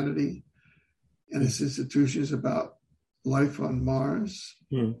humanity and its institutions about life on Mars.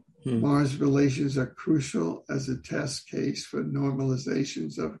 Mm-hmm. Mars relations are crucial as a test case for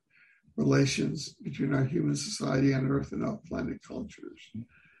normalizations of relations between our human society on Earth and off-planet cultures.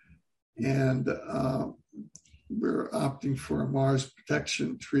 And we're opting for a Mars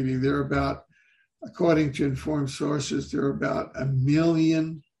Protection Treaty. There are about, according to informed sources, there are about 1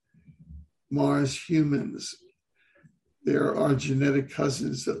 million Mars humans. There are genetic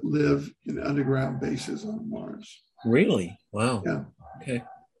cousins that live in underground bases on Mars. Really? Wow. Yeah. Okay.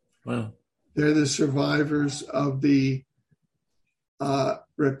 Wow. They're the survivors of the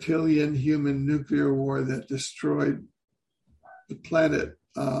reptilian human nuclear war that destroyed the planet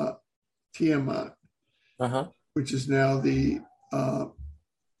Tiamat, which is now the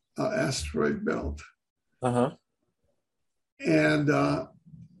asteroid belt. And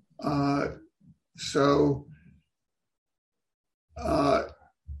so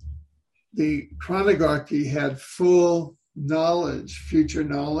the chronography had full knowledge, future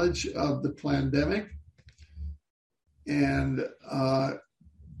knowledge of the pandemic, and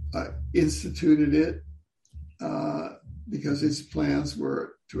instituted it because its plans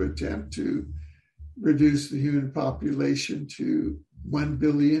were to attempt to reduce the human population to 1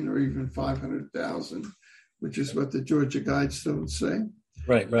 billion or even 500,000, which is what the Georgia Guidestones say.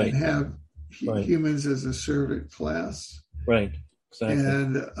 Right. And have humans as a servant class. Right. Exactly.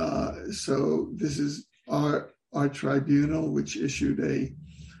 And so this is our tribunal, which issued an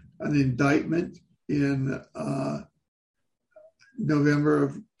indictment in November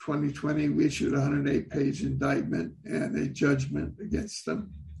of 2020. We issued a 108-page indictment and a judgment against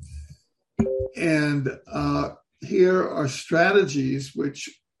them. And here are strategies which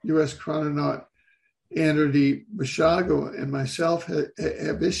U.S. chrononaut Andrew Basiago and myself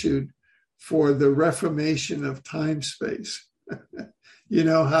have issued for the reformation of time-space. You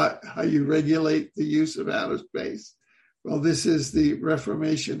know how you regulate the use of outer space? Well, this is the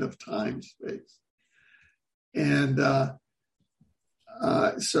reformation of time-space. And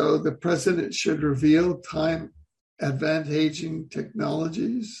so the president should reveal time-advantaging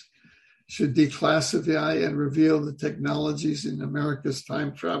technologies, should declassify and reveal the technologies in America's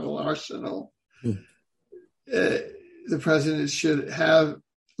time travel arsenal. The president should have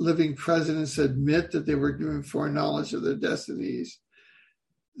living presidents admit that they were given foreknowledge of their destinies.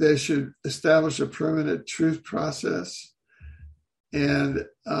 They should establish a permanent truth process and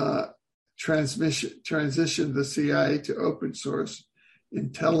transition the CIA to open source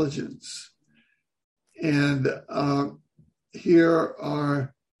intelligence. And here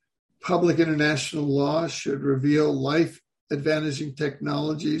are public international law should reveal life-advantaging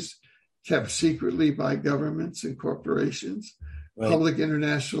technologies kept secretly by governments and corporations. Right. Public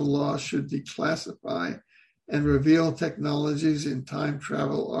international law should declassify and reveal technologies in time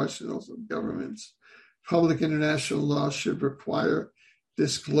travel arsenals of governments. Public international law should require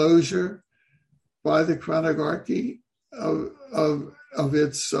disclosure by the chronarchy of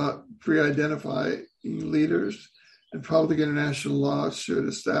its pre-identifying leaders, and public international law should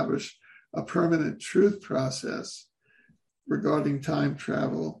establish a permanent truth process regarding time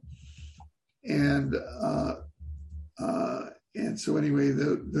travel. And so anyway,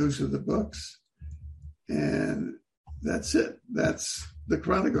 those are the books, and that's it. That's the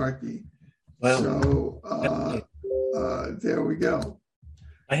chronarchy. Wow. So there we go.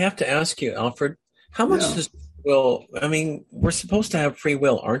 I have to ask you, Alfred, how much does will? I mean, we're supposed to have free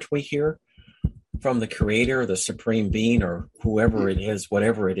will, aren't we? Here, from the Creator, the Supreme Being, or whoever it is,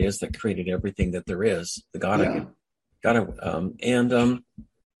 whatever it is that created everything that there is, the God.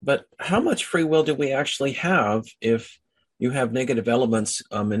 But how much free will do we actually have if you have negative elements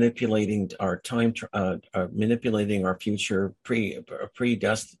manipulating our time, manipulating our future,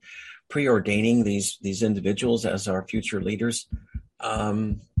 preordaining these individuals as our future leaders?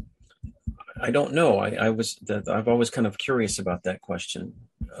 I don't know. I've always kind of curious about that question.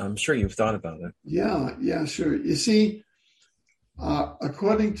 I'm sure you've thought about it. Yeah, sure. You see,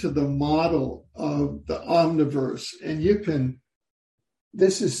 according to the model of the omniverse, and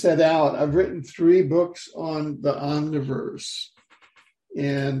this is set out. I've written 3 books on the omniverse,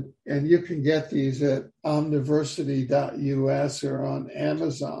 and you can get these at omniversity.us or on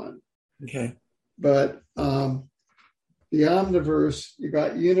Amazon. Okay. But the omniverse, you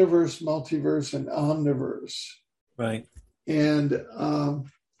got universe, multiverse, and omniverse. Right. And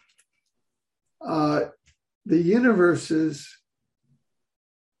the universes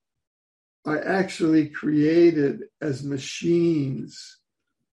are actually created as machines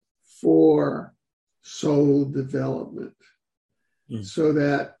for soul development, so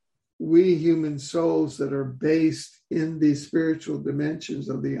that we human souls that are based in the spiritual dimensions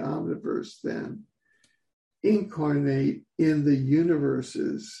of the omniverse then incarnate in the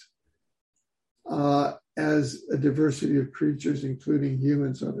universes as a diversity of creatures, including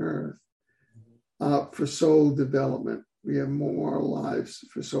humans on Earth, for soul development. We have more lives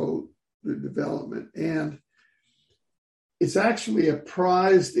for soul development. And it's actually a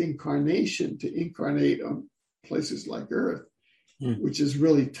prized incarnation to incarnate on places like Earth, which is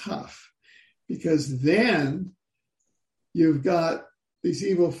really tough, because then you've got these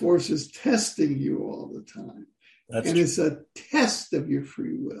evil forces testing you all the time. It's a test of your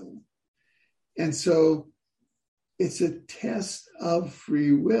free will. And so it's a test of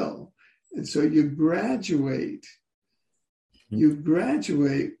free will. And so you graduate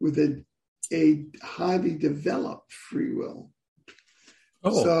with a highly developed free will.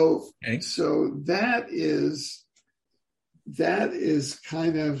 So that is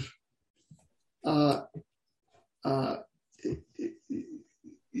kind of,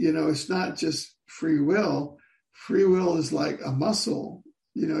 it's not just free will. Free will is like a muscle.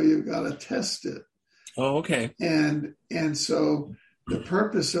 You've got to test it. Oh, okay. And so the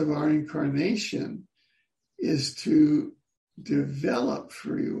purpose of our incarnation is to develop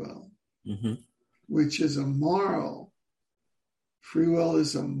free will, which is a moral. Free will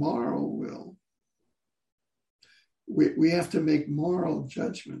is a moral will. We have to make moral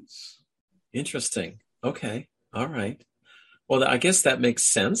judgments. Interesting. Okay. All right. Well, I guess that makes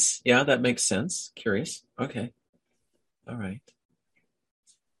sense. Yeah, that makes sense. Curious. Okay. All right.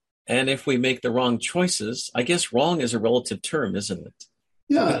 And if we make the wrong choices, I guess wrong is a relative term, isn't it?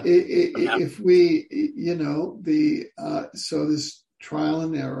 Yeah. If we, so this trial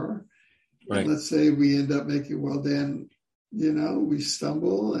and error, right. And let's say we end up making, well, then, we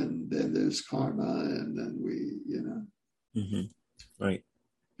stumble, and then there's karma, and then we, Right.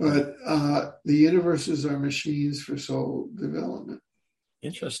 But the universes are machines for soul development.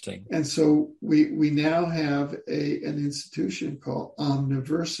 Interesting. And so we now have an institution called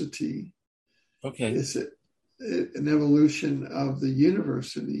Omniversity. Okay. It's an evolution of the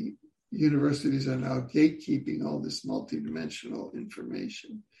university. Universities are now gatekeeping all this multidimensional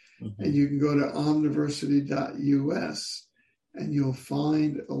information. And you can go to omniversity.us and you'll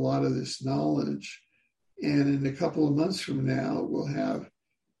find a lot of this knowledge. And in a couple of months from now, we'll have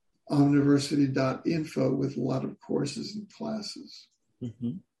omniversity.info with a lot of courses and classes.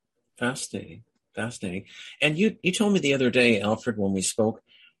 Fascinating. And you told me the other day, Alfred, when we spoke,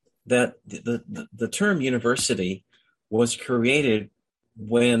 that the term university was created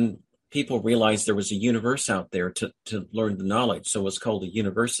when people realized there was a universe out there to learn the knowledge. So it's called a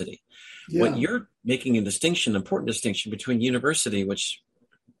university. Yeah. What you're making important distinction between university, which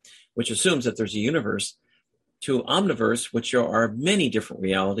which assumes that there's a universe, to omniverse, which are many different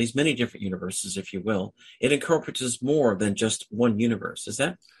realities, many different universes, if you will. It incorporates more than just one universe. Is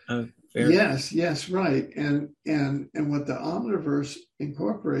that fair? Yes, right. And what the omniverse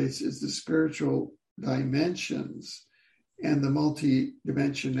incorporates is the spiritual dimensions and the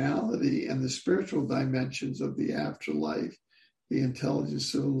multidimensionality and the spiritual dimensions of the afterlife, the intelligent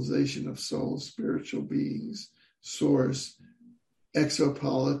civilization of souls, spiritual beings, source,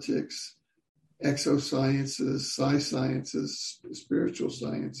 exopolitics, exosciences, sciences, spiritual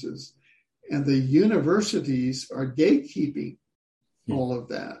sciences. And the universities are gatekeeping all of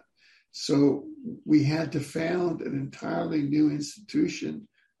that. So we had to found an entirely new institution,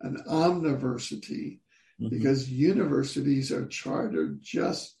 an omniversity, because universities are chartered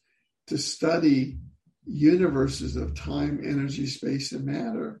just to study universes of time, energy, space, and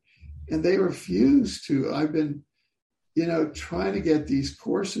matter. And they refuse to. I've been, trying to get these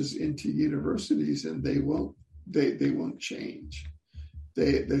courses into universities, and they won't change.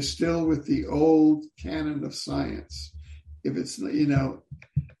 They're still with the old canon of science. If it's,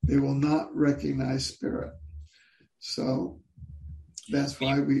 they will not recognize spirit. So that's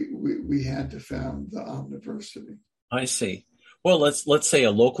why we had to found the omniversity. I see. Well, let's say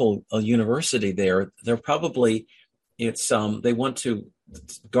a local university they're probably, they want to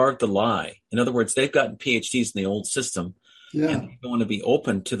guard the lie. In other words, they've gotten PhDs in the old system, and they want to be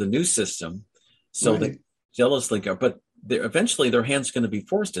open to the new system. So they jealously go, but eventually their hand's going to be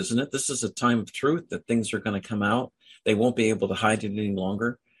forced, isn't it? This is a time of truth that things are going to come out. They won't be able to hide it any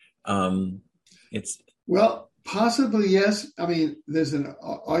longer. Possibly yes. I mean, there's an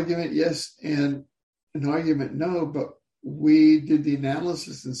argument yes and an argument no, but we did the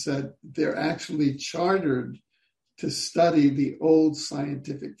analysis and said they're actually chartered to study the old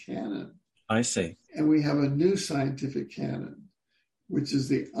scientific canon. I see. And we have a new scientific canon, which is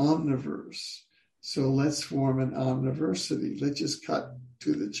the omniverse. So let's form an omniversity. Let's just cut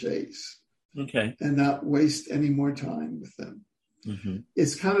to the chase. Okay. And not waste any more time with them. Mm-hmm.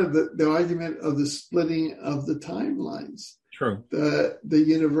 It's kind of the argument of the splitting of the timelines. True. The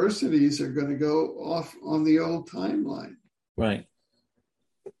universities are going to go off on the old timeline. Right.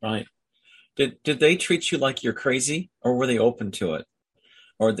 Did they treat you like you're crazy, or were they open to it?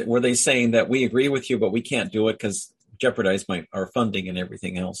 Or were they saying that we agree with you, but we can't do it because jeopardize our funding and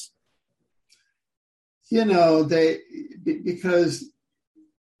everything else? Because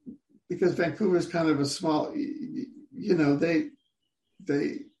Vancouver is kind of a small,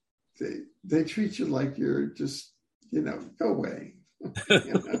 they treat you like you're just, go away.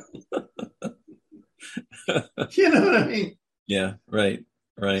 You know what I mean? Yeah, right.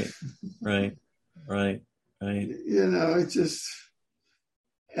 It's just,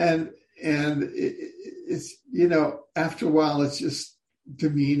 and it's, after a while, it's just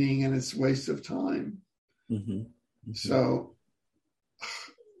demeaning and it's a waste of time. Mm-hmm. Mm-hmm. So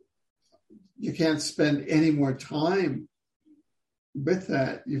you can't spend any more time with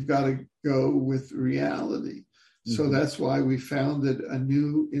that. You've got to go with reality. Mm-hmm. So that's why we founded a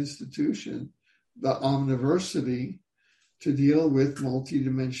new institution, the Omniversity, to deal with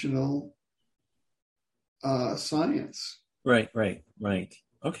multidimensional science. Right.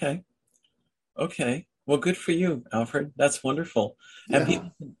 Okay. Well, good for you, Alfred. That's wonderful. And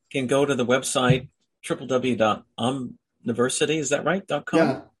people can go to the website www.omniversity, is that right? .com?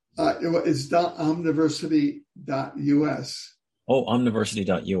 Yeah, it's omniversity.us. Oh,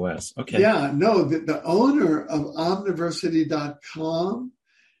 omniversity.us. Okay. Yeah, no, the owner of omniversity.com,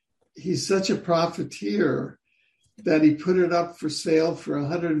 he's such a profiteer that he put it up for sale for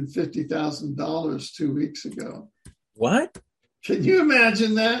 $150,000 2 weeks ago. What? Can you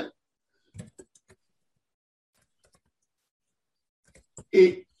imagine that?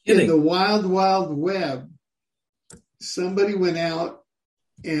 In the wild, wild web, somebody went out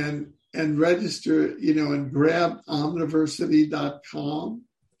and registered, and grabbed omniversity.com,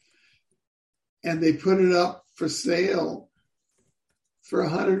 and they put it up for sale for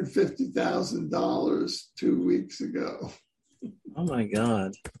 $150,000 2 weeks ago. Oh my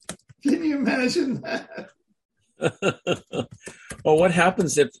God. Can you imagine that? Well, what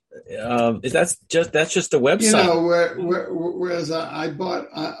happens if that's just the website? Whereas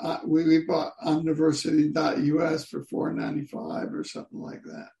we bought omniversity.us for $4.95 or something like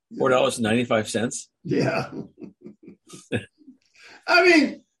that. $4.95. Yeah. I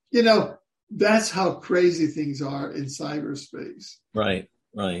mean, that's how crazy things are in cyberspace. Right.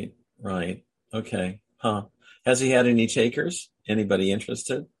 Okay. Huh. Has he had any takers? Anybody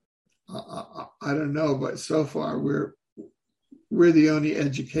interested? I don't know, but so far we're the only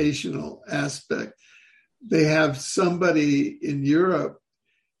educational aspect. They have somebody in Europe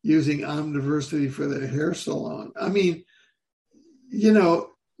using omniversity for their hair salon. I mean,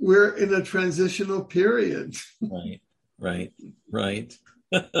 we're in a transitional period. Right.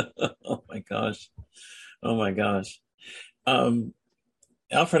 Oh my gosh. Oh my gosh.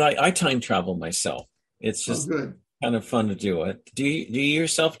 Alfred, I time travel myself. It's just good. kind of fun to do it. Do you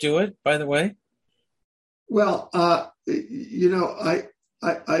yourself do it, by the way? Well, I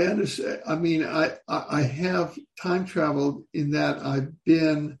understand. I mean, I have time traveled in that I've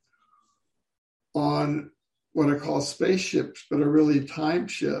been on what I call spaceships, but are really time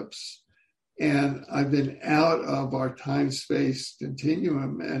ships. And I've been out of our time-space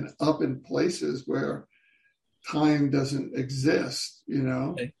continuum and up in places where time doesn't exist,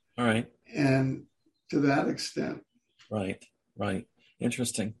 Okay. All right. And to that extent. Right.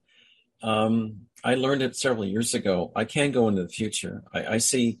 Interesting. I learned it several years ago. I can go into the future. I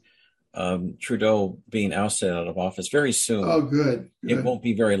see Trudeau being ousted out of office very soon. Oh, good. It won't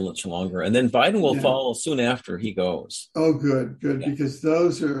be very much longer. And then Biden will follow soon after he goes. Oh, good. Yeah. Because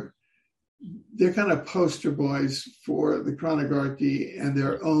they're kind of poster boys for the chronarchy, and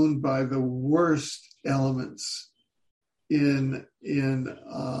they're owned by the worst elements in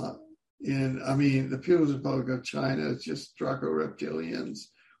the People's Republic of China is just Draco reptilians.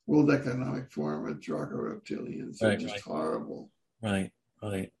 World Economic Forum and Draco reptilians. They're just horrible. Right.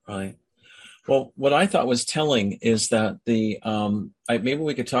 Well, what I thought was telling is that maybe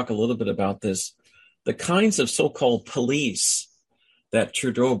we could talk a little bit about this. The kinds of so-called police that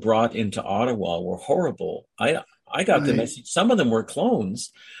Trudeau brought into Ottawa were horrible. I got the message. Some of them were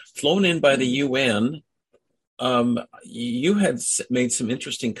clones flown in by the UN. You had made some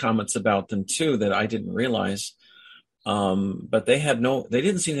interesting comments about them too that I didn't realize. But they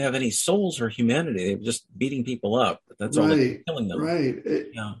didn't seem to have any souls or humanity. They were just beating people up. That's all, they were killing them. Right.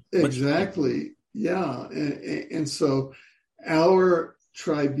 Exactly. Yeah. And so our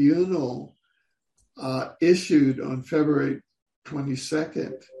tribunal issued on February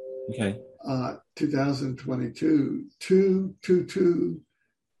 22nd, 2022,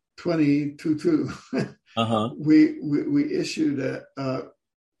 2/22/2022. We issued a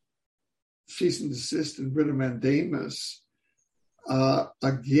cease and desist and writ of mandamus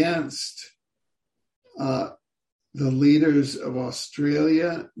against the leaders of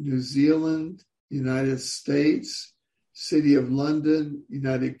Australia, New Zealand, United States, City of London,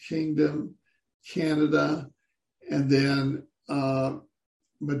 United Kingdom, Canada, and then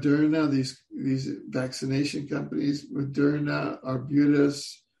Moderna, these vaccination companies, Moderna,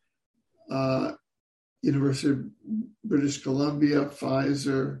 Arbutus, University of British Columbia,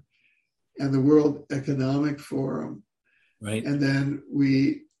 Pfizer, and the World Economic Forum. Right. And then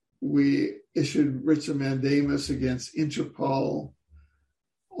we issued writs of mandamus against Interpol,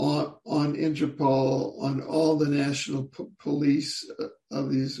 on Interpol, on all the national police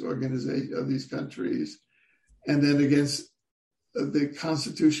of these organizations, of these countries, and then against the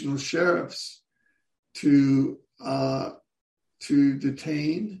constitutional sheriffs to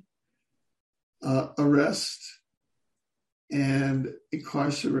detain, arrest, and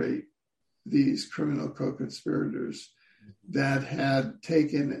incarcerate these criminal co-conspirators that had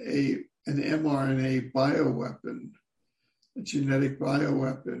taken an mRNA bioweapon, a genetic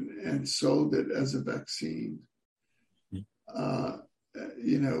bioweapon, and sold it as a vaccine,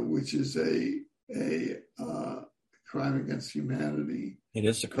 which is a crime against humanity. It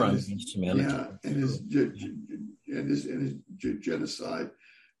is a crime against humanity. Yeah, and is genocide.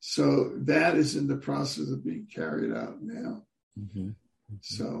 So that is in the process of being carried out now.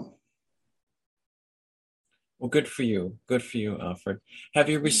 So. Well, good for you, Alfred. Have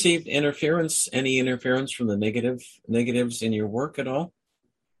you received any interference from the negatives in your work at all?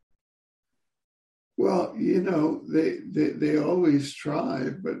 Well, they always try,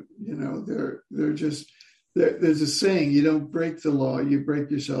 but they're just. There's a saying: you don't break the law, you break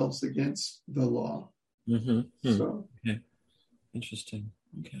yourselves against the law. So, okay. Interesting.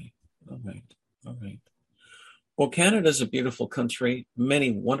 Okay. All right. Well, Canada is a beautiful country.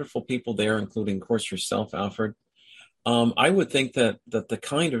 Many wonderful people there, including, of course, yourself, Alfred. I would think that the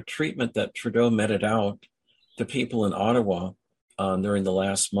kind of treatment that Trudeau meted out to people in Ottawa during the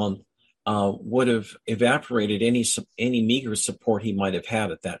last month would have evaporated any meager support he might have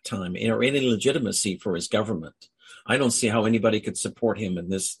had at that time, or any legitimacy for his government. I don't see how anybody could support him in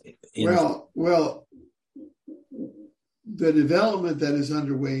this. Well, the development that is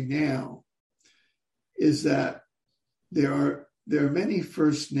underway now is that there are many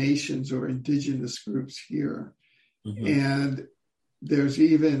First Nations or Indigenous groups here, and there's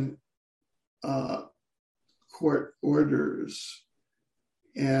even court orders,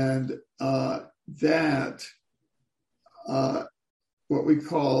 and that what we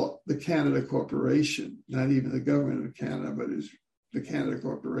call the Canada Corporation, not even the government of Canada, but is the Canada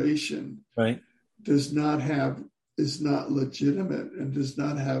Corporation, right, is not legitimate and does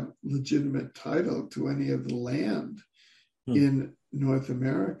not have legitimate title to any of the land in North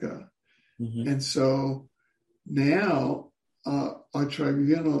America. Mm-hmm. And so now our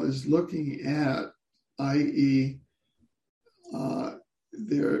tribunal is looking at, i.e.,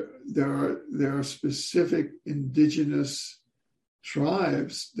 there are specific indigenous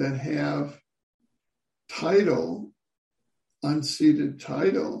tribes that have title, unceded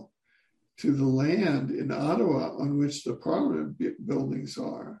title to the land in Ottawa on which the Parliament buildings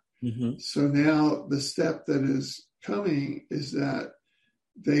are. Mm-hmm. So now the step that is coming is that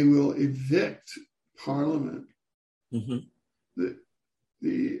they will evict Parliament, Mm-hmm.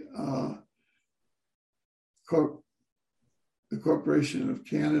 the Corporation of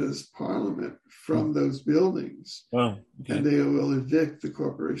Canada's Parliament from those buildings. Wow. Okay. And they will evict the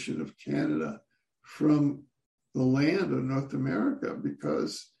Corporation of Canada from the land of North America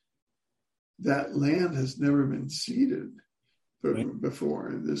because that land has never been ceded before.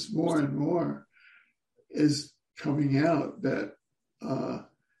 And there's more and more is coming out that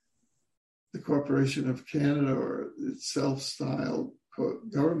the Corporation of Canada, or its self-styled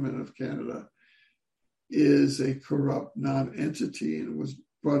government of Canada, is a corrupt non-entity and was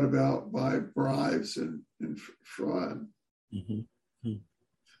brought about by bribes and fraud. Mm-hmm.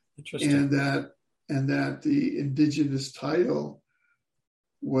 Interesting. And that the indigenous title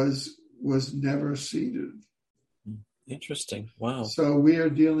was never ceded. Interesting. Wow. So we are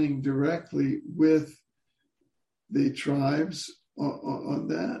dealing directly with the tribes on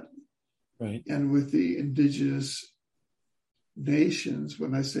that, right, and with the indigenous nations.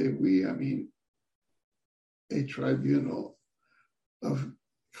 When I say we, I mean a tribunal of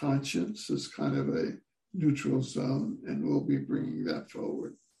conscience is kind of a neutral zone, and we'll be bringing that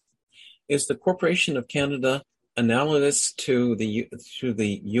forward. Is the Corporation of Canada analogous to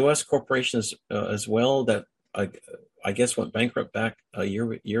the U.S. corporations as well that I guess went bankrupt back a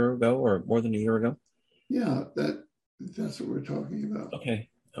year ago or more than a year ago? Yeah, that's what we're talking about. Okay.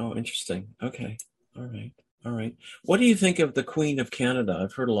 Oh, interesting. Okay. All right. What do you think of the Queen of Canada?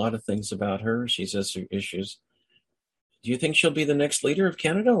 I've heard a lot of things about her. She has some issues. Do you think she'll be the next leader of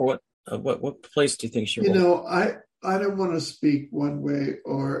Canada, or what place do you think she will? You know, I don't want to speak one way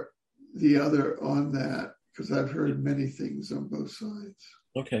or the other on that because I've heard many things on both sides.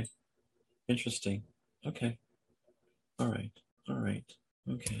 Okay. Interesting. Okay. All right.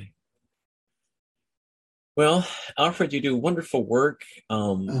 Okay. Well, Alfred, you do wonderful work.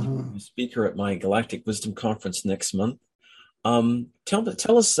 You're a speaker at my Galactic Wisdom Conference next month.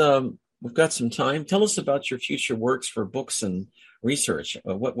 Tell us, we've got some time. Tell us about your future works for books and research.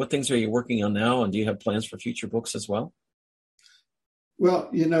 What things are you working on now, and do you have plans for future books as well? Well,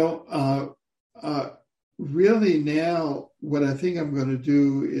 you know, really now what I think I'm going to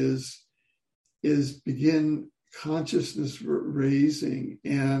do is begin consciousness raising,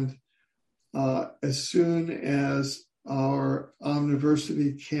 and as soon as our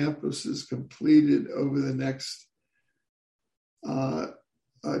Omniversity campus is completed over the next 2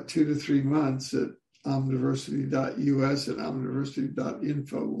 to 3 months at omniversity.us and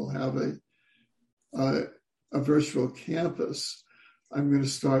omniversity.info, we'll have a virtual campus. I'm going to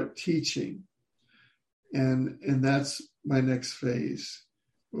start teaching, and that's my next phase.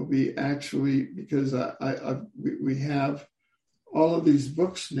 Will be actually, because we have all of these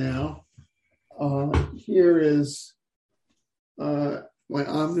books now. Here is my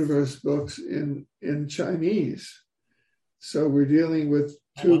Omniverse books in Chinese. So we're dealing with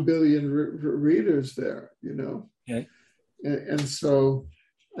 2 billion readers there, you know. Okay. And so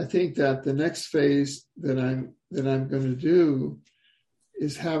I think that the next phase that I'm going to do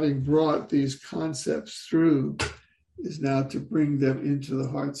is, having brought these concepts through, is now to bring them into the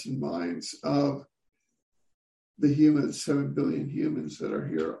hearts and minds of the humans, 7 billion humans that are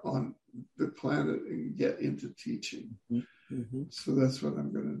here on the planet, and get into teaching. Mm-hmm. So that's what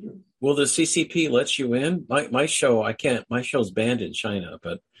I'm going to do. Will the CCP let you in? My show, I can't. My show's banned in China,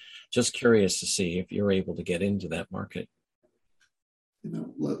 but just curious to see if you're able to get into that market. You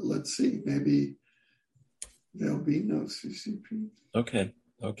know, let's see. Maybe there'll be no CCP. Okay.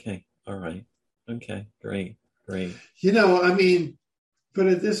 All right. Okay. Great. You know, I mean, put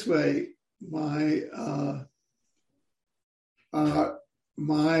it this way: my Mao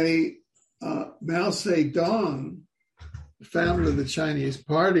Zedong, the founder of the Chinese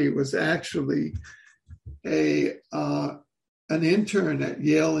Party, was actually an intern at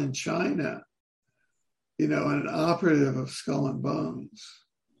Yale in China, you know, an operative of Skull and Bones.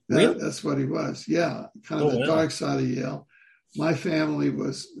 Really? That's what he was. Yeah, kind of the dark side of Yale. My family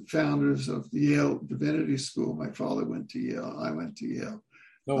was founders of the Yale Divinity School. My father went to Yale. I went to Yale.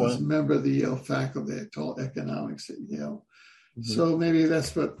 Oh, I was a wow. member of the Yale faculty. I taught economics at Yale. Mm-hmm. So maybe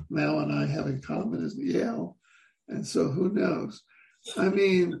that's what Mal and I have in common is Yale. And so who knows? I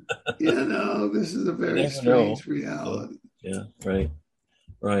mean, this is a very strange reality. Yeah, right.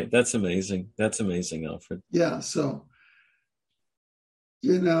 Right. That's amazing. That's amazing, Alfred. Yeah. So,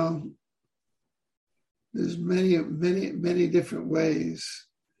 there's many different ways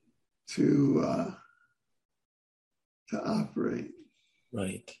to operate.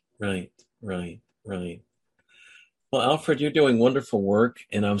 Right. Well, Alfred, you're doing wonderful work,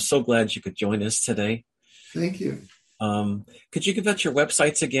 and I'm so glad you could join us today. Thank you. Could you give out your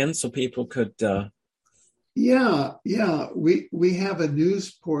websites again so people could? Yeah. We have a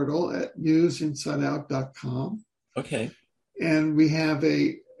news portal at newsinsideout.com. Okay. And we have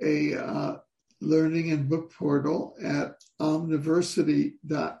a learning and book portal at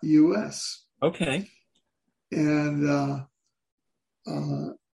omniversity.us. Okay. And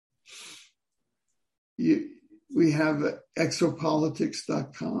we have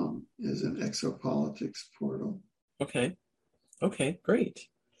exopolitics.com is an exopolitics portal. Okay. Great,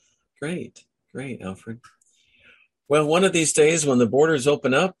 Alfred. Well, one of these days when the borders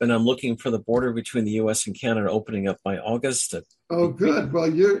open up, and I'm looking for the border between the U.S. and Canada opening up by August. Oh, good.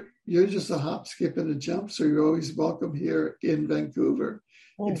 Well, you're just a hop, skip, and a jump, so you're always welcome here in Vancouver.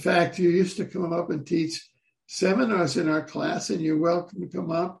 Oh. In fact, you used to come up and teach seminars in our class, and you're welcome to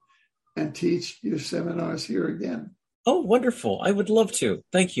come up and teach your seminars here again. Oh, wonderful. I would love to.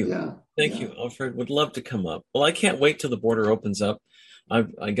 Thank you. Yeah. Thank you, Alfred. Would love to come up. Well, I can't wait till the border opens up.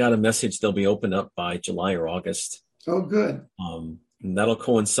 I got a message they'll be open up by July or August. Oh, good. And that'll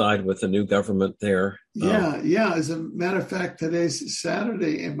coincide with the new government there. Yeah. As a matter of fact, today's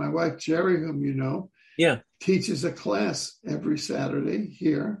Saturday, and my wife, Jerry, whom you know, teaches a class every Saturday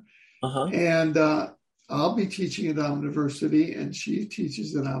here. Uh-huh. And I'll be teaching at Omniversity, and she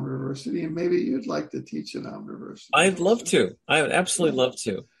teaches at Omniversity, and maybe you'd like to teach at Omniversity. I'd love to. I would absolutely love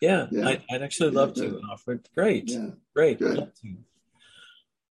to. Yeah. I'd actually love to, Alfred. Great. Yeah. Great. Good. Love to.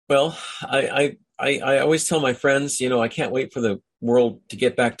 Well, I always tell my friends, I can't wait for the world to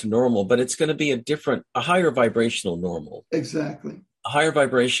get back to normal, but it's going to be a higher vibrational normal. Exactly. A higher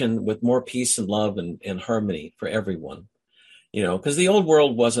vibration with more peace and love and harmony for everyone, because the old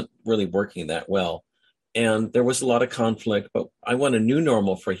world wasn't really working that well. And there was a lot of conflict, but I want a new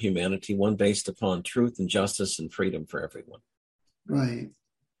normal for humanity, one based upon truth and justice and freedom for everyone. Right.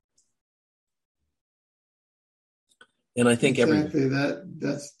 And I think exactly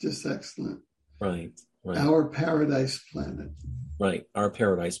that's just excellent. Right. Our paradise planet. Right. Our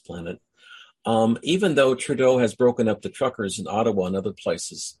paradise planet. Even though Trudeau has broken up the truckers in Ottawa and other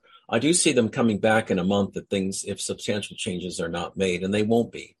places, I do see them coming back in a month if substantial changes are not made, and they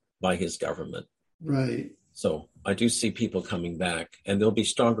won't be by his government. Right. So I do see people coming back, and they'll be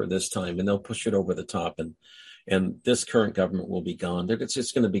stronger this time, and they'll push it over the top, and this current government will be gone. It's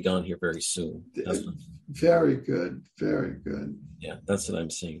just going to be gone here very soon. Very good. Very good. Yeah, that's what I'm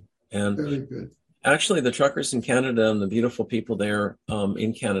seeing. And very good. Actually, the truckers in Canada and the beautiful people there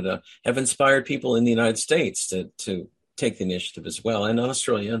in Canada have inspired people in the United States to take the initiative as well, and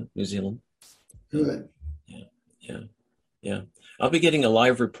Australia, New Zealand. Good. Yeah. I'll be getting a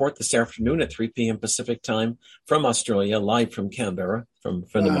live report this afternoon at 3 p.m. Pacific time from Australia, live from Canberra, from a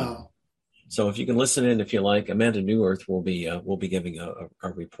friend of mine. So if you can listen in, if you like, Amanda New Earth will be giving a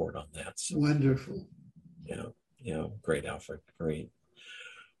report on that. So, wonderful. Yeah. Great, Alfred. Great.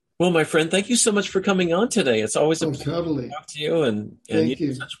 Well, my friend, thank you so much for coming on today. It's always a pleasure to talk to you, and you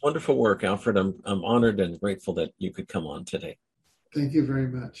do such wonderful work, Alfred. I'm honored and grateful that you could come on today. Thank you very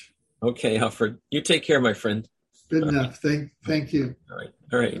much. Okay, Alfred. You take care, my friend. Good enough. Thank you. All right.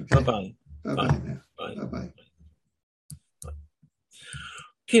 Okay. Bye-bye. Bye-bye. Bye-bye.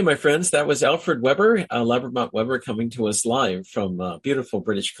 Okay, my friends, that was Alfred Weber, Labermont Weber, coming to us live from beautiful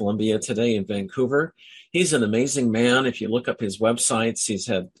British Columbia today in Vancouver. He's an amazing man. If you look up his websites,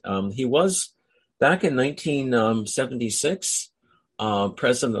 he was back in 1976.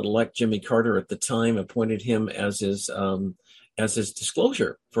 President-elect Jimmy Carter at the time appointed him as his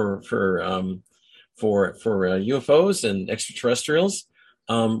disclosure for UFOs and extraterrestrials.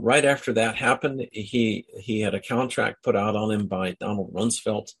 Right after that happened, he had a contract put out on him by Donald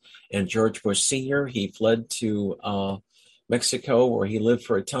Rumsfeld and George Bush Sr. He fled to Mexico, where he lived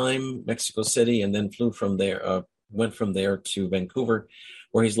for a time, Mexico City, and then went from there to Vancouver,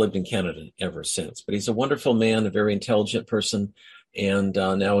 where he's lived in Canada ever since. But he's a wonderful man, a very intelligent person, and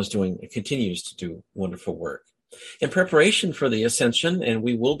now continues to do wonderful work. In preparation for the ascension, and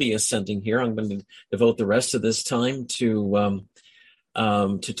we will be ascending here, I'm going to devote the rest of this time to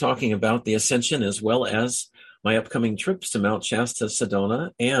talking about the ascension, as well as my upcoming trips to Mount Shasta,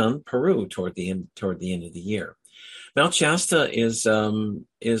 Sedona, and Peru toward the end of the year. Mount Shasta is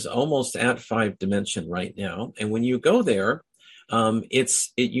almost at 5th dimension right now, and when you go there,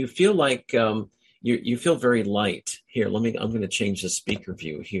 you feel like you feel very light. Here, I'm going to change the speaker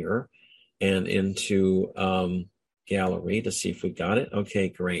view here and into gallery to see if we got it. Okay,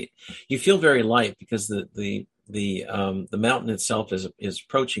 great. You feel very light because the mountain itself is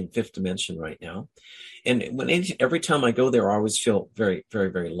approaching 5th dimension right now. And every time I go there, I always feel very, very,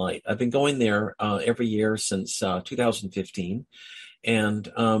 very light. I've been going there every year since 2015. And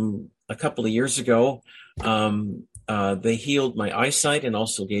a couple of years ago, they healed my eyesight and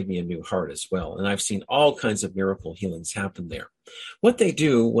also gave me a new heart as well. And I've seen all kinds of miracle healings happen there. What they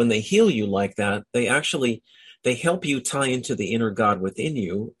do when they heal you like that, they help you tie into the inner God within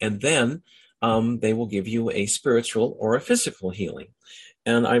you, and then they will give you a spiritual or a physical healing.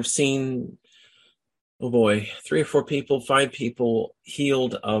 And I've seen, 3 or 4 people, 5 people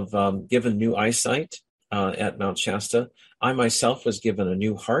healed of given new eyesight at Mount Shasta. I myself was given a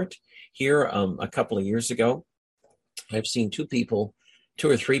new heart here a couple of years ago. I've seen 2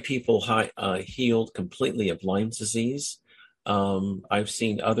 or 3 people healed completely of Lyme's disease. I've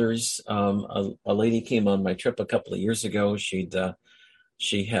seen others. A lady came on my trip a couple of years ago.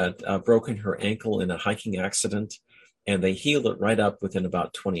 She had broken her ankle in a hiking accident, and they healed it right up within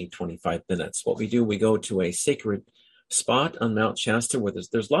about 20-25 minutes. What we do, we go to a sacred spot on Mount Shasta where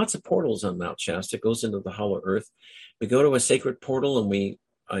there's lots of portals on Mount Shasta. It goes into the hollow earth. We go to a sacred portal, and we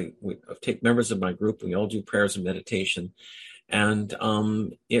take members of my group. We all do prayers and meditation, and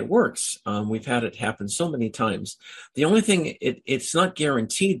it works. We've had it happen so many times. The only thing, it's not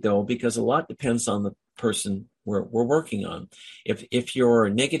guaranteed though, because a lot depends on the person we're working on. If you're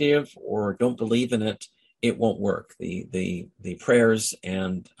negative or don't believe in it, it won't work. The prayers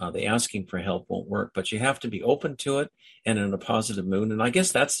and the asking for help won't work. But you have to be open to it and in a positive mood. And I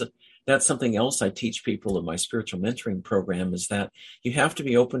guess that's something else I teach people in my spiritual mentoring program, is that you have to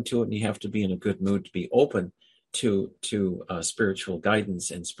be open to it, and you have to be in a good mood to be open to spiritual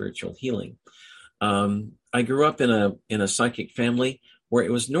guidance and spiritual healing. I grew up in a psychic family where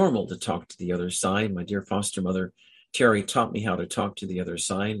it was normal to talk to the other side. My dear foster mother, Terry, taught me how to talk to the other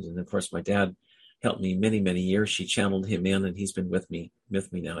side. And of course, my dad helped me many, many years. She channeled him in, and he's been with me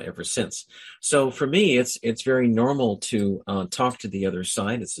now ever since. So for me, it's very normal to talk to the other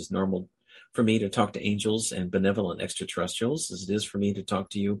side. It's as normal for me to talk to angels and benevolent extraterrestrials as it is for me to talk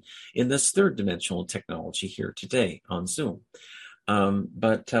to you in this 3rd dimensional technology here today on Zoom.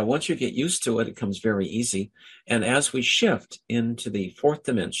 But once you get used to it, it comes very easy. And as we shift into the 4th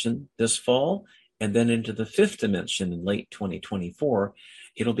dimension this fall, and then into the 5th dimension in late 2024,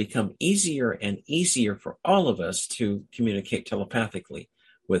 it'll become easier and easier for all of us to communicate telepathically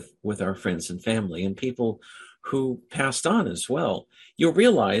with our friends and family and people who passed on as well. You'll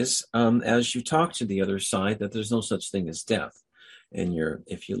realize as you talk to the other side that there's no such thing as death. And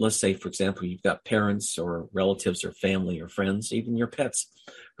let's say, for example, you've got parents or relatives or family or friends, even your pets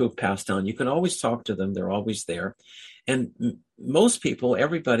who've passed on, you can always talk to them. They're always there. And most people,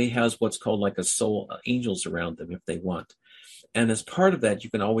 everybody has what's called like a soul, angels around them if they want. And as part of that,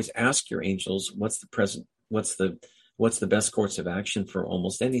 you can always ask your angels, what's the best course of action for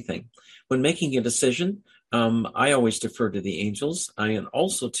almost anything. When making a decision, I always defer to the angels. And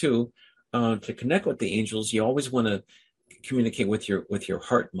also too, to connect with the angels, you always want to communicate with your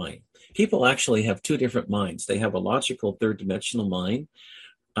heart mind. People actually have 2 different minds. They have a logical 3rd dimensional mind,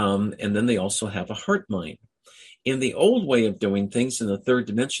 and then they also have a heart mind. In the old way of doing things in the 3rd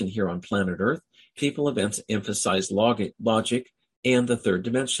dimension here on planet Earth, people have emphasized logic and the 3rd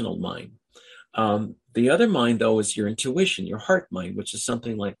dimensional mind. The other mind, though, is your intuition, your heart mind, which is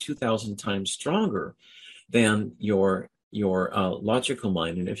something like 2,000 times stronger than your logical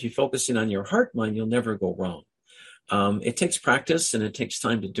mind. And if you focus in on your heart mind, you'll never go wrong. It takes practice and it takes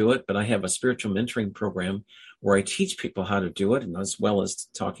time to do it, but I have a spiritual mentoring program where I teach people how to do it, and as well as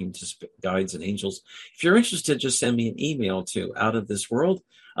talking to guides and angels. If you're interested, just send me an email to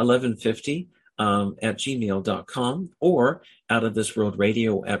outofthisworld1150 at gmail.com or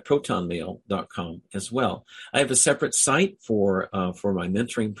outofthisworldradio@protonmail.com as well. I have a separate site for my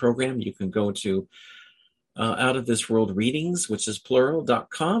mentoring program. You can go to Out of This World Readings, which is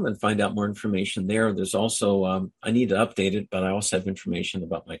plural.com, and find out more information there. There's also, I need to update it, but I also have information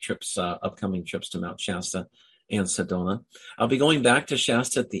about my trips, upcoming trips to Mount Shasta and Sedona. I'll be going back to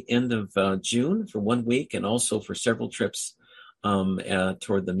Shasta at the end of June for 1 week, and also for several trips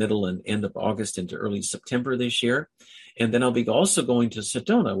toward the middle and end of August into early September this year. And then I'll be also going to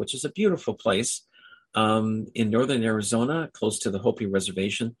Sedona, which is a beautiful place in northern Arizona, close to the Hopi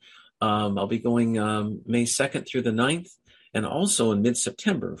Reservation. I'll be going May 2nd through the 9th, and also in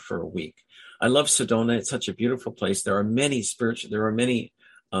mid-September for a week. I love Sedona. It's such a beautiful place. There are many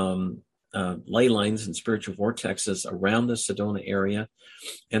ley lines and spiritual vortexes around the Sedona area.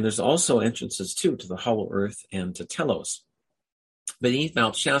 And there's also entrances, too, to the Hollow Earth and to Telos. Beneath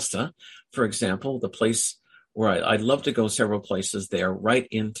Mount Shasta, for example, the place where I'd love to go several places there, right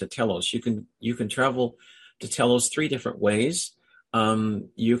into Telos. You can travel to Telos 3 different ways.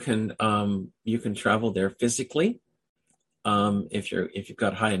 You can travel there physically. If you've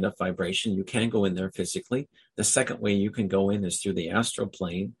got high enough vibration, you can go in there physically. The second way you can go in is through the astral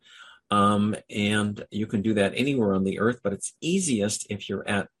plane. And you can do that anywhere on the earth, but it's easiest if you're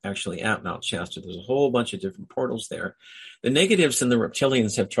actually at Mount Shasta. There's a whole bunch of different portals there. The negatives and the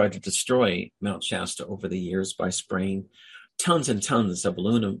reptilians have tried to destroy Mount Shasta over the years by spraying tons and tons of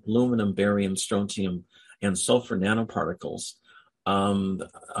aluminum, barium, strontium, and sulfur nanoparticles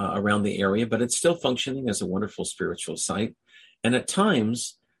around the area, but it's still functioning as a wonderful spiritual site. And at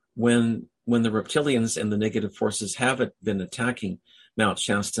times, when the reptilians and the negative forces have been attacking Mount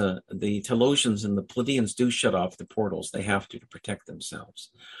Shasta, the Telosians and the Pleiadians do shut off the portals. They have to protect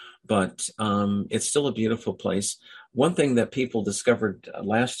themselves. But it's still a beautiful place. One thing that people discovered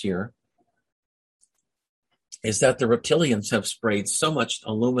last year is that the reptilians have sprayed so much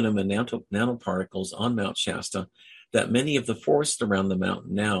aluminum and nanoparticles on Mount Shasta that many of the forests around the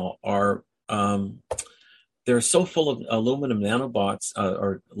mountain now are they're so full of aluminum nanobots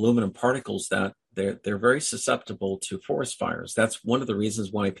or aluminum particles that they're very susceptible to forest fires. That's one of the reasons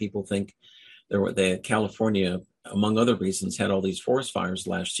why people think California, among other reasons, had all these forest fires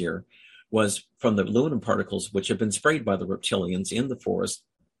last year, was from the aluminum particles which have been sprayed by the reptilians in the forest.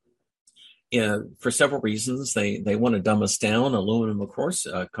 For several reasons, they want to dumb us down. Aluminum, of course,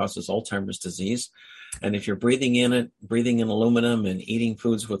 causes Alzheimer's disease. And if you're breathing in aluminum and eating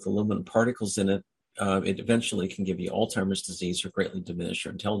foods with aluminum particles in it, it eventually can give you Alzheimer's disease or greatly diminish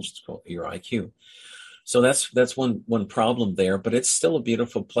your intelligence, your IQ. So that's one problem there, but it's still a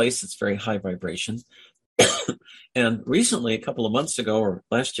beautiful place. It's very high vibration. And recently, a couple of months ago or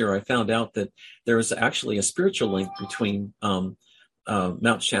last year, I found out that there is actually a spiritual link between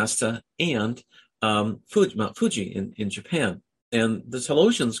Mount Shasta and Mount Fuji in Japan. And the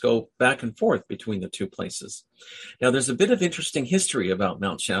Telosians go back and forth between the two places. Now, there's a bit of interesting history about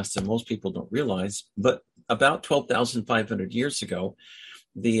Mount Shasta most people don't realize, but about 12,500 years ago,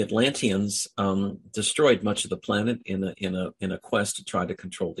 the Atlanteans destroyed much of the planet in a quest to try to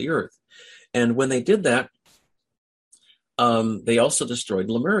control the Earth. And when they did that, they also destroyed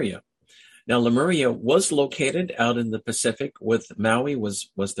Lemuria. Now, Lemuria was located out in the Pacific, with Maui was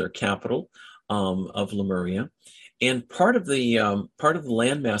their capital of Lemuria. And part of the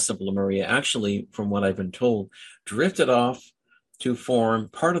landmass of Lemuria, actually, from what I've been told, drifted off to form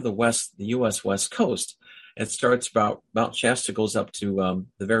part of the U.S. West Coast. It starts about Mount Shasta, goes up to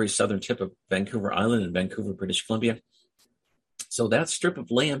the very southern tip of Vancouver Island in Vancouver, British Columbia. So that strip of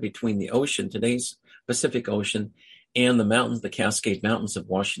land between the ocean, today's Pacific Ocean, and the mountains, the Cascade Mountains of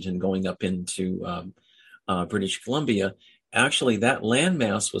Washington, going up into British Columbia. Actually, that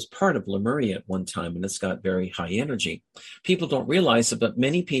landmass was part of Lemuria at one time, and it's got very high energy. People don't realize it, but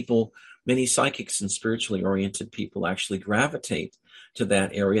many psychics and spiritually oriented people actually gravitate to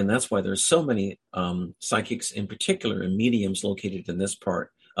that area, and that's why there's so many psychics, in particular, and mediums located in this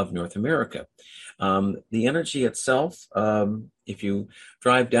part of North America. The energy itself, if you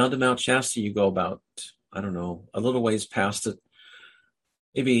drive down to Mount Shasta, you go about, a little ways past it,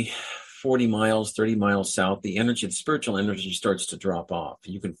 maybe 40 miles, 30 miles south, the spiritual energy starts to drop off.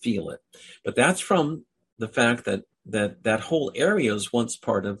 You can feel it. But that's from the fact that whole area is once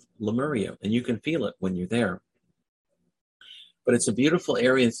part of Lemuria, and you can feel it when you're there. But it's a beautiful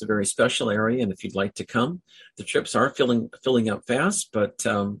area. It's a very special area, and if you'd like to come, the trips are filling up fast, but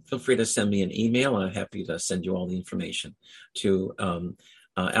feel free to send me an email. I'm happy to send you all the information to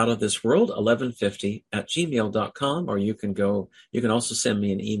outofthisworld1150@gmail.com, or you can also send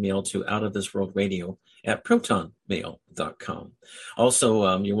me an email to outofthisworldradio@protonmail.com.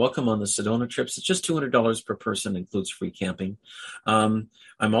 Also, you're welcome on the Sedona trips. It's just $200 per person, includes free camping. I'm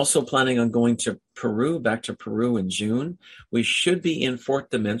also planning on going to back to Peru in June. We should be in fourth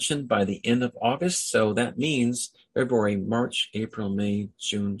dimension by the end of August. So that means February, March, April, May,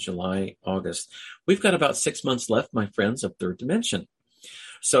 June, July, August. We've got about 6 months left, my friends, of third dimension.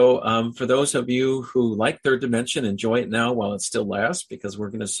 So for those of you who like third dimension, enjoy it now while it still lasts, because we're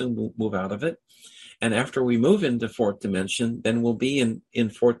going to soon move out of it. And after we move into fourth dimension, then we'll be in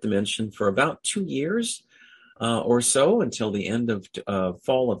fourth dimension for about 2 years or so until the end of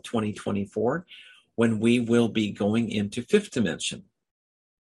fall of 2024, when we will be going into fifth dimension.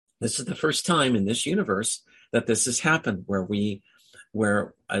 This is the first time in this universe that this has happened,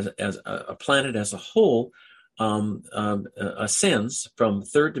 where as a planet as a whole ascends from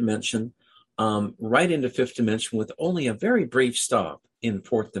third dimension right into fifth dimension with only a very brief stop in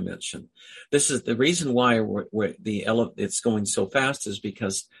fourth dimension. This is the reason why it's going so fast, is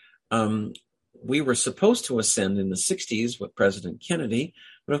because we were supposed to ascend in the 60s with President Kennedy,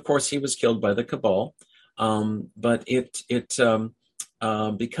 but of course he was killed by the cabal. But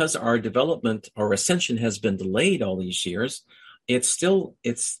because our development, our ascension has been delayed all these years,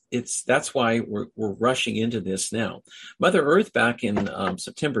 that's why we're rushing into this now. Mother Earth back in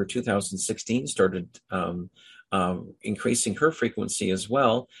September 2016 started increasing her frequency as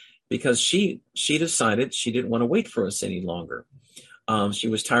well, because she decided she didn't want to wait for us any longer. She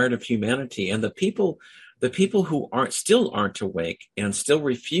was tired of humanity, and the people who aren't awake and still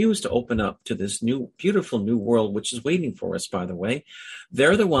refuse to open up to this new, beautiful new world, which is waiting for us, by the way.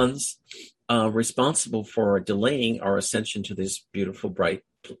 They're the ones responsible for delaying our ascension to this beautiful, bright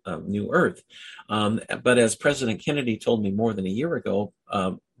new Earth. But as President Kennedy told me more than a year ago,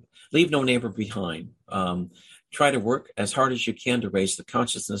 leave no neighbor behind. Try to work as hard as you can to raise the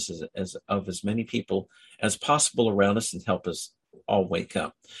consciousness of as many people as possible around us and help us all wake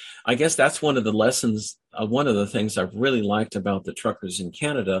up. I guess that's one of the lessons, one of the things I've really liked about the truckers in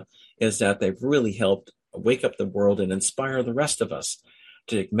Canada, is that they've really helped wake up the world and inspire the rest of us.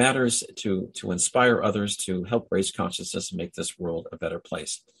 It matters to inspire others to help raise consciousness and make this world a better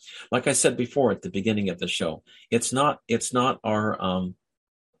place. Like I said before at the beginning of the show, it's not our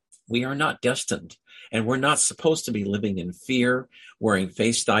we are not destined, and we're not supposed to be living in fear, wearing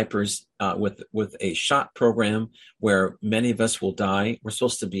face diapers with a shot program where many of us will die. We're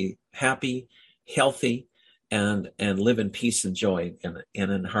supposed to be happy, healthy, and live in peace and joy and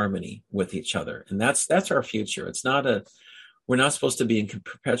in harmony with each other. And that's our future. We're not supposed to be in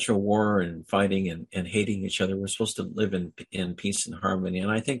perpetual war and fighting and hating each other. We're supposed to live in peace and harmony.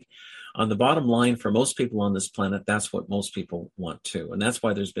 And I think on the bottom line, for most people on this planet, that's what most people want too. And that's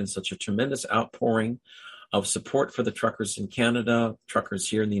why there's been such a tremendous outpouring of support for the truckers in Canada, truckers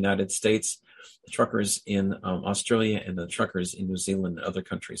here in the United States, the truckers in Australia, and the truckers in New Zealand and other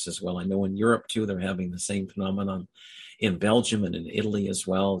countries as well. I know in Europe too, they're having the same phenomenon, in Belgium and in Italy as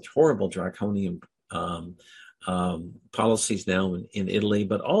well. It's horrible draconian policies now in Italy,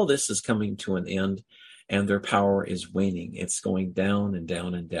 but all this is coming to an end, and their power is waning. It's going down and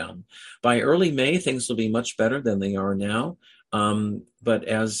down and down. By early May, things will be much better than they are now. But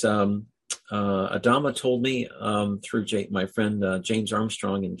as Adama told me through my friend James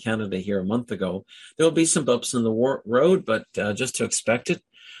Armstrong in Canada here a month ago, there will be some bumps in the road, but just to expect it.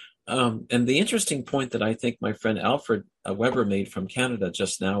 And the interesting point that I think my friend Alfred Weber made from Canada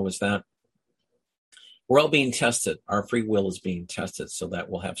just now was that we're all being tested. Our free will is being tested so that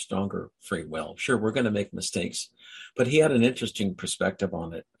we'll have stronger free will. Sure, we're going to make mistakes, but he had an interesting perspective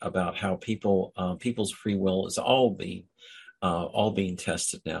on it about how people's free will is all being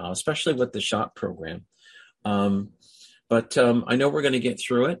tested now, especially with the SHOT program. But I know we're going to get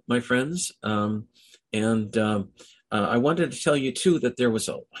through it, my friends. And I wanted to tell you too that there was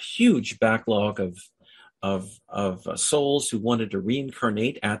a huge backlog of souls who wanted to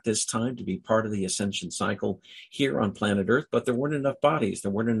reincarnate at this time to be part of the ascension cycle here on planet Earth, but there weren't enough bodies.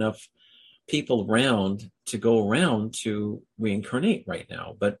 There weren't enough people around to go around to reincarnate right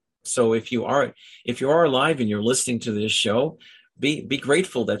now. But so if you are alive and you're listening to this show, be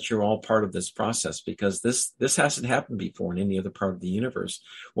grateful that you're all part of this process, because this hasn't happened before in any other part of the universe,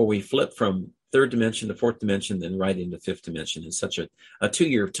 where we flip from third dimension to fourth dimension, then right into fifth dimension in such a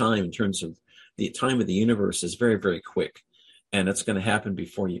 2-year time. In terms of the time of the universe is very, very quick, and it's going to happen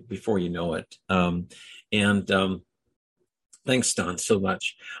before you know it. Thanks, Don, so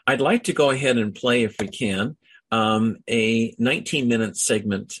much. I'd like to go ahead and play, if we can, a 19-minute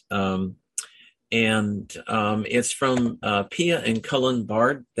segment, and it's from Pia and Cullen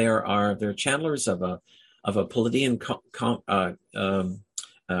Bard. They're channelers of a Palladian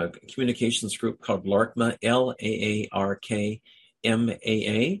communications group called LARCMA,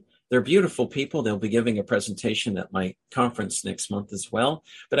 LAARKMAA. They're beautiful people. They'll be giving a presentation at my conference next month as well.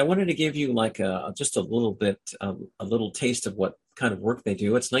 But I wanted to give you just a little bit, a little taste of what kind of work they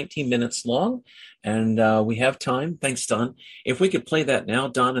do. It's 19 minutes long, and we have time. Thanks, Don. If we could play that now,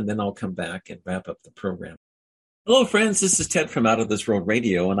 Don, and then I'll come back and wrap up the program. Hello, friends. This is Ted from Out of This World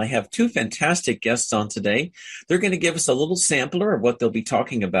Radio, and I have two fantastic guests on today. They're going to give us a little sampler of what they'll be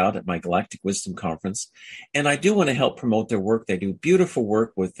talking about at my Galactic Wisdom Conference. And I do want to help promote their work. They do beautiful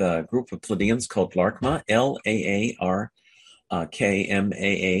work with a group of Pleiadians called LARKMA,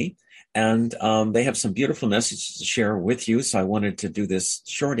 LAARKMAA. And they have some beautiful messages to share with you. So I wanted to do this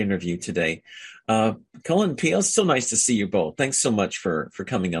short interview today. Cullen, P.L., it's so nice to see you both. Thanks so much for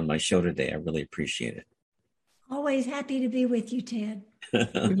coming on my show today. I really appreciate it. Always happy to be with you, Ted.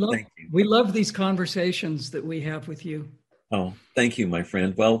 We love these conversations that we have with you. Oh, thank you, my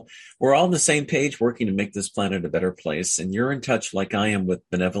friend. Well, we're all on the same page working to make this planet a better place. And you're in touch like I am with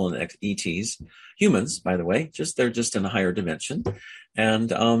benevolent ETs, humans, by the way, they're just in a higher dimension.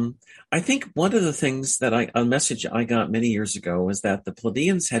 And I think one of the things that a message I got many years ago is that the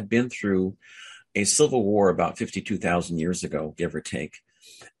Pleiadians had been through a civil war about 52,000 years ago, give or take.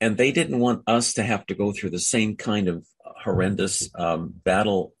 And they didn't want us to have to go through the same kind of horrendous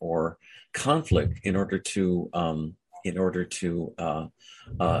battle or conflict in order to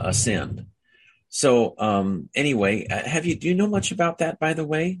ascend. So anyway, do you know much about that, by the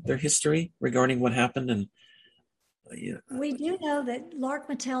way, their history regarding what happened? And we do know that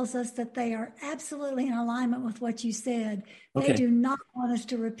LARKMA tells us that they are absolutely in alignment with what you said. They Okay. do not want us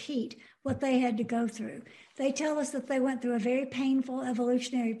to repeat what they had to go through. They tell us that they went through a very painful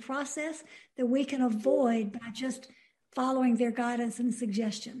evolutionary process that we can avoid by just following their guidance and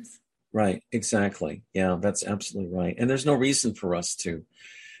suggestions. Right, exactly. Yeah, that's absolutely right. And there's no reason for us to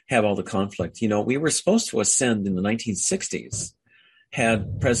have all the conflict. You know, we were supposed to ascend in the 1960s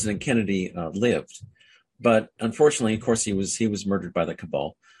had President Kennedy lived. But unfortunately, of course, he was murdered by the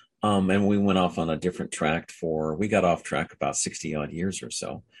cabal. And we went off on a different track we got off track about 60 odd years or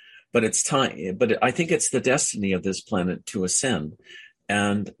so. But it's time, but I think it's the destiny of this planet to ascend.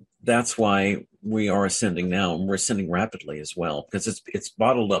 And that's why we are ascending now, and we're ascending rapidly as well, because it's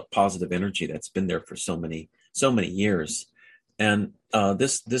bottled up positive energy that's been there for so many years. And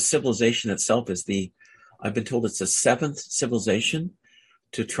this civilization itself I've been told it's the seventh civilization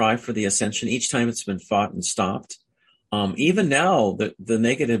to try for the ascension. Each time it's been fought and stopped. Even now, the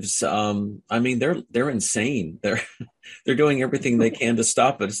negatives, they're insane. They're doing everything they can to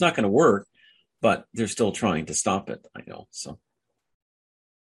stop it. It's not going to work, but they're still trying to stop it. I know. So.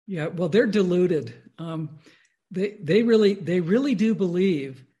 Yeah, well, they're deluded. They really do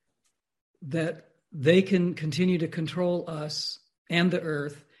believe that they can continue to control us and the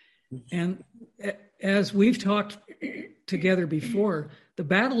earth. And as we've talked together before, the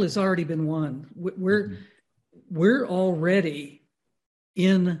battle has already been won. We're already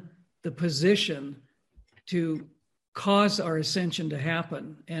in the position to cause our ascension to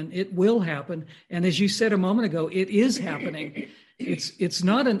happen, and it will happen. And as you said a moment ago, it is happening. It's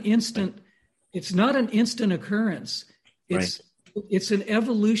not an instant occurrence. It's an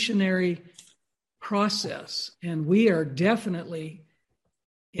evolutionary process, and we are definitely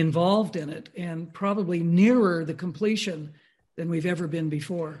involved in it and probably nearer the completion than we've ever been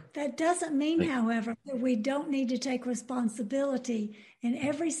before. That doesn't mean, however, that we don't need to take responsibility in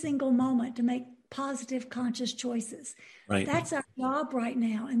every single moment to make positive, conscious choices. Right. That's our job right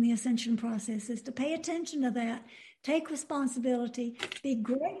now in the ascension process, is to pay attention to that, take responsibility, be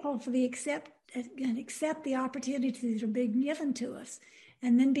grateful for accept the opportunities that are being given to us,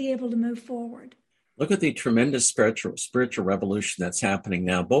 and then be able to move forward. Look at the tremendous spiritual revolution that's happening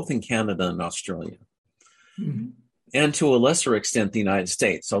now, both in Canada and Australia. Mm-hmm. And to a lesser extent, the United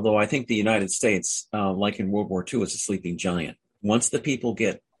States, although I think the United States, like in World War II, is a sleeping giant. Once the people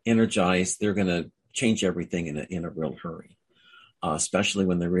get energized, they're going to change everything in a real hurry, especially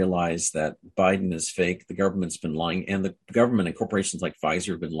when they realize that Biden is fake. The government's been lying, and the government and corporations like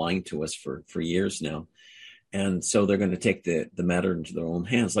Pfizer have been lying to us for years now. And so they're going to take the matter into their own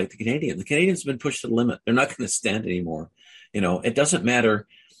hands, like the Canadians. The Canadians have been pushed to the limit. They're not going to stand anymore. You know, it doesn't matter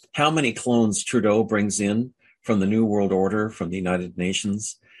how many clones Trudeau brings in from the New World Order, from the United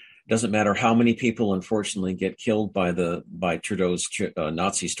Nations. It doesn't matter how many people, unfortunately, get killed by Trudeau's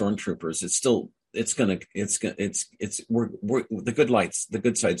Nazi stormtroopers. The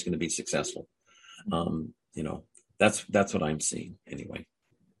good side's going to be successful. That's what I'm seeing anyway.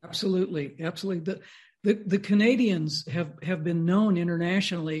 Absolutely. The Canadians have been known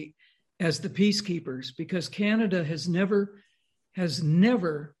internationally as the peacekeepers because Canada has never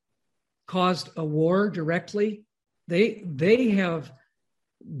caused a war directly. They have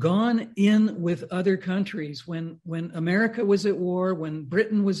gone in with other countries when America was at war, when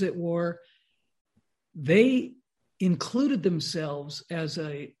Britain was at war. They included themselves as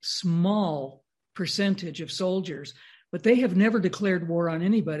a small percentage of soldiers, but they have never declared war on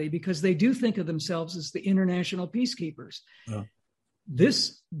anybody because they do think of themselves as the international peacekeepers. Oh.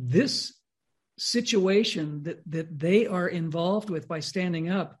 This situation that they are involved with by standing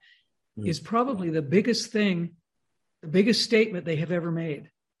up is probably the biggest thing, the biggest statement they have ever made.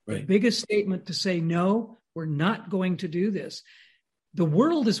 Right. The biggest statement to say, no, we're not going to do this. The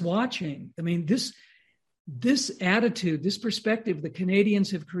world is watching. I mean, this attitude, this perspective the Canadians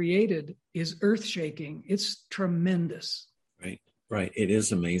have created is earth-shaking. It's tremendous. Right. It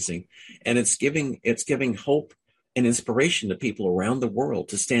is amazing. And it's giving hope and inspiration to people around the world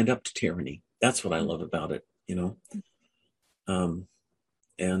to stand up to tyranny. That's what I love about it,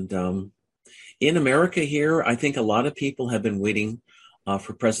 in America here, I think a lot of people have been waiting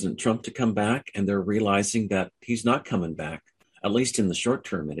for President Trump to come back, and they're realizing that he's not coming back, at least in the short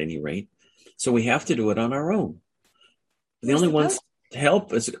term, at any rate. So we have to do it on our own. The only ones to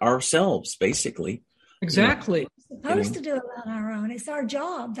help is ourselves, basically. Exactly. We're supposed to do it on our own. It's our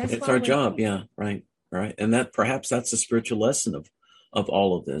job. It's our job. Yeah. Right. And that perhaps that's the spiritual lesson of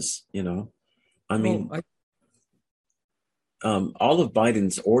all of this, I mean, all of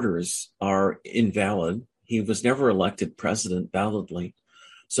Biden's orders are invalid. He was never elected president validly.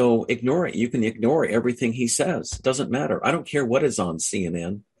 So ignore it. You can ignore everything he says. It doesn't matter. I don't care what is on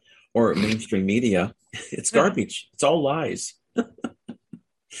CNN or mainstream media. It's garbage. It's all lies.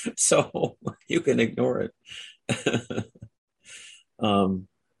 So you can ignore it. I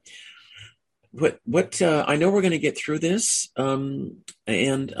know we're going to get through this, and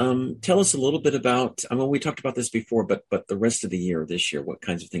tell us a little bit about. I mean, we talked about this before, but the rest of the year, this year, what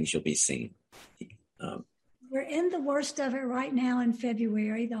kinds of things you'll be seeing. We're in the worst of it right now in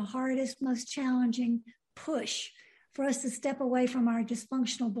February, the hardest, most challenging push for us to step away from our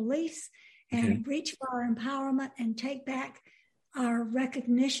dysfunctional beliefs and reach for our empowerment and take back our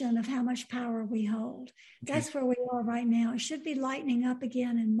recognition of how much power we hold. That's where we are right now. It should be lightening up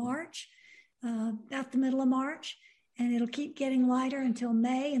again in March, about the middle of March, and it'll keep getting lighter until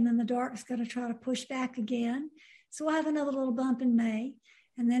May, and then the dark's going to try to push back again. So we'll have another little bump in May,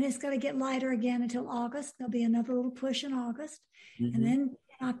 and then it's going to get lighter again until August. There'll be another little push in August. And then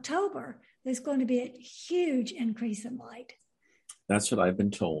in October, there's going to be a huge increase in light. That's what I've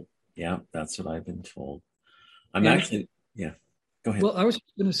been told. Yeah, that's what I've been told. Go ahead. Well, I was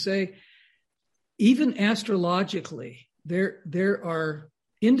going to say, even astrologically, there are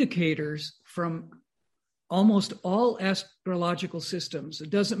indicators from almost all astrological systems. It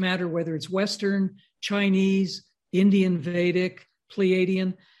doesn't matter whether it's Western, Chinese, Indian, Vedic,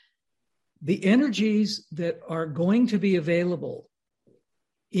 Pleiadian. The energies that are going to be available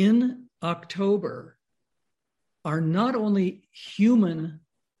in October are not only human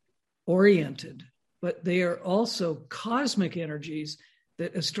oriented, but they are also cosmic energies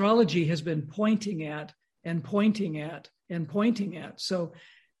that astrology has been pointing at and pointing at and pointing at. So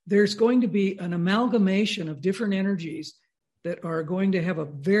there's going to be an amalgamation of different energies that are going to have a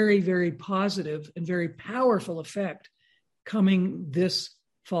very, very positive and very powerful effect coming this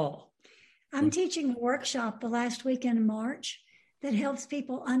fall. I'm teaching a workshop the last weekend in March that helps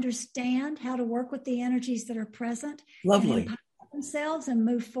people understand how to work with the energies that are present. Lovely. And empower themselves and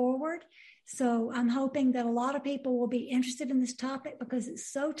move forward. So I'm hoping that a lot of people will be interested in this topic because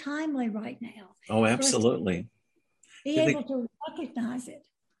it's so timely right now. Oh, absolutely. Be able to recognize it.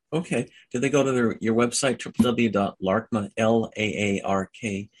 Okay. Did they go to your website,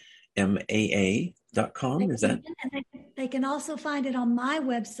 www.larkma.com? Is that? They can also find it on my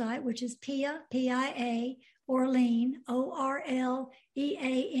website, which is Pia, Orlean,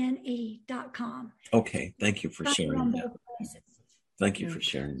 ORLEANE.com. Okay. Thank you for sharing that. Thank you for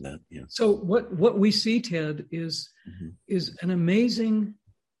sharing that. Yeah. So what we see, Ted, is an amazing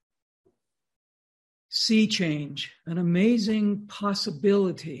sea change, an amazing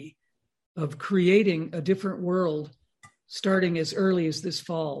possibility of creating a different world starting as early as this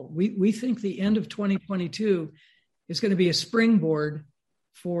fall. We think the end of 2022 is going to be a springboard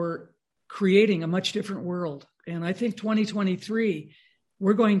for creating a much different world. And I think 2023,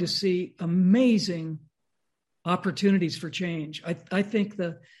 we're going to see amazing opportunities for change. I think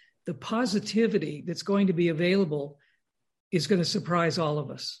the positivity that's going to be available is going to surprise all of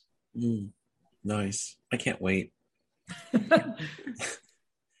us. Nice. I can't wait.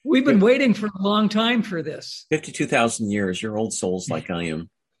 We've been waiting for a long time for this. 52,000 years. You're old souls like I am.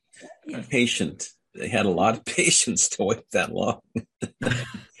 Patient. They had a lot of patience to wait that long.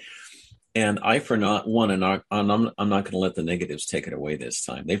 And I, for not one, and I'm not going to let the negatives take it away this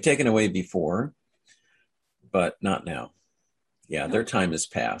time. They've taken away before, but not now. Yeah, their time is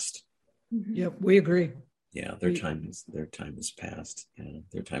past. Yeah, we agree. Yeah, their time is past. Yeah,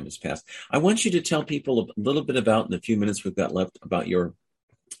 their time is past. I want you to tell people a little bit about, in the few minutes we've got left, about your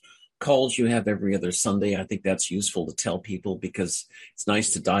calls you have every other Sunday. I think that's useful to tell people because it's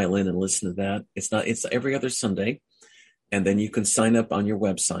nice to dial in and listen to that. It's every other Sunday, and then you can sign up on your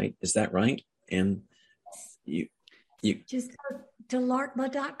website. Is that right? And you just go to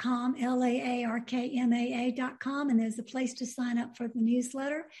larkma.com, LAARKMAA.com, and there's a place to sign up for the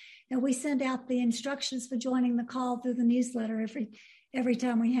newsletter. And we send out the instructions for joining the call through the newsletter every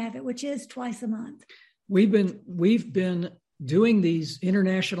time we have it, which is twice a month. We've been doing these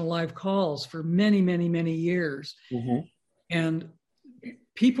international live calls for many, many, many years. Mm-hmm. And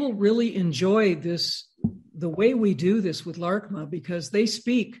people really enjoy this, the way we do this with LARCMA, because they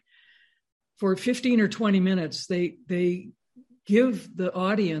speak for 15 or 20 minutes. They give the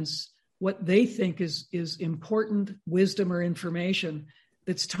audience what they think is important wisdom or information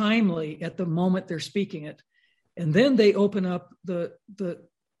that's timely at the moment they're speaking it. And then they open up the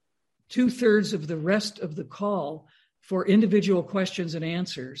 2/3 of the rest of the call for individual questions and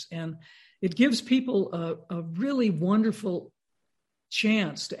answers. And it gives people a really wonderful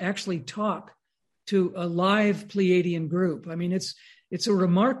chance to actually talk to a live Pleiadian group. I mean, it's a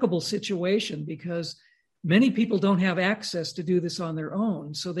remarkable situation because many people don't have access to do this on their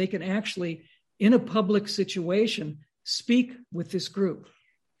own. So they can actually, in a public situation, speak with this group.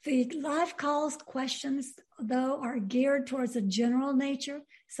 The live calls questions, though, are geared towards a general nature,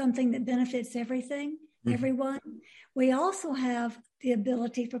 something that benefits everyone. We also have the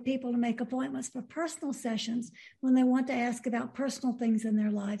ability for people to make appointments for personal sessions when they want to ask about personal things in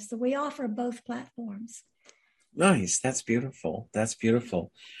their lives. So we offer both platforms. Nice. That's beautiful. That's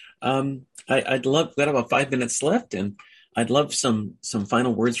beautiful. I'd love, we've got about 5 minutes left, and I'd love some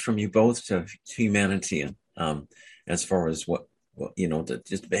final words from you both to humanity, as far as what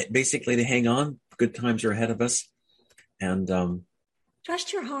just basically to hang on. Good times are ahead of us. And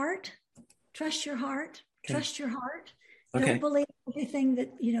trust your heart. Trust your heart. Okay. Trust your heart. Okay. Don't believe everything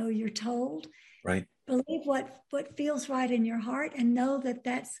that you're told. Right. Believe what feels right in your heart, and know that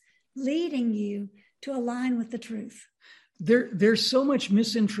that's leading you to align with the truth. There's so much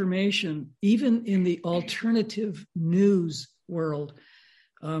misinformation, even in the alternative news world.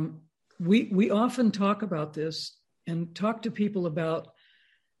 We often talk about this and talk to people about,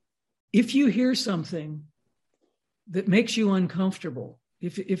 if you hear something that makes you uncomfortable,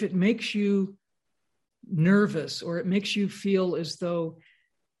 if it makes you nervous, or it makes you feel as though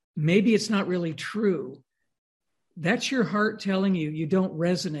maybe it's not really true, that's your heart telling you don't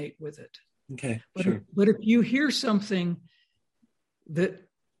resonate with it. Okay, sure. But if you hear something that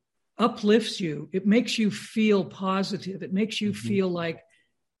uplifts you, it makes you feel positive, it makes you feel like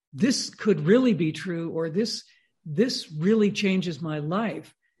this could really be true, or this really changes my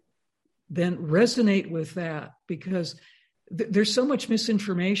life, then resonate with that, because there's so much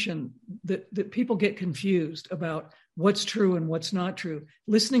misinformation that people get confused about what's true and what's not true.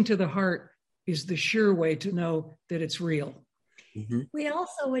 Listening to the heart is the sure way to know that it's real. Mm-hmm. We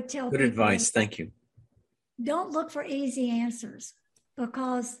also would tell good people, advice. Thank you. Don't look for easy answers,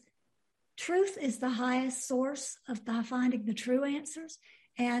 because truth is the highest source of finding the true answers.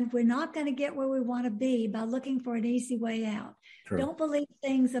 And we're not going to get where we want to be by looking for an easy way out. True. Don't believe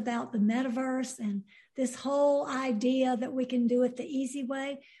things about the metaverse and this whole idea that we can do it the easy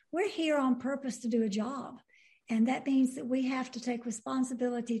way. We're here on purpose to do a job. And that means that we have to take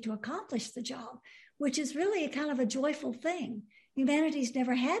responsibility to accomplish the job, which is really a kind of a joyful thing. Humanity's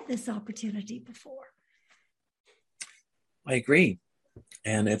never had this opportunity before. I agree.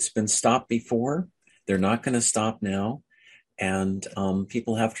 And it's been stopped before. They're not going to stop now. And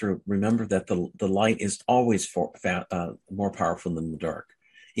people have to remember that the light is always more powerful than the dark,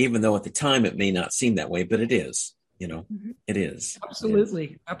 even though at the time it may not seem that way, but it is, It is. Absolutely.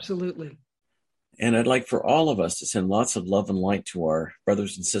 It is. Absolutely. And I'd like for all of us to send lots of love and light to our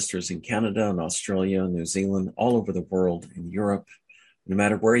brothers and sisters in Canada and Australia, New Zealand, all over the world, in Europe, no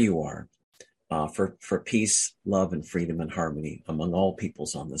matter where you are, for peace, love, and freedom and harmony among all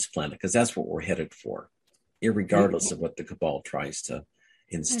peoples on this planet, because that's what we're headed for, irregardless of what the cabal tries to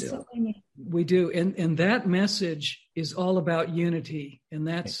instill. We do. And that message is all about unity. And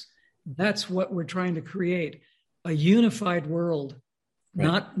that's what we're trying to create, a unified world,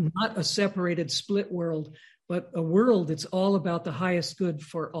 right. Not a separated, split world, but a world that's all about the highest good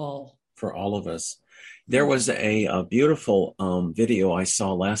for all. For all of us. There was a beautiful video I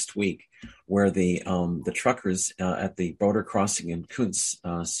saw last week where the truckers at the border crossing in Coutts,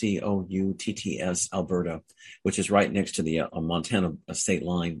 Coutts, Alberta, which is right next to the Montana state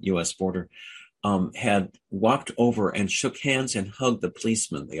line, U.S. border, had walked over and shook hands and hugged the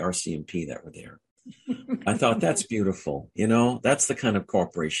policemen, the RCMP that were there. I thought that's beautiful. You know, that's the kind of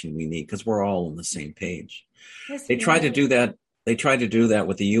cooperation we need because we're all on the same page. Yes, They we tried to are. do that. They tried to do that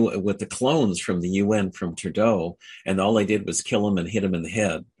with with the clones from the UN from Trudeau, and all they did was kill them and hit them in the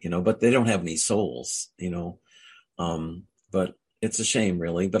head. You know, but they don't have any souls. You know, but it's a shame,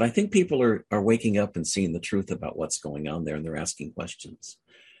 really. But I think people are waking up and seeing the truth about what's going on there, and they're asking questions.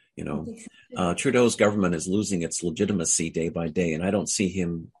 You know, Trudeau's government is losing its legitimacy day by day, and I don't see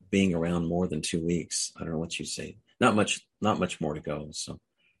him being around more than 2 weeks. I don't know what you say. Not much more to go. So,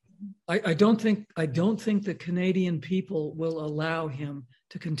 I don't think the Canadian people will allow him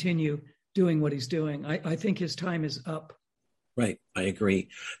to continue doing what he's doing. I think his time is up. Right, I agree.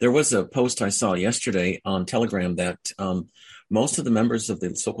 There was a post I saw yesterday on Telegram that most of the members of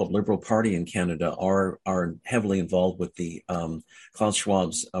the so-called Liberal Party in Canada are heavily involved with the Klaus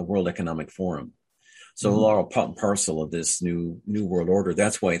Schwab's World Economic Forum. So they're all part and parcel of this new world order.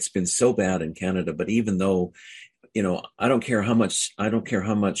 That's why it's been so bad in Canada. But even though, you know, I don't care how much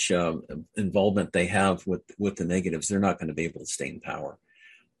involvement they have with the negatives, they're not going to be able to stay in power.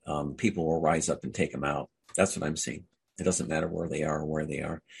 People will rise up and take them out. That's what I'm seeing. It doesn't matter where they are or where they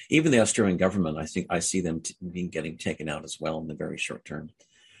are. Even the Australian government, I think I see them getting taken out as well in the very short term.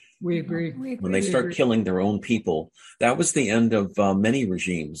 We agree. When they start killing their own people, that was the end of many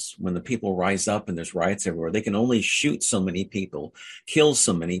regimes. When the people rise up and there's riots everywhere, they can only shoot so many people, kill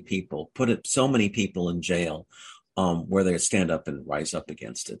so many people, put so many people in jail, where they stand up and rise up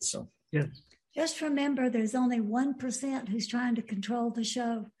against it. So, yes. Just remember, there's only 1% who's trying to control the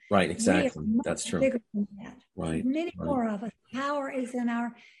show. Right, exactly. That's true. Bigger than that. Right. Many more of us. Power is in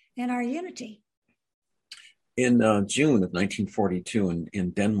our unity. In June of 1942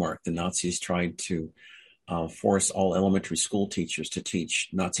 in Denmark, the Nazis tried to force all elementary school teachers to teach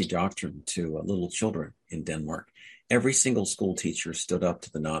Nazi doctrine to little children in Denmark. Every single school teacher stood up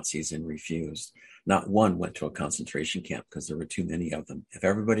to the Nazis and refused. Not one went to a concentration camp because there were too many of them. If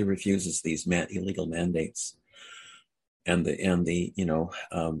everybody refuses these illegal mandates, we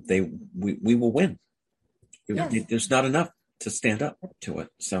will win. Yes. There's not enough to stand up to it.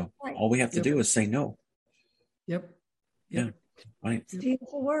 So all we have to do is say no. Yep. Yeah. Right. It's a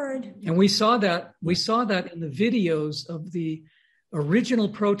beautiful word. And we saw that in the videos of the original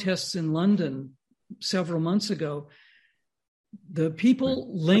protests in London several months ago. The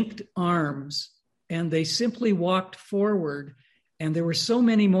people linked arms and they simply walked forward, and there were so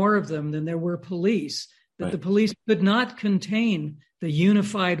many more of them than there were police that the police could not contain the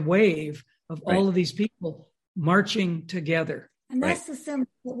unified wave of all of these people marching together. And that's the symbol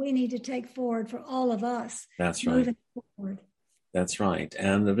that we need to take forward for all of us. That's right. Moving forward. That's right.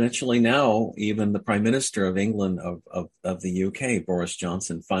 And eventually now, even the Prime Minister of England, of the UK, Boris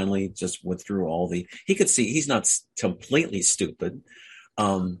Johnson, finally just withdrew he could see he's not completely stupid,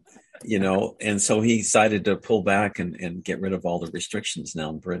 and so he decided to pull back and get rid of all the restrictions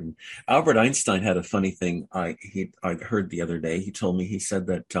now in Britain. Albert Einstein had a funny thing I heard the other day. He told me, he said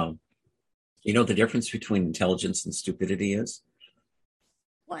that, the difference between intelligence and stupidity is?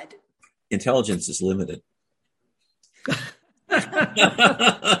 What? Intelligence is limited.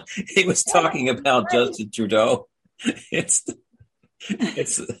 He was talking about Justin Trudeau. It's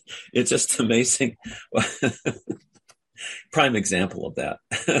just amazing. Prime example of that.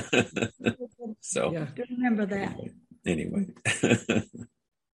 So remember that. Anyway.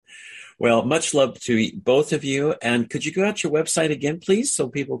 Well, much love to both of you. And could you go out your website again, please, so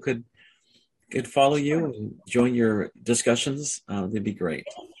people could follow you and join your discussions? That'd be great.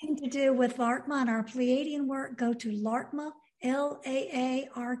 Anything to do with LARCMA and our Pleiadian work, go to LARCMA,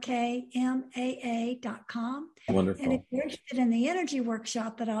 LAARKMAA.com. Wonderful. And if you're interested in the energy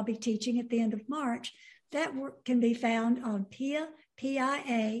workshop that I'll be teaching at the end of March, that work can be found on PIA,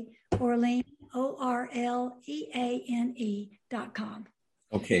 PIA, Orlean, ORLEANE.com.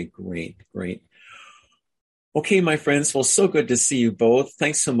 Okay, great. Okay, my friends. Well, so good to see you both.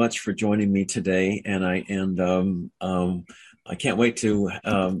 Thanks so much for joining me today, and I can't wait to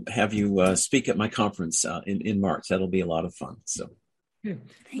have you speak at my conference in March. That'll be a lot of fun. So,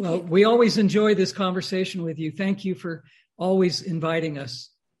 well, we always enjoy this conversation with you. Thank you for always inviting us.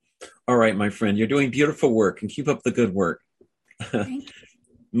 All right, my friend, you're doing beautiful work, and keep up the good work. Thank you.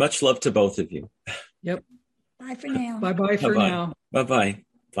 Much love to both of you. Yep. Bye for now. Bye-bye for now. Bye-bye.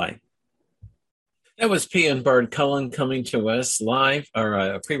 Bye. That was P and Bard Cullen coming to us live, or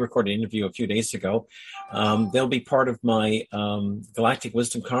a pre-recorded interview a few days ago. They'll be part of my Galactic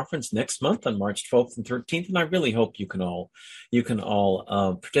Wisdom Conference next month on March 12th and 13th, and I really hope you can all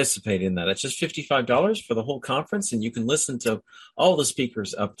participate in that. It's just $55 for the whole conference, and you can listen to all the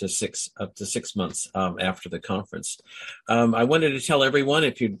speakers up to 6 months after the conference. I wanted to tell everyone,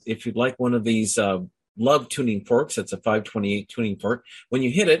 if you'd like one of these love tuning forks, it's a 528 tuning fork. When you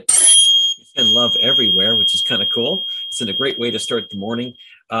hit it, and love everywhere, which is kind of cool. It's a great way to start the morning.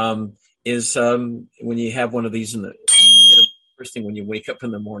 When you have one of these get them first thing when you wake up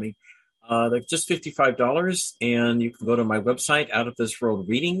in the morning. They're just $55, and you can go to my website,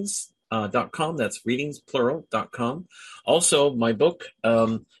 outofthisworldreadings.com. That's readings, plural.com. Also, my book,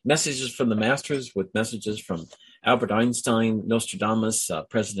 Messages from the Masters, with messages from Albert Einstein, Nostradamus,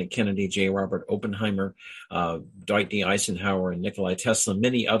 President Kennedy, J. Robert Oppenheimer, Dwight D. Eisenhower, and Nikola Tesla,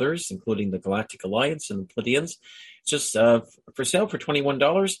 many others, including the Galactic Alliance and the Pleiadians. Just for sale for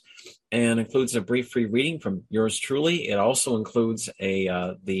 $21, and includes a brief free reading from yours truly. It also includes the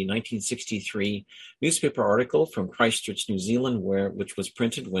 1963 newspaper article from Christchurch, New Zealand, which was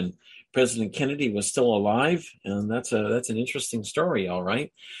printed when President Kennedy was still alive, and that's an interesting story. All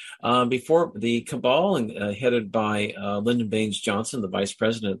right, before the cabal, headed by Lyndon Baines Johnson, the vice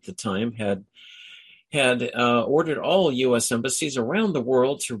president at the time, had ordered all U.S. embassies around the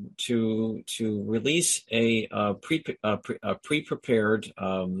world to release a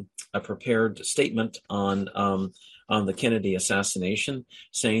prepared statement on the Kennedy assassination,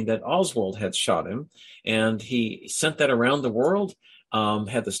 saying that Oswald had shot him, and he sent that around the world.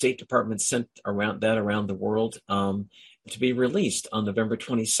 Had the State Department sent around the world to be released on November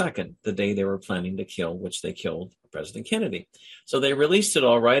 22nd, the day they were planning to kill, which they killed President Kennedy. So they released it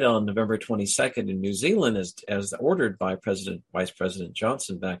all right on November 22nd in New Zealand, as ordered by Vice President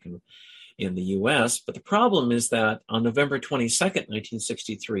Johnson back in the U.S. But the problem is that on November 22nd,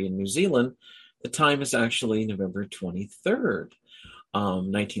 1963 in New Zealand, the time is actually November 23rd,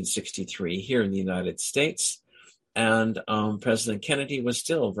 1963 here in the United States. And President Kennedy was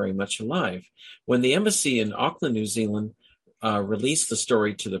still very much alive. When the embassy in Auckland, New Zealand, released the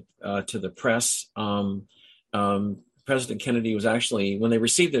story to the press, President Kennedy was actually, when they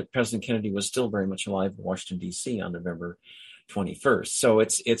received it, President Kennedy was still very much alive in Washington, D.C. on November 21st. So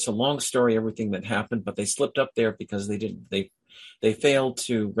it's a long story, everything that happened, but they slipped up there because they failed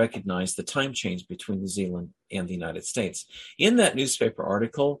to recognize the time change between New Zealand and the United States. In that newspaper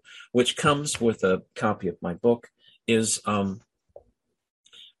article, which comes with a copy of my book,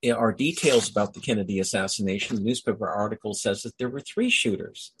 are details about the Kennedy assassination. The newspaper article says that there were 3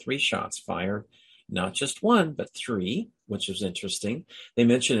 shots fired, not just one, but 3, which is interesting. They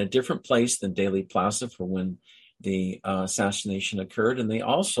mention a different place than Dealey Plaza for when the assassination occurred. And they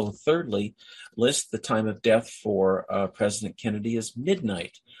also, thirdly, list the time of death for President Kennedy as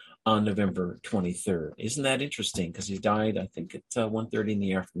midnight on November 23rd. Isn't that interesting? Because he died, I think, at 1:30 in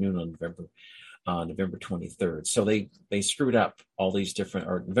the afternoon on November 23rd. So they screwed up all these different,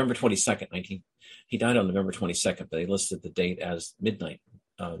 or November 22nd, he died on November 22nd, but they listed the date as midnight,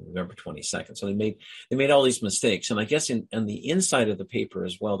 November 22nd. So they made all these mistakes. And I guess on the inside of the paper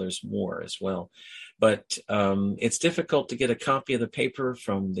as well, there's more as well. But it's difficult to get a copy of the paper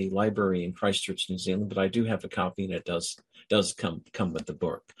from the library in Christchurch, New Zealand, but I do have a copy, and it does come with the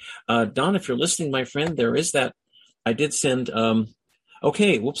book. Don, if you're listening, my friend, there is that. I did send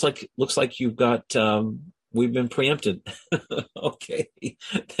okay, looks like you've got, we've been preempted. Okay,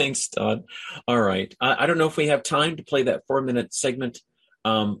 thanks, Todd. All right. I don't know if we have time to play that 4-minute segment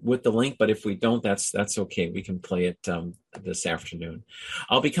with the link, but if we don't, that's okay. We can play it this afternoon.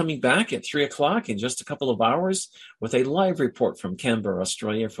 I'll be coming back at 3:00 in just a couple of hours with a live report from Canberra,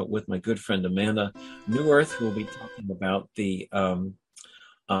 Australia, with my good friend Amanda New Earth, who will be talking about the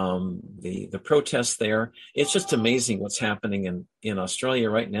protests there. It's just amazing what's happening in Australia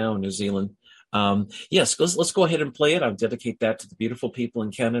right now, in New Zealand. Yes, let's go ahead and play it. I'll dedicate that to the beautiful people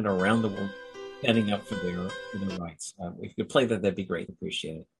in Canada around the world standing up for their rights. If you could play that, that'd be great.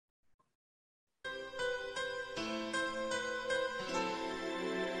 Appreciate it.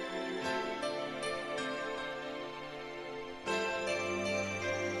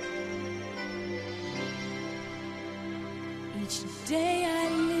 Each day I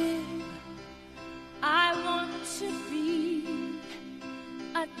live, I want to be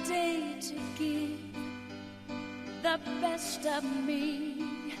a day to give the best of me.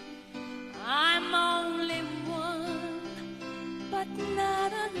 I'm only one, but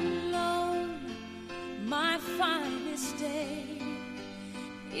not alone. My finest day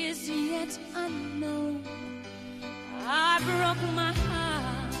is yet unknown. I broke my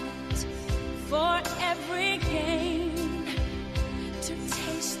heart for every gain. To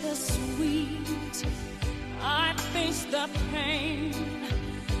taste the sweet, I face the pain.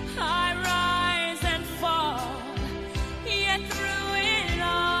 I rise and fall, yet through it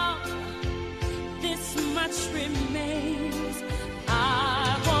all, this much remains.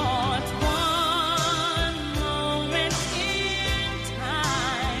 I want one moment in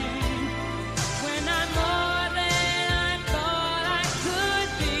time when I'm more than I thought I could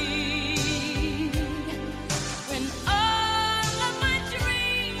be, when all of my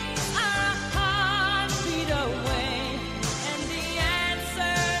dreams are a heartbeat away, and the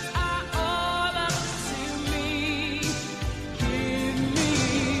answers are all up to me. Give me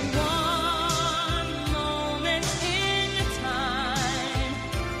one moment in time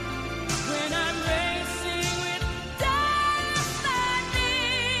when I'm racing with destiny.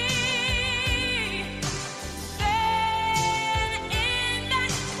 Then in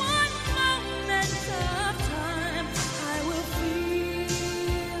that one moment of time, I will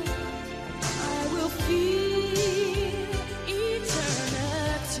feel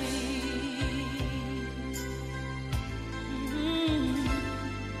eternity.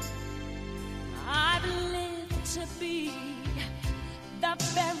 I've lived to be the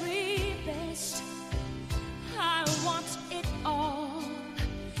very best. I want it all,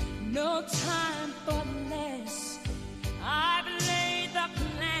 no time for less. I've laid the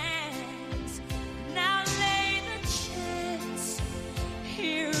plans, now lay the chance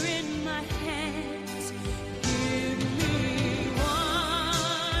here in my hands. Give me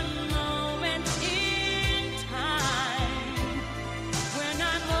one moment in time when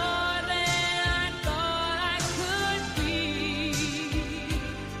I'm more than I thought I could be,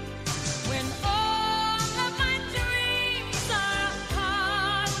 when all of my dreams are a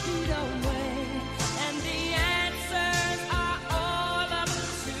heartbeat away, and the answers are all up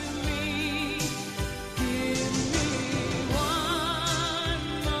to me. Give me one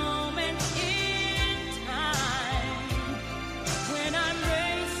moment in time when I'm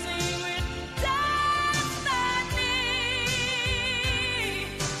racing with destiny.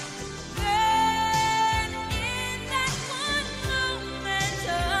 Then in that one moment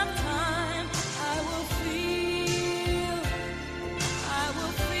of time, I will feel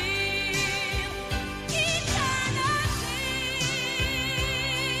eternity.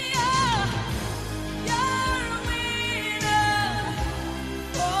 Oh, you're a winner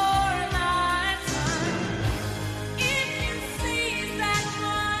for a lifetime. If you seize that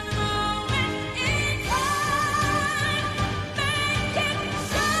one moment in time, make it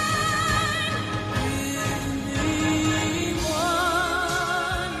shine. Give me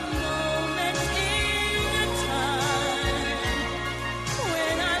one moment in time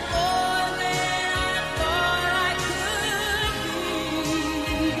when I'm more than I thought I could be,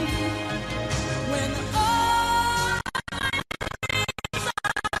 when all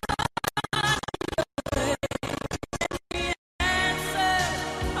answers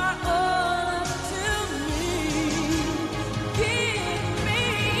are all up to me. Give me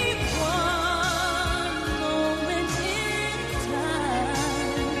one moment in time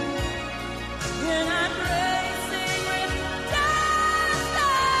when I'm racing with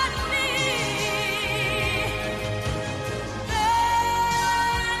destiny.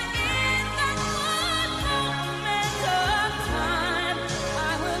 Then in that one moment of time, I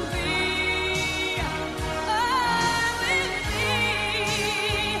will be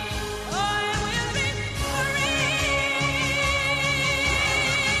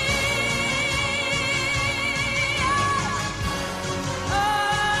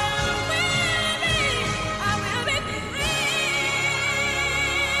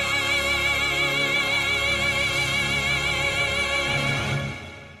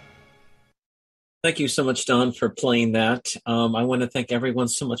Thank you so much, Don, for playing that. I want to thank everyone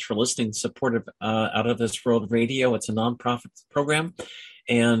so much for listening, supportive Out of This World Radio. It's a nonprofit program.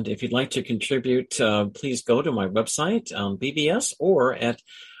 And if you'd like to contribute, please go to my website, BBS, or at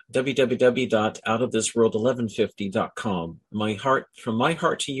www.outofthisworld1150.com. From my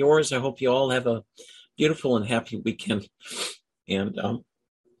heart to yours, I hope you all have a beautiful and happy weekend. And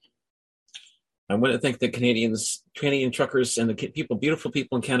I want to thank the Canadian truckers and the beautiful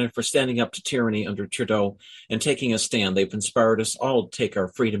people in Canada for standing up to tyranny under Trudeau and taking a stand. They've inspired us all to take our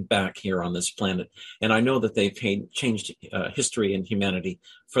freedom back here on this planet. And I know that they've changed history and humanity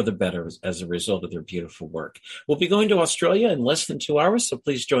for the better as a result of their beautiful work. We'll be going to Australia in less than 2 hours, so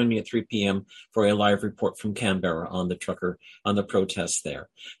please join me at 3 p.m. for a live report from Canberra on the protests there.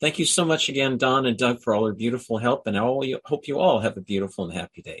 Thank you so much again, Don and Doug, for all your beautiful help, and I hope you all have a beautiful and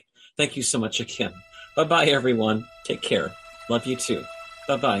happy day. Thank you so much again. Bye-bye, everyone. Take care. Love you too.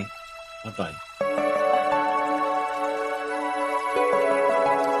 Bye-bye. Bye-bye.